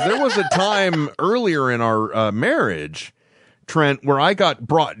because there was a time earlier in our marriage, Trent, where I got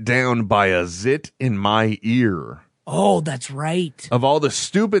brought down by a zit in my ear. Oh, that's right. Of all the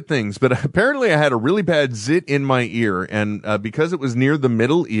stupid things. But apparently I had a really bad zit in my ear. And because it was near the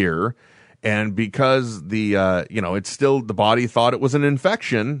middle ear, and because it's still, the body thought it was an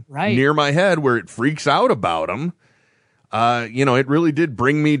infection near my head where it freaks out about them, it really did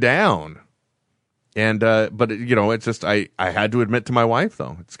bring me down. And, but it's just, I had to admit to my wife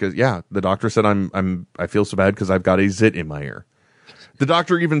though, it's cause the doctor said I feel so bad cause I've got a zit in my ear. The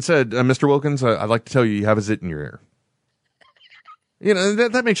doctor even said, Mr. Wilkins, I'd like to tell you have a zit in your ear.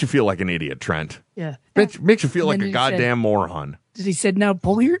 That makes you feel like an idiot, Trent. Yeah. Makes you feel like a goddamn moron. He said, now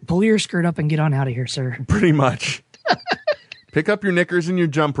pull your skirt up and get on out of here, sir. Pretty much. Pick up your knickers and your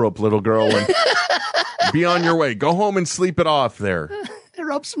jump rope, little girl, and be on your way. Go home and sleep it off there.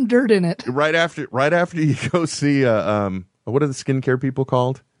 Rub some dirt in it. Right after you go see what are the skincare people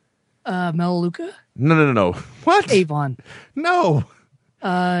called? Melaleuca? No. What? Avon. No.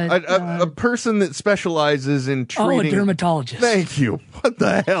 A person that specializes in treating. Oh, a dermatologist. Thank you. What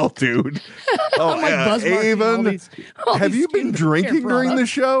the hell, dude? Avon. Have you been drinking during the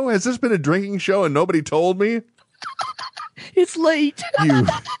show? Has this been a drinking show and nobody told me? It's late. You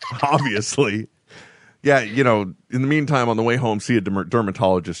obviously. Yeah, in the meantime, on the way home, see a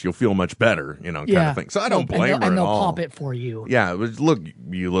dermatologist. You'll feel much better, kind of thing. So I don't blame her at all. And they'll pop it for you. Yeah, look,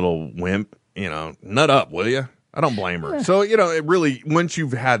 you little wimp, nut up, will you? I don't blame her. So, it really, once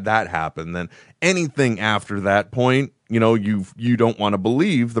you've had that happen, then anything after that point, you don't want to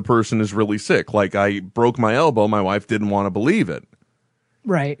believe the person is really sick. Like I broke my elbow. My wife didn't want to believe it.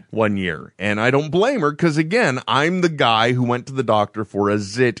 Right. 1 year. And I don't blame her because, again, I'm the guy who went to the doctor for a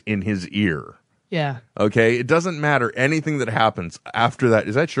zit in his ear. Yeah. Okay. It doesn't matter anything that happens after that.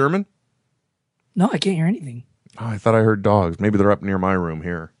 Is that Sherman? No, I can't hear anything. Oh, I thought I heard dogs. Maybe they're up near my room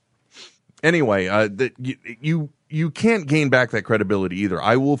here. Anyway, you can't gain back that credibility either.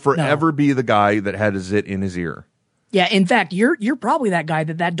 I will forever be the guy that had a zit in his ear. Yeah. In fact, you're probably that guy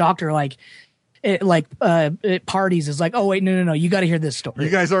that doctor at parties is like, oh wait, no, you got to hear this story.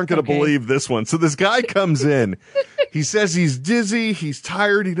 You guys aren't going to believe this one. So this guy comes in, he says he's dizzy, he's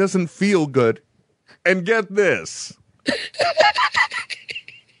tired, he doesn't feel good, and get this,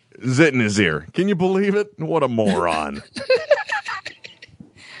 zit in his ear. Can you believe it? What a moron.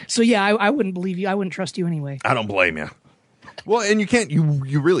 So yeah, I wouldn't believe you. I wouldn't trust you anyway. I don't blame you. Well, and you can't.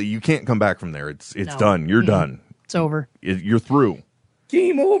 You can't come back from there. It's done. You're done. It's over. You're through.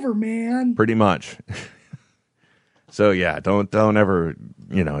 Game over, man. Pretty much. So yeah, don't ever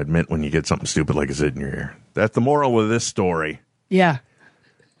admit when you get something stupid like a zit in your ear. That's the moral of this story. Yeah.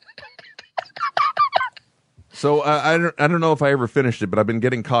 So I don't know if I ever finished it, but I've been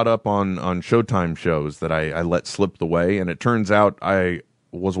getting caught up on Showtime shows that I let slip the way, and it turns out I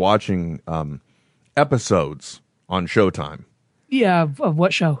was watching episodes on Showtime. Yeah, of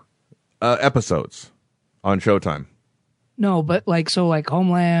what show? Episodes on Showtime. No, but like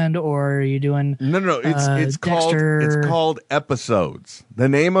Homeland, or are you doing? No. It's called episodes. The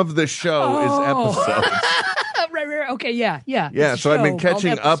name of the show is Episodes. Right. Okay, yeah. Yeah. So I've been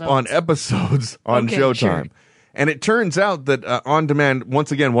catching up on episodes on Showtime, sure. And it turns out that on demand.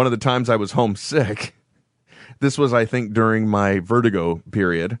 Once again, one of the times I was homesick. This was, I think, during my Vertigo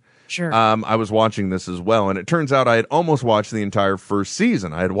period. Sure. I was watching this as well, and it turns out I had almost watched the entire first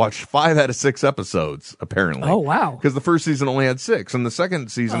season. I had watched 5 out of 6 episodes, apparently. Oh, wow. Because the first season only had 6, and the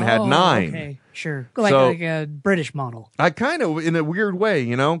second season had 9. Okay, sure. Like a British model. I kind of, in a weird way,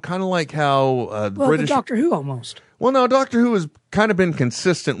 kind of like how British... the Doctor Who almost. Well, no, Doctor Who has kind of been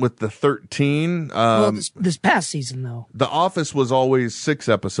consistent with the 13. This past season, though. The Office was always 6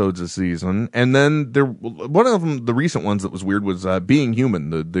 episodes a season. And then one of them, the recent ones that was weird, was Being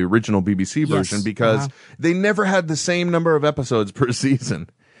Human, the original BBC version, because they never had the same number of episodes per season.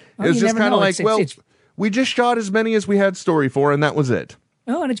 It was just kind of like, we just shot as many as we had story for, and that was it.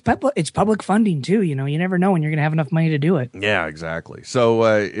 Oh, and it's public funding too. You never know when you're going to have enough money to do it. Yeah, exactly. So,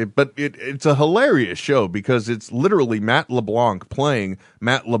 it's a hilarious show because it's literally Matt LeBlanc playing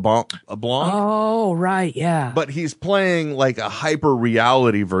Matt LeBlanc. Oh, right, yeah. But he's playing like a hyper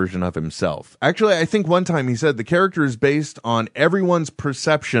reality version of himself. Actually, I think one time he said the character is based on everyone's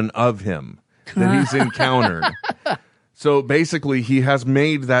perception of him that he's encountered. So basically, he has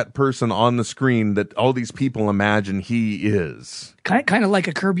made that person on the screen that all these people imagine he is. Kind of like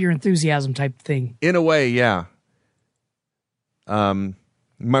a Curb Your Enthusiasm type thing. In a way, yeah. My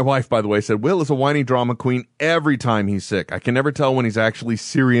wife, by the way, said, Will is a whiny drama queen every time he's sick. I can never tell when he's actually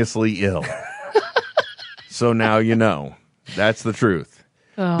seriously ill. So now you know. That's the truth.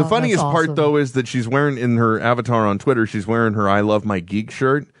 Oh, the funniest awesome. part, though, is that she's wearing, in her avatar on Twitter, she's wearing her I Love My Geek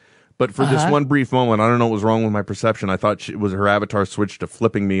shirt. But for this one brief moment, I don't know what was wrong with my perception. I thought it was her avatar switched to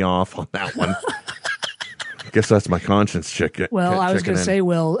flipping me off on that one. I guess that's my conscience check. Well, I was going to say,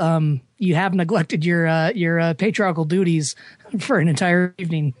 Will, you have neglected your patriarchal duties for an entire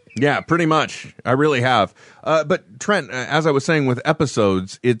evening. Yeah, pretty much. I really have. But Trent, as I was saying with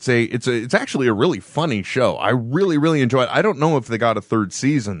episodes, it's actually a really funny show. I really, really enjoy it. I don't know if they got a 3rd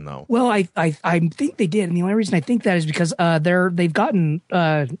season though. Well, I think they did, and the only reason I think that is because they've gotten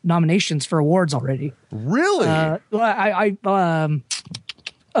nominations for awards already. Really?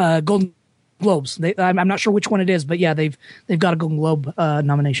 Golden Globes. I'm not sure which one it is, but yeah, they've got a Golden Globe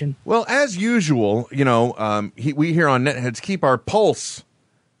nomination. Well, as usual, we here on Netheads keep our pulse.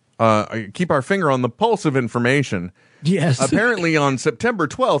 Keep our finger on the pulse of information. Yes. Apparently on September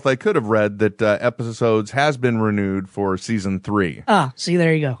 12th, I could have read that Episodes has been renewed for season 3. See,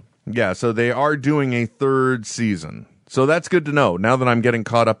 there you go. Yeah, so they are doing a 3rd season. So that's good to know now that I'm getting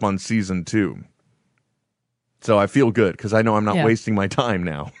caught up on season 2. So I feel good because I know I'm not wasting my time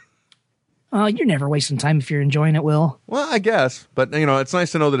now. You're never wasting time if you're enjoying it, Will. Well, I guess. But, it's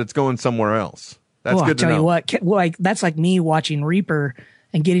nice to know that it's going somewhere else. That's good to know. I'll tell you what, that's like me watching Reaper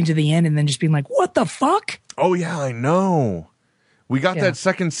and getting to the end and then just being like, what the fuck? Oh, yeah, I know. We got that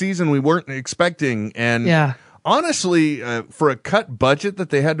 2nd season we weren't expecting. And honestly, for a cut budget that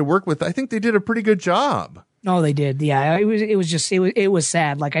they had to work with, I think they did a pretty good job. Oh, they did. Yeah, it was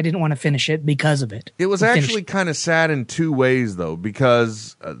sad. Like I didn't want to finish it because of it. It was actually kind of sad in 2 ways, though,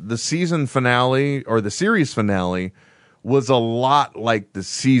 because the season finale or the series finale was a lot like the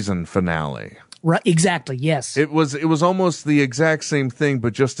season finale. Right, exactly. Yes. It was almost the exact same thing,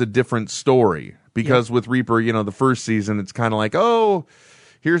 but just a different story. Because with Reaper, the first season, it's kind of like, oh,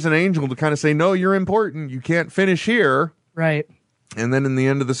 here's an angel to kind of say, no, you're important. You can't finish here. Right. And then in the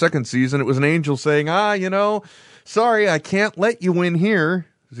end of the 2nd season, it was an angel saying, sorry, I can't let you win here.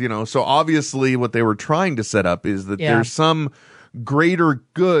 So obviously what they were trying to set up is that there's some greater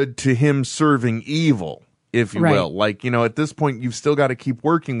good to him serving evil. If you will. Like, at this point, you've still got to keep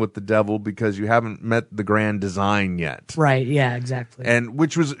working with the devil because you haven't met the grand design yet. Right. Yeah, exactly. And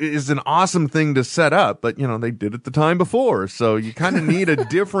which is an awesome thing to set up, but, they did it the time before. So you kind of need a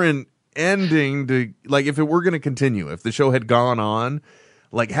different ending to, like, if it were going to continue, if the show had gone on,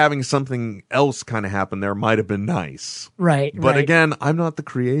 like having something else kind of happen there might have been nice. Right. But again, I'm not the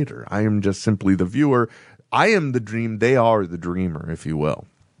creator. I am just simply the viewer. I am the dream. They are the dreamer, if you will.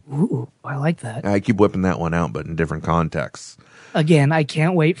 Ooh, I like that. I keep whipping that one out, but in different contexts. Again, I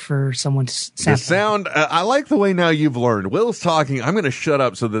can't wait for someone to sample. The sound, I like the way now you've learned. Will's talking. I'm going to shut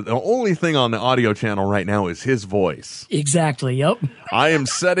up so that the only thing on the audio channel right now is his voice. Exactly, yep. I am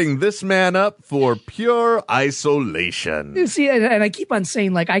setting this man up for pure isolation. You see, and I keep on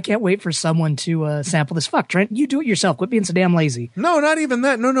saying, like, I can't wait for someone to sample this. Fuck, Trent, you do it yourself. Quit being so damn lazy. No, not even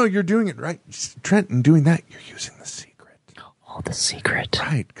that. No, you're doing it right. Trent, in doing that, you're using the secret. Oh, the secret.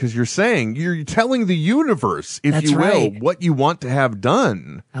 Right, because you're telling the universe, if That's you will, right. what you want to have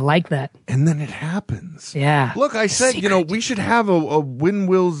done. I like that. And then it happens. Yeah. Look, I said, we should have a Win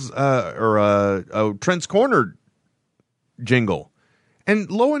Will's or a Trent's Corner jingle.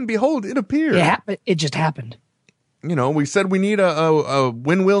 And lo and behold, it appeared. It just happened. We said we need a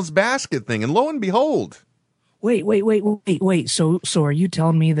Win Will's basket thing, and lo and behold. Wait. So are you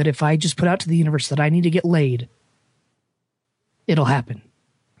telling me that if I just put out to the universe that I need to get laid, it'll happen?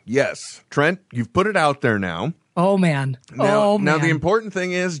 Yes. Trent, you've put it out there now. Oh, man. Now the important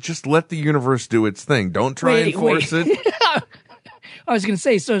thing is just let the universe do its thing. Don't try and force it. I was going to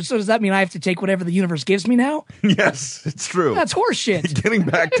say, so does that mean I have to take whatever the universe gives me now? Yes, it's true. That's horseshit. Getting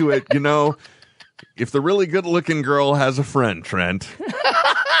back to it, if the really good-looking girl has a friend, Trent,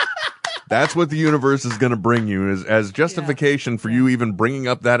 that's what the universe is going to bring you as justification for you even bringing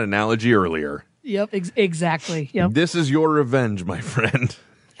up that analogy earlier. Yep, exactly. Yep. This is your revenge, my friend.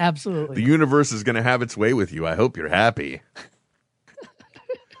 Absolutely. The universe is going to have its way with you. I hope you're happy.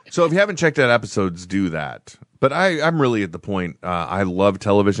 So if you haven't checked out episodes, do that. But I'm really at the point, I love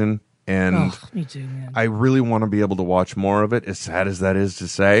television, and me too, man. I really want to be able to watch more of it, as sad as that is to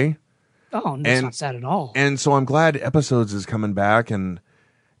say. Oh, that's not sad at all. And so I'm glad episodes is coming back, and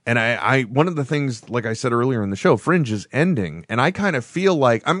I one of the things, like I said earlier in the show, Fringe is ending, and I kind of feel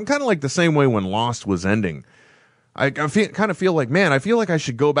like I'm kind of like the same way when Lost was ending. I kind of feel like, man, I feel like I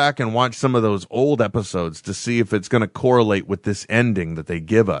should go back and watch some of those old episodes to see if it's going to correlate with this ending that they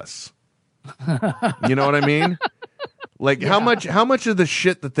give us. You know what I mean? Like how much of the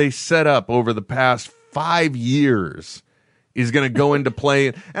shit that they set up over the past 5 years is going to go into play.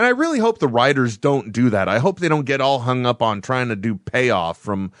 And I really hope the writers don't do that. I hope they don't get all hung up on trying to do payoff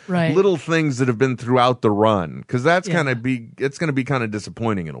from little things that have been throughout the run. Because it's going to be kind of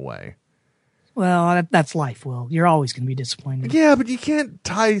disappointing in a way. Well, that's life, Will. You're always going to be disappointed. Yeah, but you can't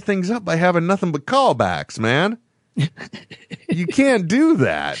tie things up by having nothing but callbacks, man. You can't do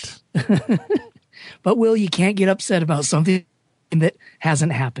that. But, Will, you can't get upset about something that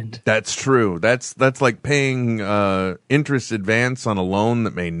hasn't happened. That's true. That's like paying interest advance on a loan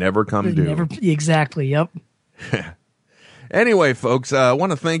that may never come due. Exactly, yep. Anyway, folks, I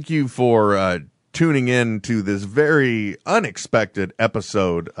want to thank you for tuning in to this very unexpected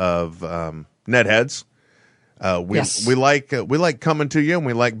episode of Netheads. We like coming to you, and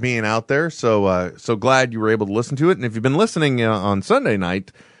we like being out there. So glad you were able to listen to it. And if you've been listening on Sunday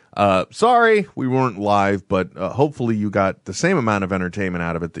night, sorry we weren't live, but hopefully you got the same amount of entertainment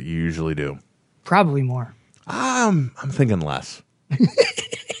out of it that you usually do. Probably more. I'm thinking less.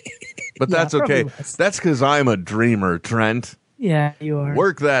 But that's okay. That's because I'm a dreamer, Trent. Yeah, you are.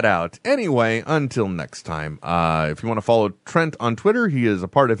 Work that out. Anyway, until next time. If you want to follow Trent on Twitter, he is a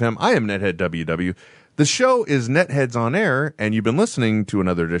part of him. I am Nethead WW. The show is Netheads on Air, and you've been listening to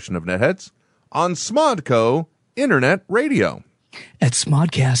another edition of Netheads on Smodco Internet Radio. At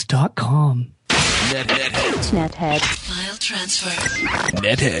smodcast.com. Nethead. File transfer.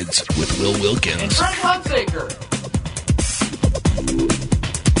 Netheads with Will Wilkins. And Trent Hunsaker.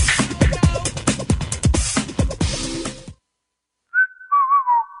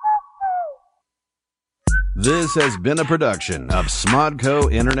 This has been a production of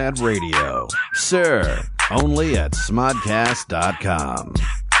Smodco Internet Radio. Sir, only at smodcast.com.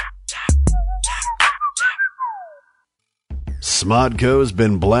 Smodco's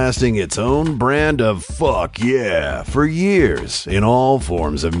been blasting its own brand of fuck yeah for years in all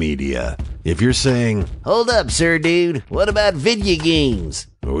forms of media. If you're saying, hold up, sir dude, what about video games?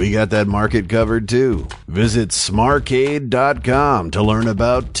 We got that market covered too. Visit smarcade.com to learn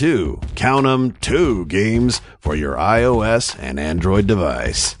about count 'em, two games for your iOS and Android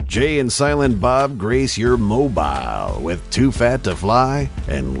device. Jay and Silent Bob grace your mobile with Too Fat to Fly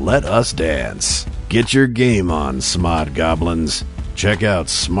and Let Us Dance. Get your game on, Smod Goblins. Check out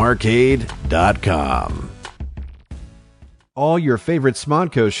smarcade.com. All your favorite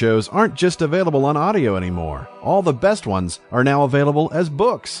Smodco shows aren't just available on audio anymore. All the best ones are now available as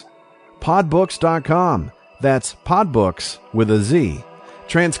books. Podbooks.com. That's Podbooks with a Z.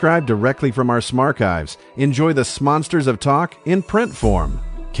 Transcribed directly from our Smarchives. Enjoy the Smonsters of Talk in print form.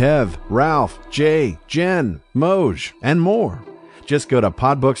 Kev, Ralph, Jay, Jen, Moj, and more. Just go to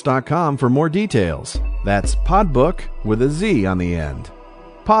podbooks.com for more details. That's Podbook with a Z on the end.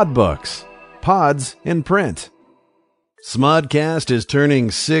 Podbooks. Pods in print. Smodcast is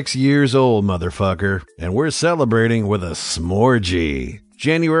turning 6 years old, motherfucker, and we're celebrating with a Smorgy.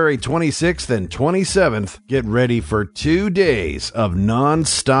 January 26th and 27th, get ready for 2 days of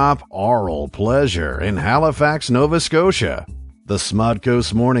non-stop oral pleasure in Halifax, Nova Scotia. The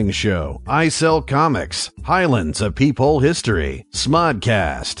Smodcoast Morning Show, I Sell Comics, Highlands of Peephole History,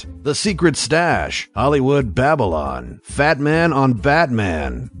 Smodcast, The Secret Stash, Hollywood Babylon, Fat Man on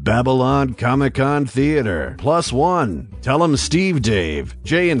Batman, Babylon Comic-Con Theater, Plus One, Tell 'em Steve Dave,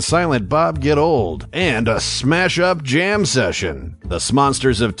 Jay and Silent Bob Get Old, and a smash-up jam session. The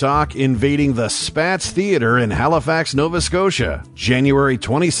Smonsters of Talk invading the Spats Theater in Halifax, Nova Scotia, January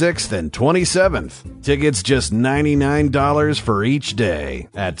 26th and 27th. Tickets just $99 for each day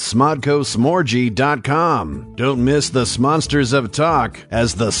at smodcosmorgy.com. Don't miss the Smonsters of Talk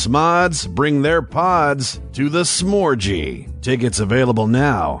as the Smods bring their pods to the Smorgy. Tickets available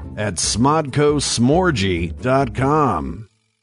now at smodcosmorgy.com.